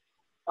aid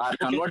or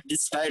convert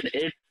this tied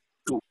aid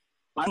to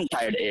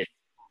untied aid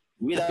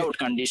without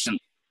condition?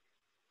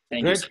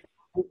 Thank you.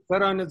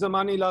 Farah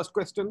Nizamani, last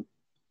question.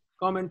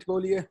 Comment,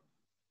 boliye.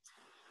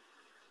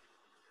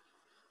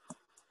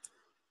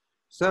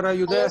 Sir, are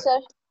you there? Hello, sir.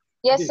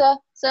 Yes, sir.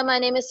 Sir, my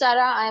name is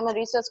Sarah. I am a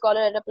research scholar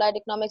at Applied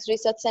Economics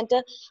Research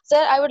Center. Sir,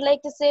 I would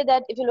like to say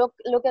that if you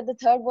look at the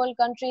third world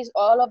countries,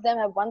 all of them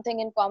have one thing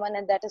in common,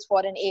 and that is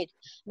foreign aid.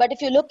 But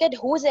if you look at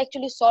who is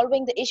actually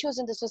solving the issues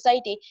in the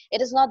society,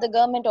 it is not the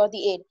government or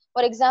the aid.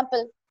 For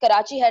example,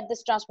 Karachi had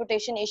this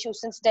transportation issue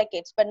since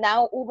decades, but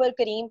now Uber,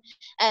 Careem,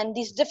 and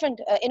these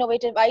different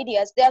innovative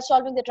ideas, they are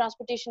solving the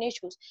transportation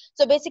issues.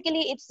 So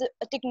basically, it's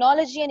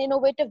technology and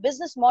innovative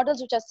business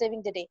models which are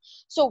saving the day.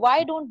 So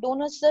why don't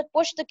donors, sir,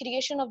 push the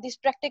creation of these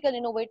practical,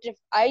 innovative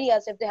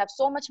ideas if they have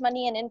so much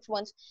money and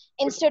influence,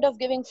 instead of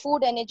giving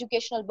food and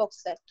educational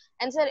books, sir?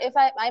 And sir, if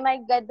I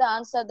might get the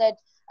answer that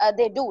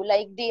they do,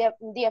 like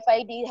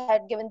DFID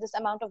had given this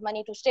amount of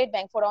money to State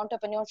Bank for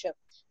entrepreneurship.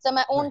 So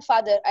my own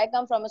father, I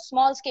come from a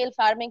small scale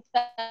farming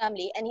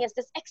family, and he has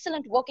this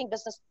excellent working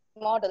business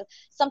model,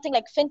 something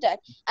like fintech,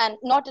 and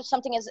not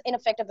something as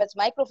ineffective as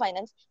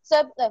microfinance.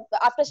 So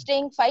after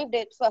staying 5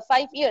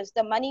 years,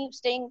 the money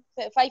staying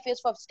 5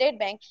 years for State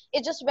Bank,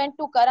 it just went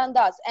to Karan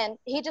Das, and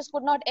he just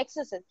could not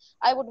access it.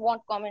 I would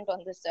want comment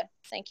on this, sir.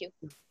 Thank you.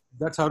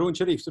 That's Haroon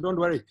Sharif, so don't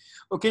worry.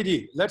 Okay,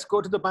 ji, let's go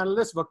to the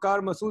panelists.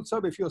 Waqar Masood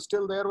Sahab, if you're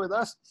still there with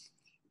us,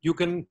 you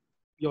can,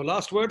 your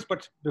last words,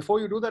 but before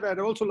you do that, I'd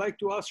also like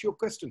to ask you a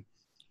question.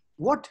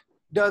 What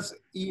does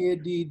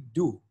EAD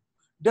do?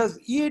 Does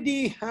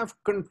EAD have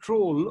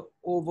control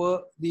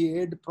over the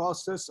aid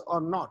process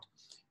or not?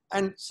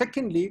 And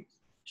secondly,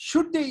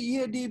 should the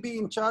EAD be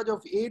in charge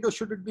of aid, or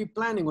should it be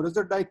planning? Or is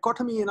there a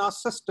dichotomy in our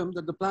system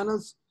that the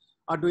planners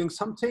are doing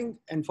something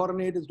and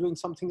foreign aid is doing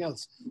something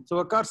else? So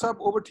Waqar Sahab,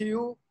 over to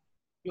you.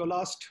 Your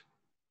last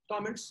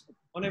comments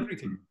on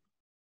everything.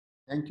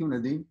 Thank you,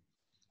 Nadeem.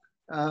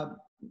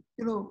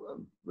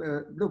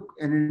 Look,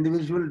 an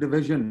individual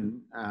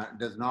division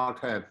does not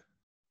have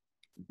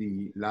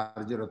the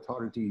larger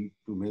authority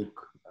to make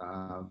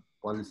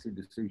policy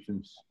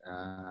decisions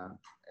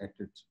at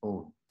its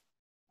own.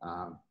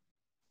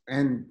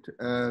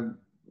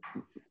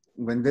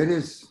 When there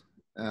is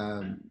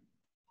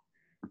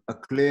a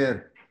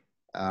clear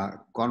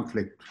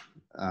conflict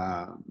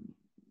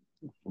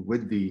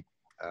with the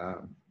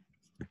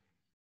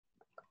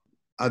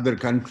other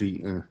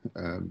country,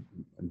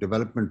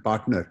 development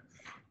partner,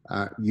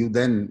 you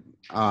then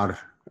are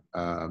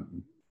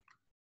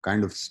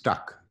kind of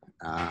stuck.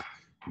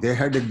 They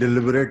had a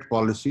deliberate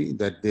policy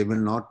that they will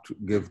not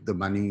give the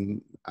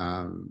money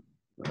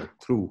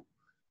through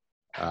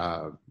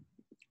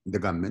the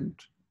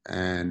government.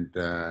 And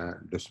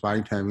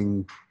despite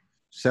having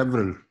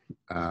several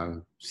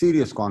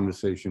serious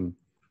conversations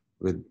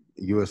with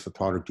US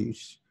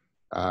authorities,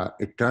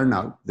 it turned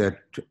out that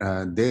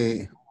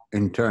they,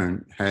 in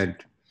turn,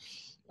 had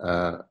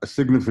a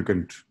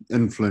significant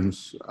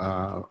influence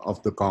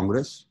of the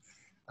Congress,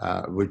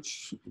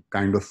 which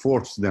kind of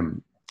forced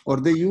them, or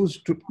they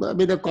used to,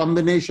 with a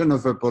combination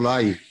of a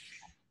polite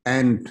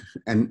and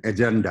an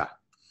agenda.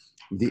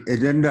 The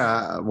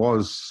agenda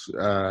was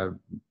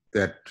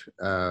that,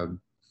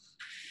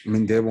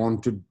 they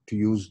wanted to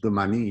use the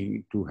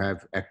money to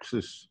have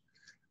access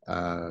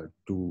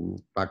to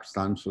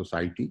Pakistan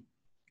society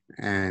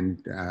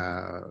and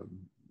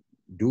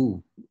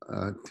do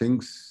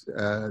things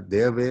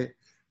their way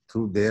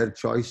through their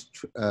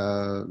choiced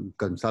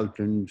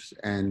consultants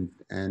and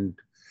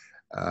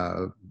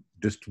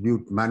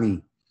distribute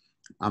money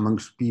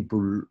amongst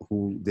people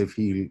who they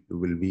feel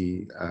will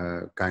be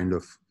kind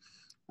of,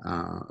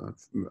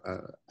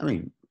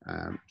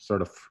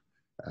 sort of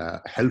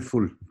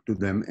helpful to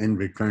them in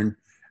return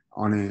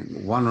on a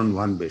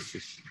one-on-one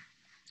basis.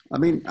 I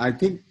mean, I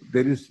think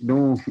there is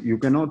no, you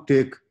cannot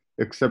take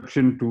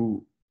exception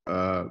to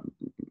a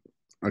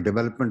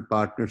development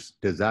partner's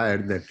desire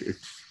that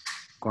its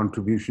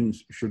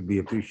contributions should be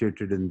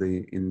appreciated in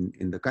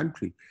the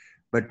country,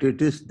 but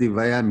it is the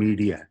via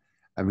media.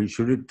 I mean,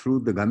 should it through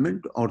the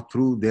government or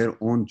through their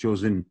own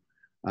chosen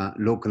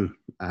local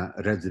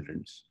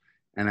residents?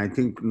 And I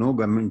think no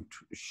government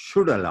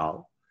should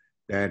allow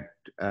that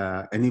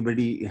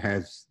anybody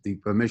has the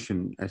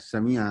permission, as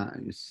Samia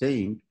is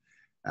saying.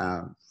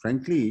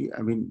 Frankly,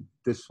 I mean,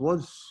 this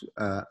was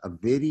a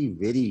very,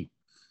 very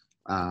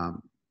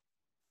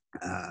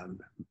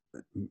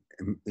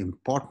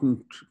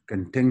important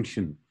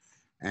contention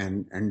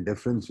and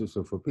differences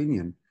of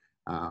opinion.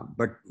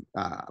 But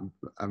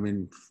I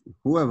mean,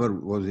 whoever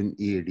was in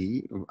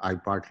EAD, I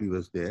partly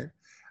was there.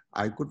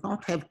 I could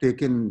not have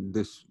taken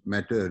this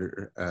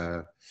matter.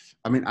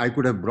 I mean, I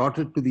could have brought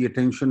it to the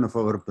attention of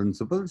our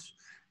principals,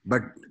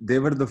 but they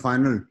were the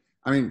final.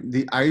 I mean,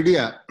 the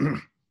idea.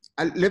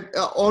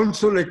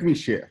 Also, let me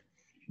share.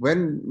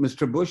 When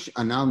Mr. Bush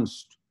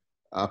announced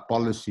a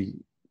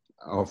policy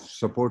of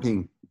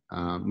supporting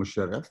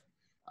Musharraf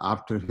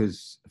after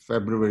his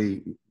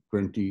February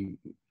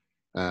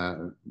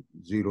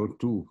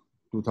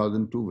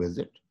 2002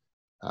 visit,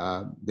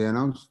 they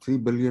announced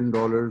 $3 billion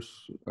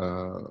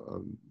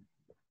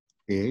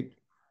aid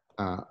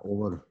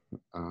over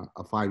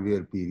a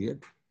 5-year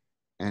period.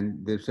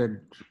 And they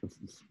said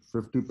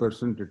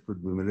 50% it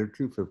would be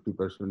military,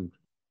 50%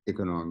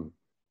 economy.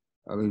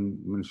 I mean,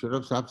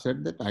 Musharraf Sahab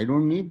said that I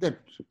don't need that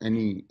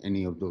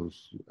any of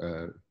those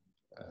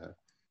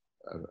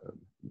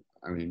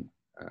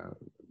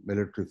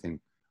military thing.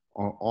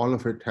 All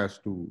of it has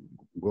to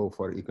go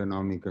for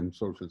economic and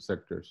social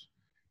sectors.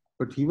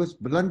 But he was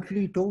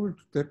bluntly told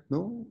that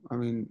no, I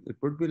mean, it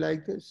would be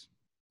like this.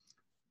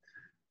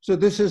 So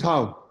this is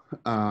how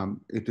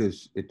it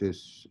is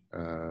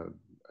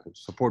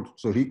supported.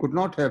 So he could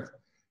not have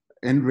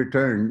in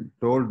return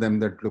told them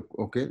that, look,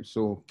 okay,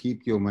 so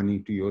keep your money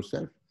to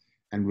yourself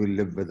and we'll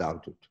live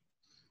without it.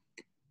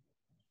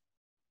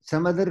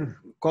 Some other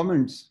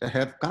comments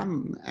have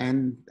come,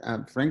 and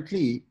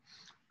frankly,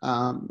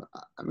 I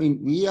mean,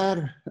 we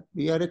are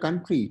a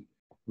country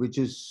which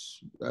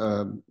is,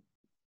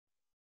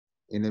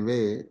 in a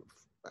way,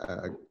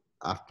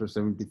 after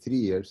 73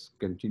 years,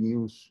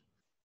 continues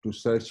to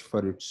search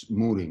for its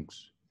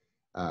moorings.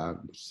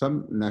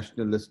 Some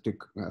nationalistic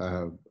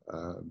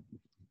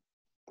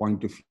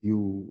point of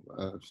view,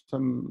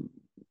 some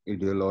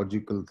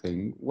ideological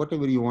thing,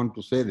 whatever you want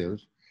to say there.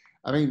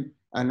 I mean,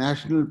 a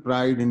national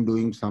pride in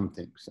doing some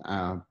things.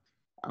 I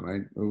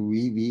mean,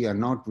 we are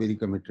not very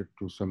committed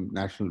to some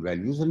national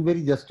values, and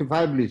very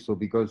justifiably so,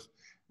 because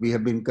we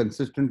have been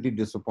consistently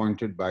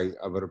disappointed by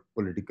our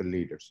political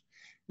leaders.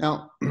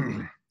 Now,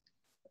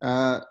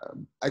 I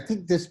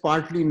think this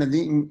partly,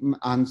 Nadeem,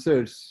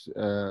 answers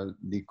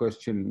the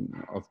question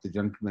of the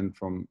gentleman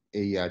from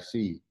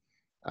AERC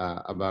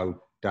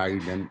about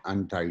tied and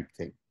untied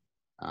thing.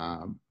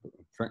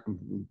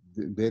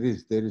 There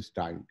is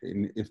tied,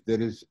 and if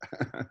there is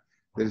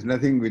there is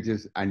nothing which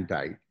is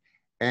untied.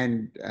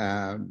 And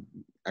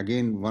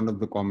again, one of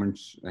the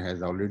comments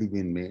has already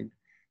been made.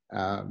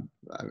 I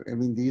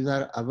mean, these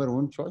are our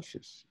own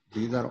choices.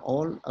 These are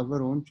all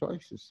our own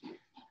choices.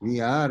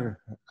 We are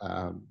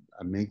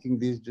making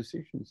these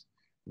decisions.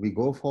 We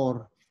go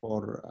for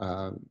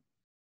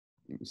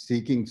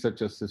seeking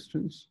such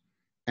assistance,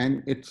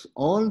 and it's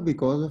all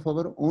because of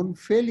our own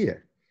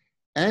failure.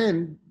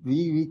 And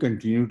we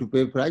continue to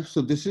pay price.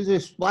 So this is a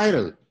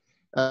spiral.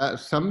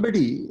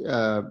 Somebody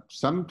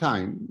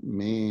sometime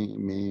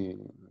may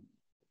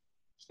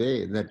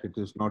say that it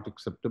is not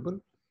acceptable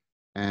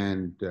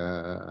and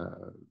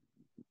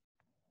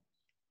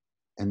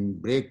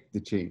break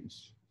the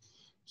chains.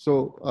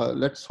 So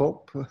let's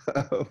hope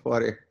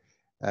for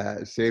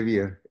a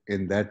savior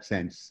in that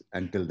sense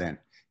until then.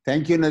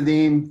 Thank you,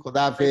 Nadeem.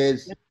 Khuda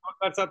Hafiz.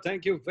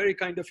 Thank you. Very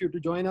kind of you to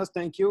join us.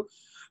 Thank you.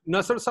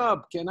 Nasser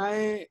Saab, can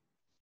I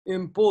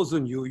impose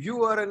on you?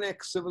 You are an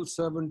ex-civil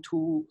servant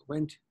who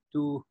went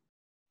to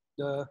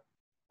the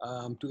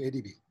to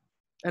ADB,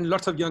 and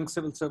lots of young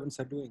civil servants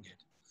are doing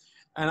it.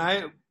 And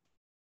I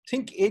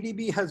think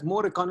ADB has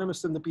more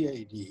economists than the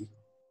PID.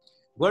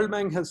 World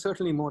Bank has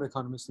certainly more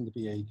economists than the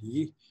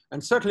PID,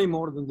 and certainly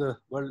more than the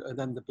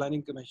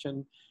Planning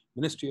Commission,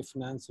 Ministry of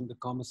Finance, and the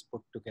Commerce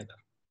put together.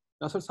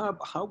 Nasser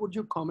Saab, how would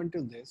you comment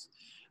on this?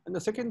 And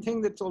the second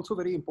thing that's also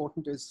very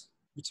important is,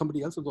 which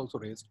somebody else has also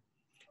raised,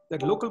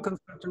 that local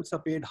consultants are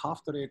paid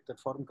half the rate that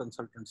foreign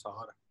consultants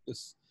are.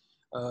 This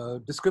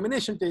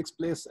discrimination takes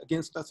place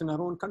against us in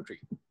our own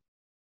country.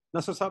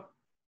 Nasser Saab?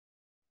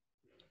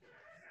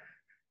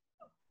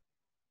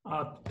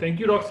 Thank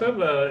you,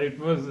 Dr. It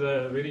was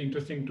very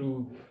interesting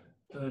to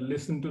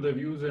listen to the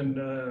views, and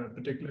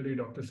particularly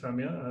Dr.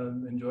 Samia.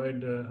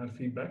 Enjoyed her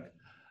feedback.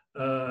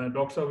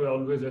 Dr. Saab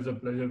always has a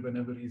pleasure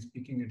whenever he's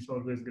speaking. It's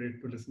always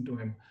great to listen to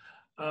him.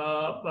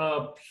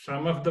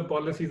 Some of the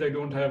policies I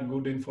don't have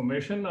good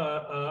information.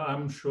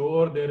 I'm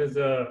sure there is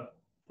a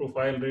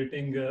profile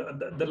rating,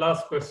 the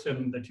last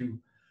question that you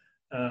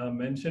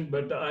mentioned,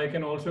 but I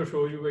can also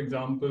show you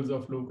examples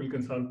of local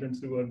consultants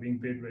who are being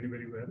paid very,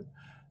 very well.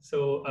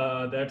 So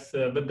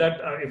but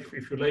that,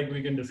 if you like,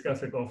 we can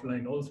discuss it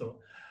offline also.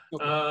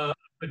 Okay.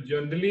 But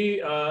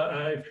generally,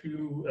 if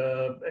you,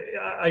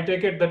 I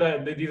take it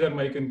that these are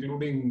my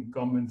concluding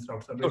comments,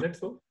 Dr. Saab. Is that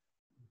so?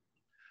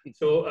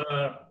 So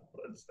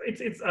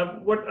it's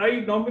what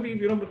I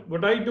normally,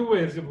 what I do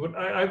is,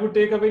 I would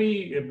take a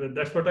very,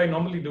 that's what I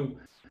normally do.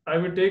 I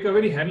would take a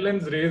very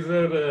Hanlon's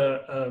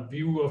razor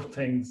view of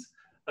things,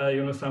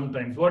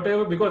 sometimes,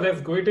 whatever, because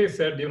as Goethe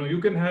said, you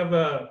can have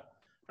a,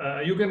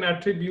 you can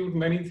attribute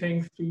many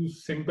things to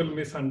simple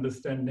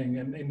misunderstanding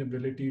and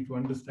inability to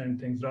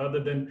understand things,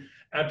 rather than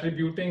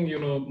attributing,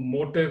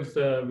 motives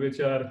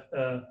which are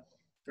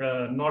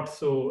not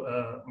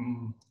so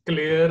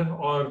clear,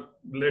 or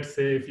let's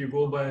say if you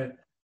go by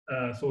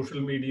social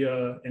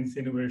media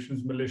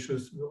insinuations,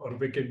 malicious or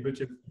wicked,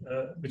 which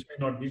may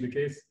not be the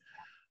case.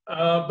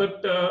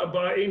 But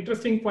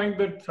interesting point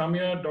that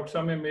Dr.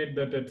 Samia made,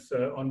 that it's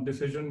on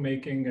decision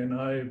making, and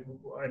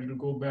I'll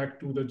go back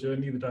to the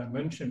journey that I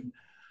mentioned.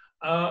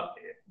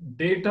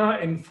 Data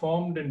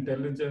informed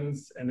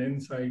intelligence and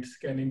insights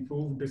can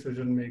improve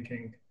decision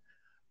making,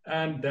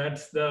 and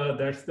that's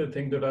the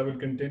thing that I will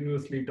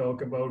continuously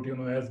talk about,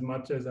 as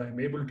much as I'm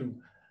able to,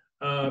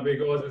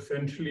 because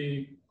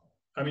essentially,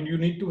 I mean, you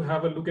need to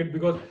have a look at,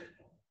 because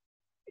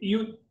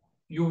you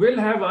will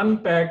have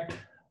unpacked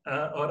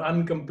or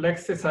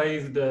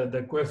uncomplexized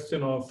the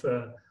question of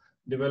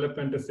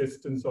development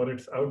assistance or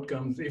its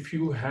outcomes if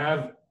you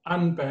have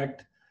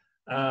unpacked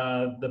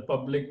the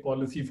public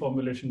policy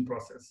formulation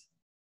process.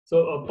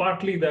 So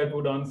partly that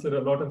would answer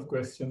a lot of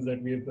questions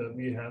that we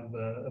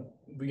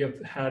have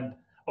had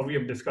or we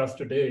have discussed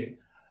today.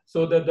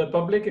 So that the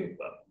public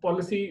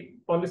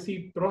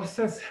policy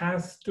process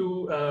has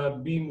to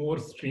be more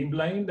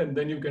streamlined, and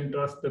then you can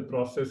trust the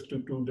process to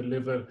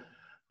deliver.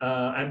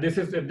 And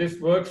this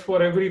works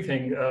for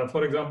everything.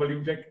 For example,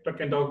 you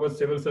can talk about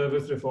civil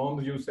service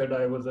reforms. You said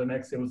I was an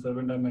ex-civil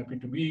servant. I'm happy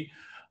to be.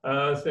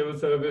 Civil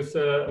service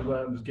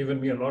has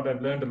given me a lot.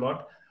 I've learned a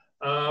lot.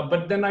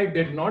 But then I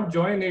did not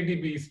join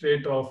ADB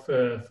straight off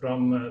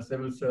from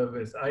civil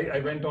service. I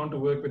went on to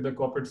work with the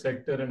corporate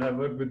sector, and I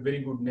worked with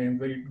very good names,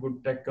 very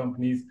good tech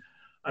companies.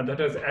 And that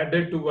has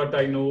added to what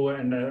I know.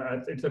 And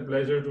it's a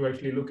pleasure to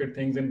actually look at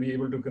things and be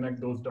able to connect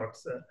those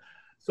dots.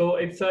 So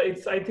I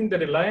think the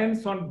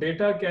reliance on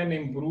data can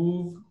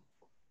improve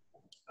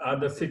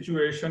the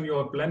situation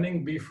you're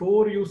planning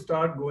before you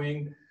start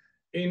going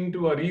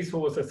into a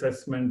resource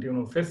assessment,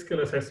 fiscal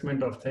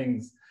assessment of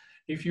things.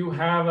 If you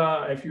have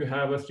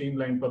a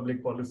streamlined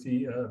public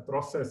policy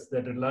process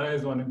that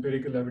relies on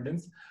empirical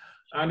evidence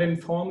and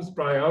informs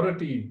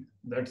priority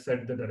that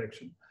set the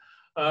direction.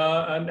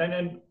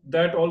 And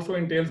that also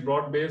entails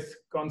broad-based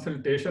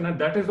consultation, and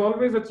that is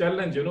always a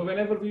challenge.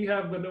 Whenever we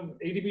have,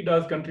 ADB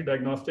does country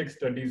diagnostic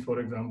studies, for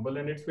example,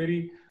 and it's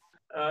very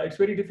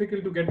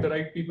difficult to get the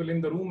right people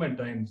in the room at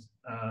times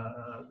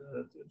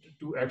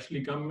to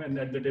actually come and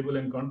at the table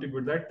and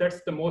contribute.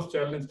 That's the most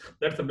challenge.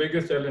 That's the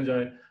biggest challenge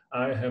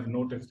I have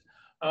noticed.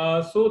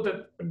 So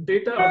that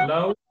data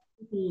allows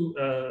you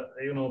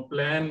to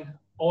plan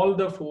all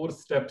the 4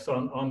 steps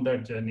on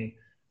that journey.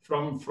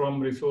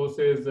 From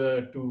resources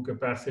to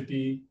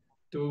capacity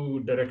to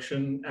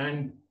direction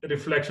and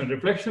reflection.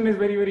 Reflection is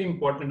very, very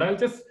important. I'll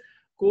just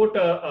quote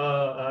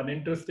an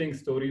interesting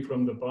story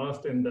from the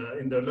past. In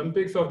the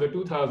Olympics of the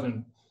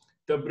 2000,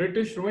 the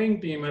British rowing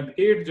team had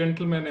 8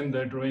 gentlemen in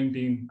that rowing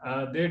team.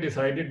 They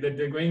decided that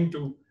they're going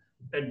to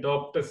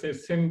adopt a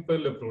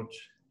simple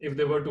approach. If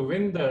they were to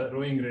win the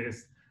rowing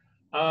race,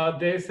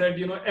 they said,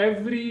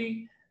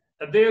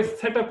 they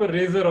set up a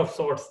razor of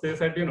sorts. They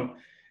said,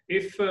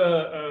 if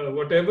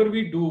whatever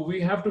we do, we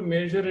have to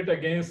measure it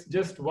against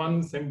just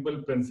one simple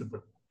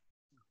principle.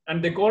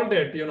 And they called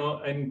it,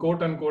 in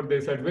quote unquote, they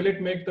said, will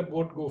it make the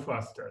boat go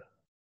faster?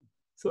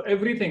 So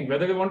everything,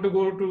 whether they want to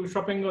go to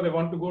shopping or they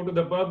want to go to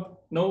the pub,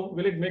 no.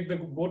 Will it make the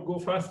boat go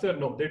faster?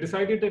 No. They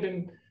decided it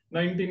in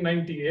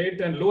 1998,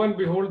 and lo and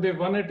behold, they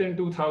won it in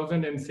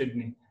 2000 in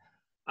Sydney.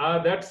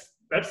 That's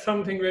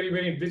something very,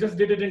 very, they just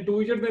did it in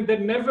 2 years and they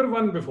never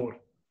won before.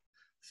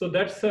 So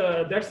that's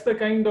the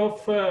kind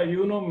of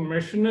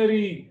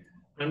missionary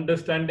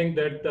understanding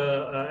that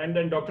and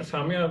then Dr.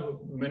 Samia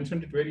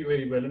mentioned it very,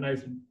 very well. And I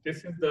said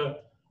this is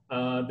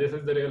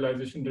the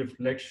realization,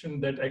 reflection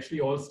that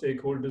actually all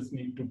stakeholders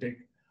need to take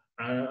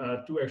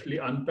to actually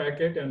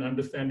unpack it and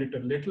understand it a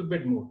little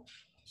bit more.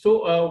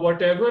 So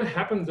whatever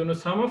happens,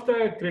 some of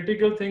the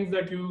critical things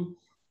that you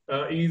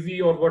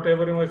easy or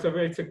whatever,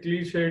 it's a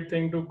cliched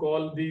thing to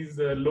call these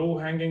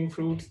low-hanging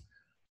fruits.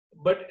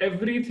 But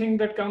everything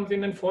that comes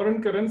in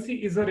foreign currency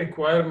is a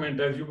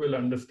requirement, as you will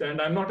understand.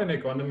 I'm not an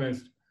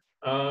economist,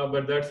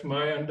 but that's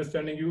my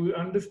understanding. You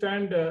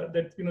understand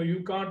that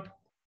you can't,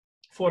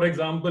 for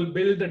example,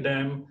 build a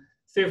dam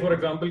say, for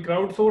example,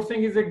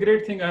 crowdsourcing is a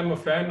great thing. I'm a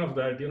fan of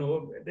that. You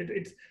know,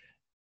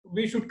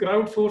 we should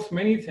crowdsource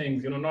many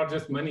things, you know, not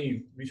just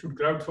money. We should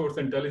crowdsource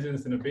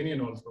intelligence and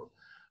opinion also.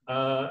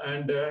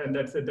 And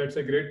that's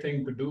a great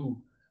thing to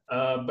do.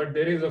 But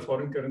there is a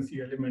foreign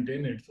currency element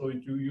in it. So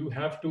you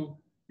have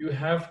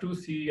to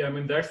see, I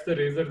mean, that's the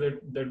razor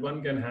that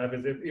one can have,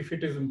 is if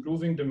it is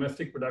improving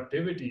domestic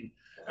productivity,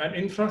 and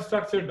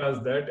infrastructure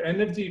does that,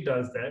 energy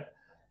does that.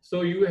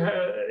 So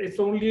it's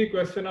only a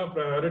question of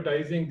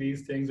prioritizing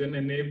these things and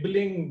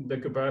enabling the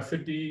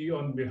capacity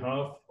on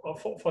behalf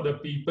of, for the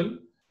people,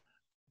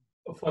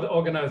 for the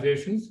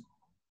organizations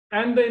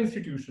and the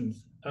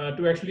institutions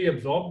to actually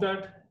absorb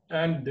that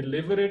and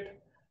deliver it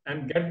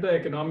and get the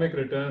economic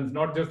returns,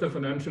 not just the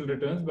financial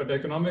returns, but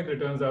economic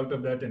returns out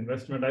of that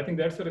investment. I think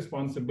that's a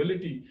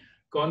responsibility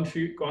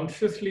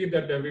consciously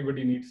that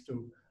everybody needs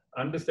to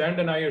understand.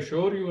 And I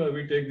assure you,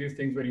 we take these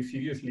things very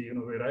seriously, you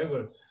know, where I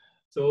work.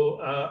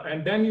 So,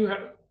 and then you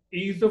have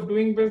ease of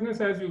doing business,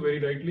 as you very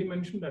rightly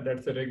mentioned,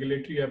 that's a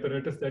regulatory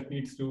apparatus that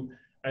needs to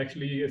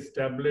actually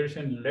establish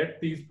and let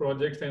these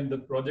projects and the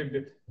project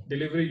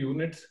delivery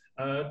units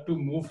to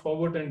move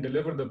forward and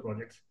deliver the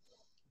projects.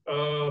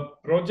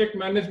 Project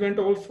management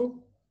also,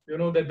 you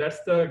know, that's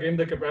again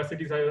the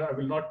capacities. I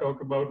will not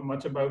talk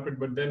much about it,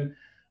 but then,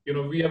 you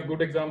know, we have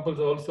good examples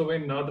also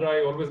in Nadra.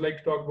 I always like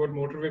to talk about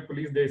motorway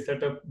police. They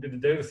set up,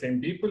 they're the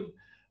same people,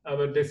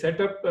 but they set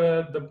up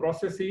the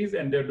processes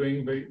and they're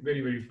doing very,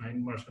 very, very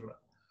fine, mashallah.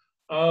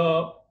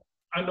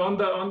 And on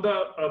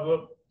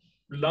the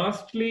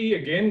lastly,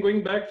 again,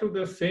 going back to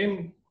the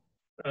same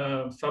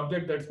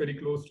subject that's very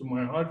close to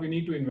my heart, we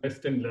need to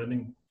invest in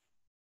learning.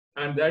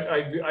 And that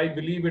I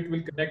believe it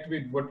will connect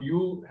with what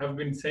you have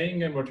been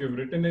saying and what you've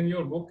written in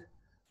your book,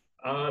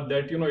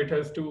 that, you know, it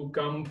has to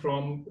come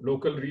from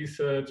local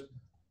research,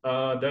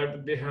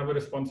 that they have a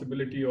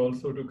responsibility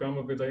also to come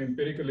up with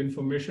empirical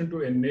information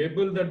to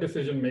enable that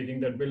decision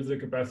making that builds the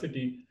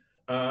capacity.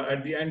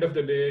 At the end of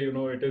the day, you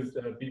know, it is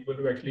people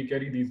who actually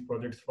carry these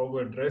projects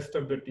forward. Rest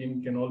of the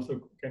team can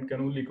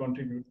only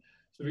contribute.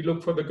 So we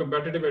look for the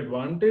competitive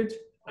advantage,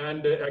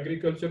 and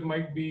agriculture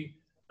might be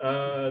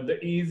the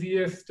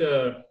easiest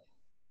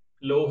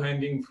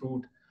low-hanging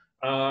fruit.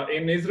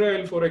 In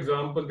Israel, for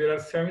example, there are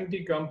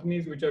 70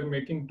 companies which are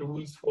making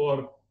tools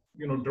for,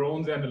 you know,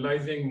 drones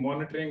analyzing,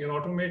 monitoring, and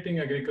automating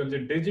agriculture,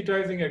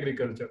 digitizing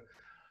agriculture.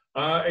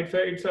 I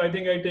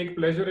think I take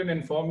pleasure in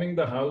informing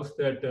the House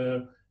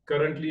that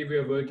currently we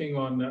are working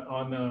on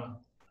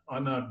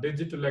a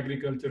digital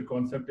agriculture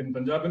concept in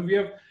Punjab, and we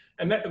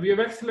have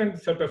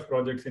excellent set of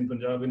projects in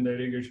Punjab in the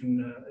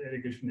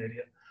irrigation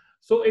area.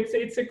 So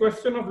it's a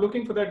question of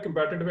looking for that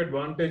competitive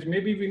advantage.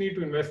 Maybe we need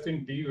to invest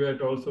in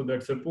TVET also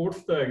that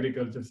supports the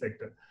agriculture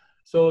sector.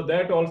 So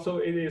that also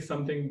is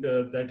something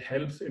that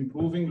helps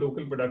improving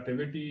local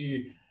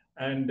productivity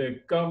and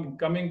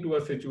coming to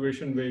a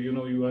situation where, you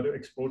know, you are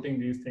exporting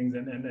these things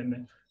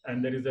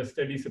and there is a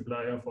steady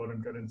supply of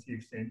foreign currency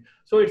exchange.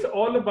 So it's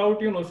all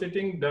about, you know,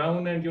 sitting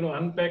down and, you know,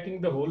 unpacking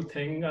the whole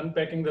thing,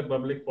 unpacking the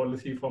public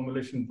policy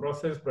formulation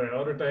process,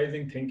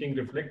 prioritizing, thinking,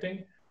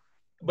 reflecting,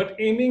 but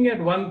aiming at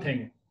one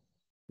thing,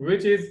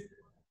 which is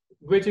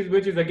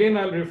again,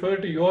 I'll refer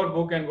to your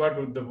book and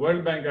what the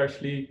World Bank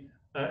actually,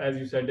 as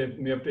you said,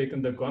 may have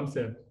taken the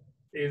concept,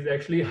 is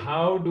actually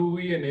how do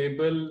we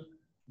enable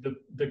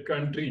the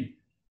country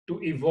to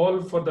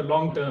evolve for the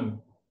long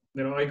term?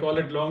 You know, I call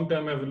it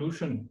long-term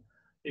evolution.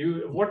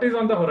 What is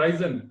on the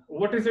horizon?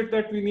 What is it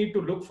that we need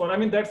to look for? I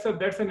mean, that's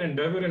an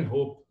endeavor and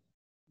hope,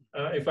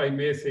 if I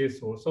may say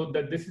so. So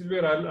that this is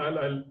where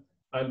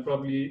I'll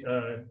probably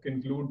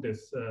conclude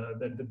this.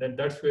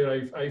 That's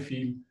where I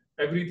feel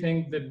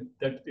everything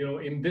that you know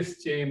in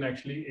this chain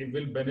actually it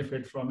will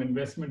benefit from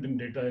investment in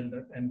data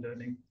and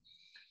learning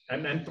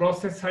and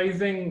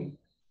processizing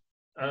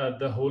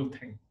the whole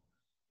thing.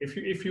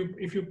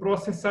 If you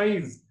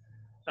processize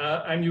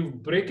and you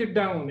break it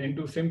down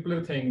into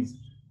simpler things,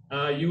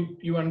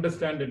 you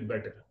understand it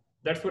better.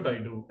 That's what I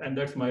do, and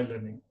that's my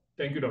learning.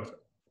 Thank you, Doctor.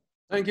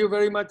 Thank you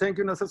very much. Thank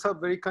you, Nasser Sahab.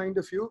 Very kind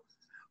of you.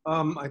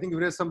 I think you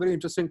raised some very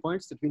interesting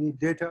points that we need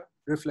data,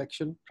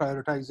 reflection,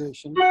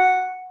 prioritization,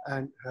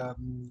 and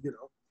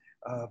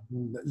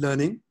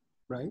learning,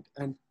 right,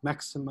 and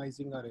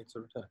maximizing our rates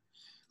of return.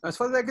 As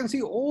far as I can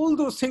see, all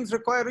those things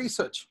require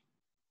research.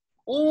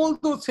 All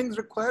those things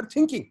require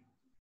thinking.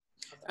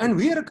 And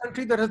we are a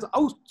country that has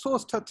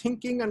outsourced our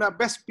thinking and our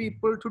best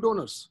people to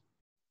donors.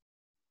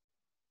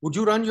 Would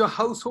you run your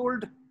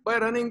household by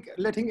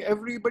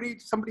letting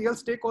somebody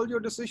else take all your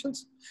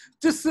decisions?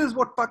 This is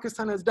what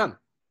Pakistan has done.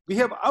 We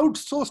have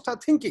outsourced our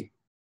thinking.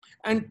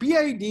 And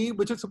PID,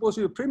 which is supposed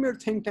to be a premier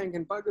think tank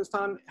in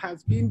Pakistan,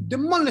 has been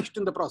demolished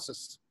in the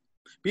process.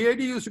 PID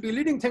used to be a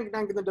leading think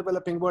tank in the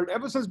developing world.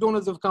 Ever since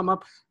donors have come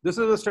up, this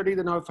is a study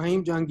that now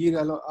Fahim Jahangir,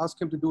 I'll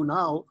ask him to do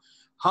now,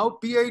 how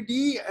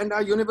PID and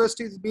our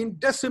universities have been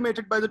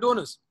decimated by the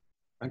donors.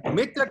 And to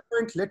make that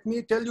point, let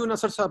me tell you,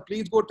 Nasser Sahab,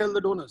 please go tell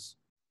the donors.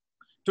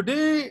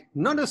 Today,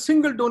 not a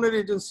single donor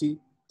agency,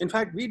 in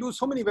fact, we do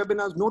so many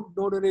webinars, no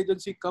donor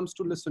agency comes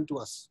to listen to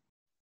us.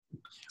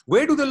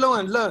 Where do they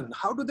learn?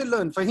 How do they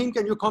learn? Fahim,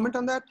 can you comment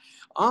on that?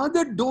 Are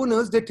the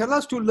donors, they tell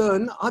us to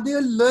learn, are they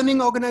a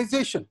learning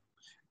organization?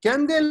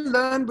 Can they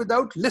learn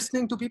without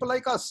listening to people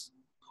like us?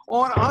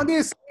 Or are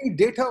they saying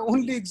data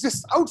only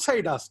exists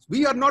outside us?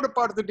 We are not a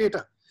part of the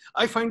data.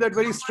 I find that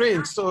very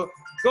strange. So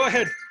go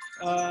ahead.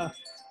 Fahim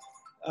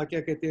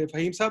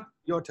Saab,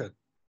 your turn.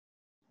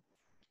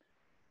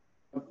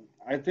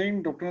 I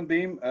think, Dr.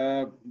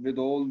 Nadeem, with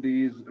all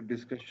these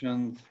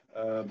discussions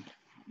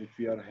which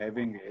we are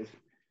having,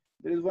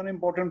 there is one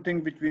important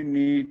thing which we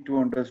need to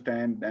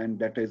understand, and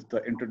that is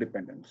the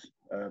interdependence.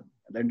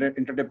 The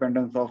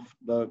interdependence of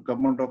the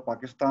government of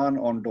Pakistan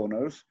on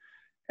donors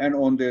and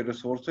on their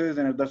resources,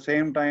 and at the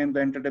same time,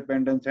 the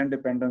interdependence and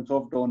dependence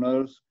of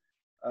donors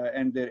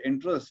and their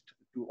interest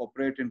to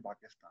operate in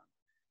Pakistan.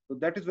 So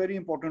that is very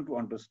important to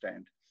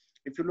understand.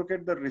 If you look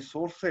at the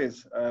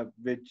resources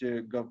which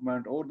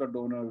government or the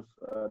donors,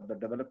 the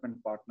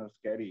development partners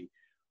carry,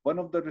 one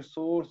of the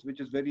resource which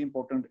is very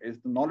important is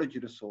the knowledge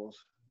resource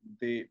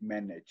they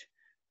manage.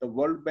 The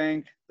World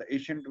Bank, the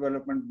Asian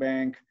Development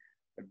Bank,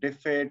 the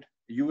DFID,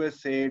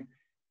 USAID,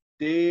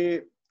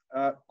 they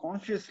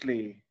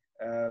consciously,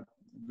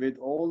 with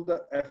all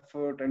the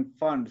effort and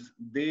funds,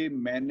 they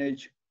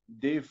manage,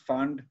 they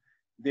fund,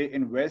 they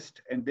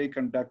invest, and they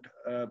conduct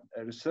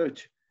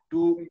research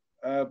to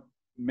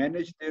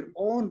manage their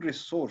own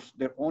resource,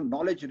 their own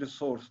knowledge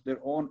resource, their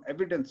own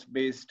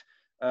evidence-based,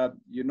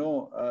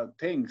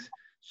 things,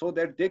 so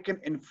that they can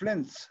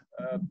influence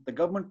the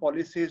government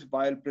policies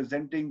while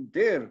presenting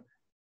their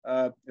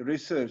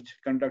research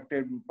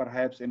conducted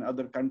perhaps in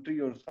other country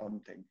or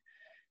something.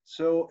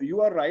 So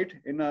you are right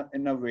in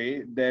a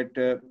way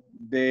that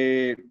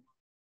they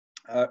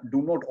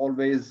do not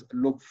always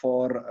look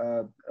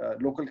for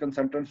local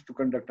consultants to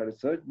conduct a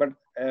research, but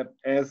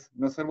as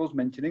Nasser was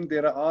mentioning,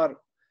 there are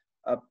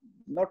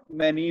not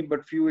many,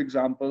 but few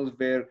examples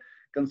where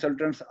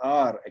consultants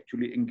are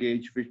actually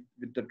engaged with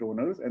the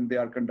donors and they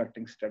are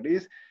conducting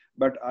studies.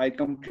 But I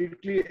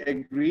completely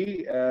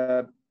agree,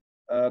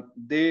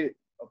 they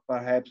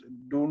perhaps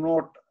do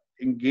not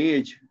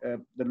engage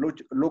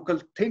the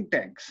local think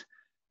tanks,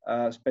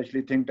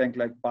 especially think tank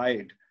like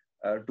PIDE,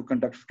 to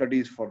conduct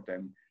studies for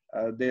them.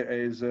 There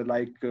is,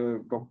 like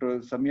Dr.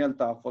 Samia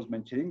Altaf was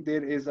mentioning,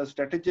 there is a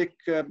strategic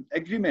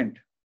agreement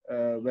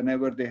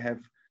whenever they have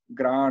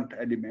grant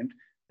element,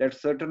 that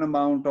certain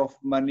amount of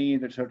money,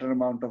 that certain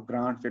amount of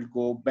grant will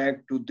go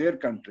back to their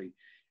country.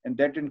 And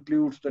that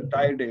includes the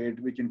tide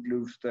aid, which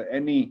includes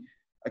any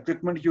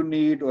equipment you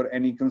need or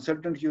any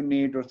consultant you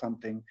need or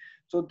something.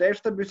 So that's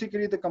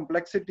basically the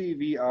complexity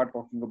we are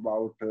talking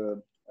about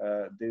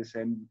this.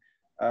 And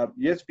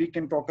yes, we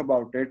can talk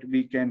about it.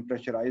 We can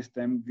pressurize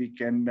them. We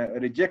can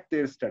reject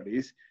their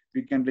studies.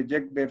 We can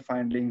reject their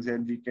findings,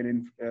 and we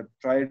can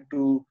try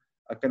to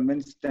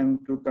convince them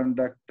to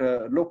conduct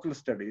local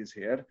studies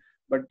here.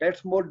 But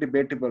that's more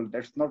debatable.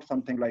 That's not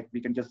something like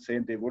we can just say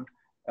they would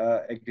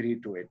agree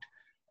to it.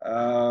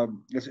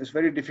 It's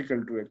very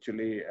difficult to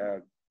actually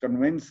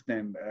convince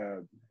them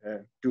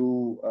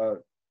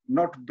to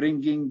not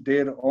bringing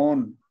their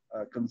own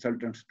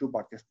consultants to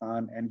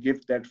Pakistan and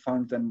give that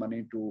funds and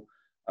money to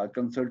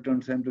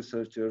consultants and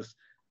researchers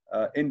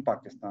in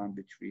Pakistan,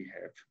 which we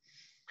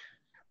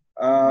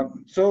have.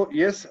 So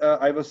yes,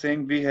 I was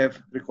saying we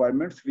have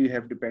requirements, we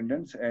have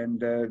dependents, and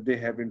they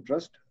have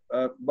interest.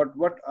 But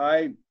what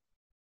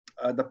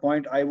the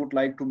point I would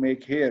like to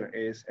make here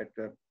is,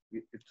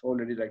 it's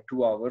already like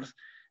 2 hours,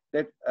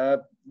 that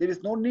there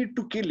is no need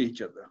to kill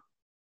each other.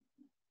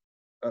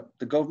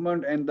 The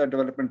government and the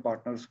development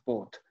partners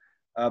both.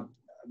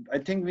 I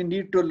think we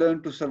need to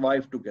learn to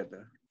survive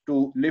together,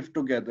 to live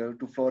together,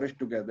 to flourish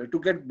together, to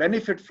get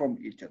benefit from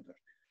each other,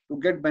 to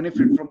get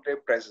benefit from their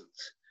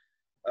presence.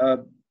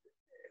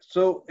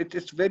 So it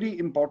is very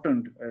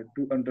important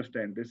to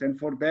understand this. And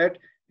for that,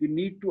 we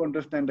need to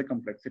understand the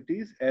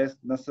complexities, as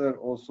Nasser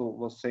also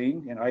was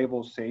saying, and I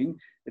was saying,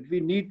 that we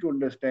need to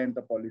understand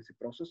the policy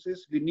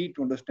processes, we need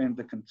to understand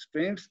the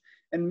constraints,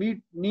 and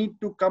we need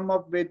to come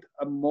up with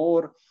a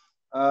more,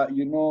 a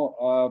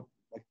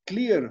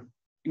clear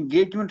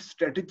engagement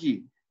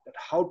strategy that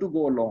how to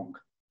go along.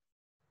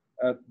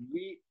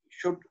 We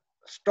should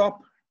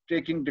stop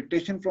taking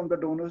dictation from the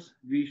donors.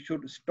 We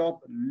should stop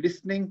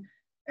listening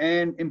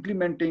and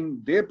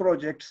implementing their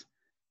projects,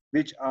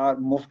 which are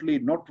mostly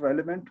not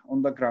relevant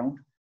on the ground.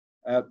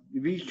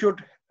 We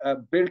should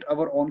build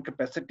our own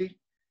capacity.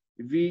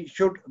 We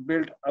should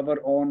build our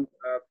own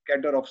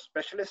cadre of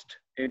specialists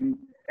in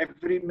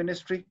every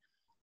ministry.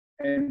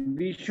 And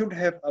we should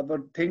have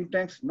our think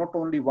tanks, not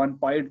only one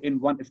PIDE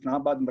in one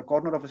Islamabad, in the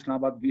corner of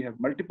Islamabad, we have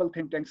multiple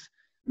think tanks.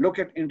 Look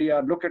at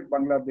India, look at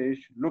Bangladesh,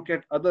 look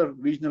at other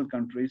regional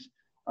countries.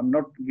 I'm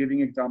not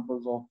giving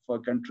examples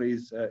of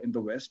countries in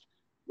the West.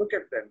 Look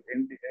at them.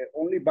 In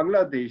only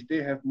Bangladesh,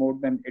 they have more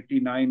than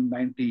 89,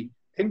 90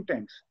 think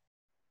tanks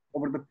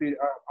over the period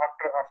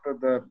after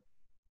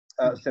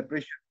the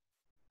separation.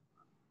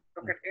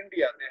 Look at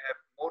India, they have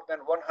more than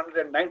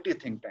 190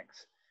 think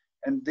tanks,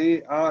 and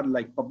they are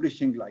like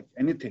publishing like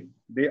anything.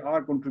 They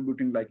are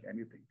contributing like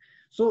anything.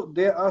 So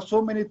there are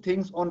so many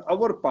things on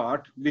our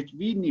part which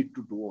we need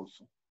to do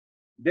also.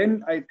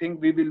 Then I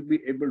think we will be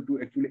able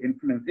to actually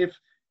influence. If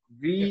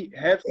we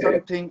have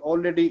something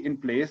already in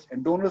place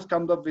and donors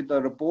come up with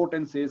a report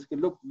and says,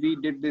 look, we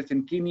did this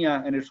in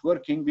Kenya and it's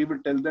working, we will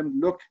tell them,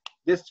 look,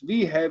 this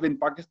we have in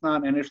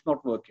Pakistan and it's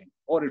not working,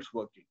 or it's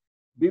working.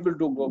 We will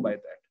go by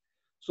that.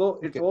 So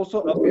it's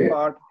also our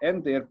part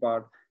and their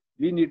part.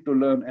 We need to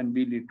learn and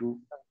we need to.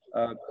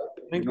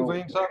 Thank you,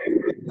 Fahim sir.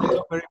 Thank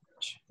you very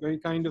much. Very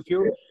kind of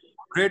you.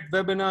 Great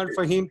webinar,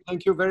 Fahim.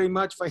 Thank you very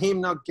much. Fahim,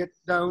 now get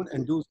down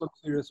and do some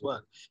serious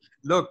work.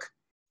 Look,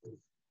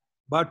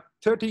 about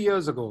 30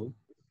 years ago,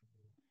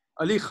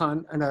 Ali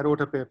Khan and I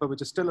wrote a paper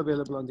which is still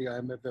available on the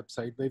IMF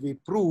website where we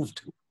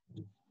proved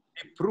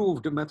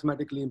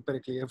mathematically,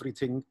 empirically,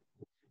 everything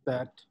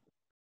that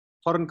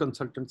foreign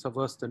consultants are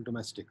worse than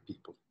domestic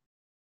people.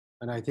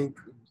 And I think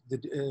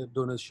the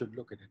donors should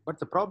look at it. But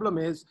the problem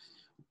is,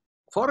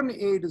 foreign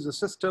aid is a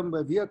system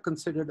where we are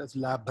considered as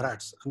lab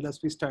rats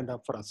unless we stand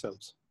up for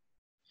ourselves.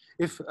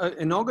 If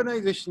an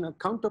organization, a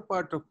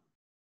counterpart of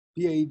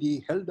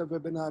PAID, held a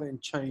webinar in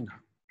China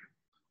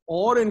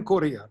or in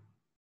Korea,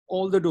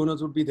 all the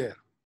donors would be there.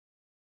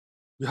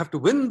 You have to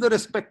win the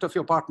respect of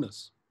your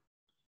partners.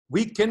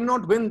 We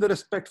cannot win the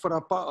respect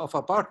of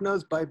our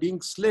partners by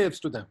being slaves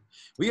to them.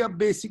 We are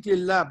basically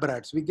lab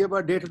rats. We give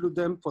our data to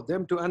them for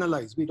them to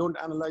analyze. We don't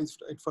analyze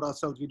it for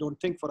ourselves. We don't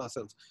think for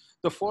ourselves.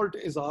 The fault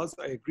is ours.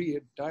 I agree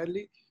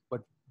entirely.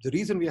 But the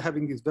reason we are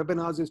having these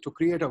webinars is to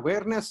create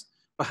awareness.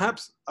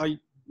 Perhaps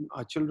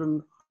our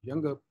children,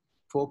 younger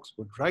folks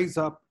would rise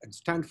up and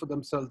stand for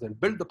themselves and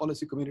build the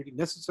policy community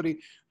necessary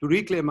to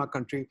reclaim our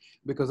country.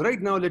 Because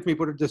right now, let me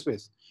put it this way.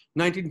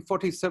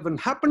 1947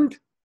 happened.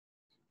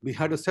 We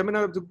had a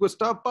seminar with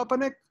Gustav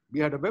Papanek.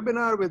 We had a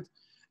webinar with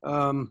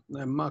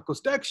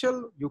Marcus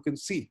Daxel. You can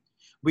see,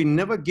 we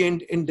never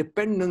gained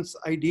independence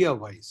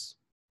idea-wise.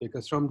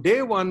 Because from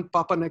day one,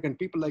 Papanek and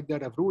people like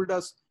that have ruled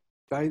us.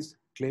 Guys,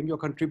 claim your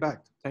country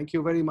back. Thank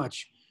you very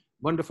much.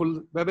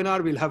 Wonderful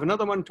webinar. We'll have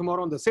another one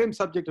tomorrow on the same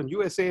subject on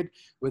USAID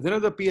with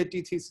another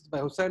PhD thesis by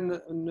Hussain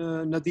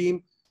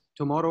Nadeem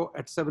tomorrow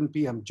at 7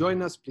 p.m.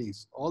 Join us,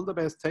 please. All the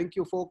best. Thank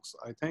you, folks.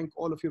 I thank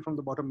all of you from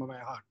the bottom of my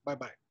heart.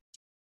 Bye-bye.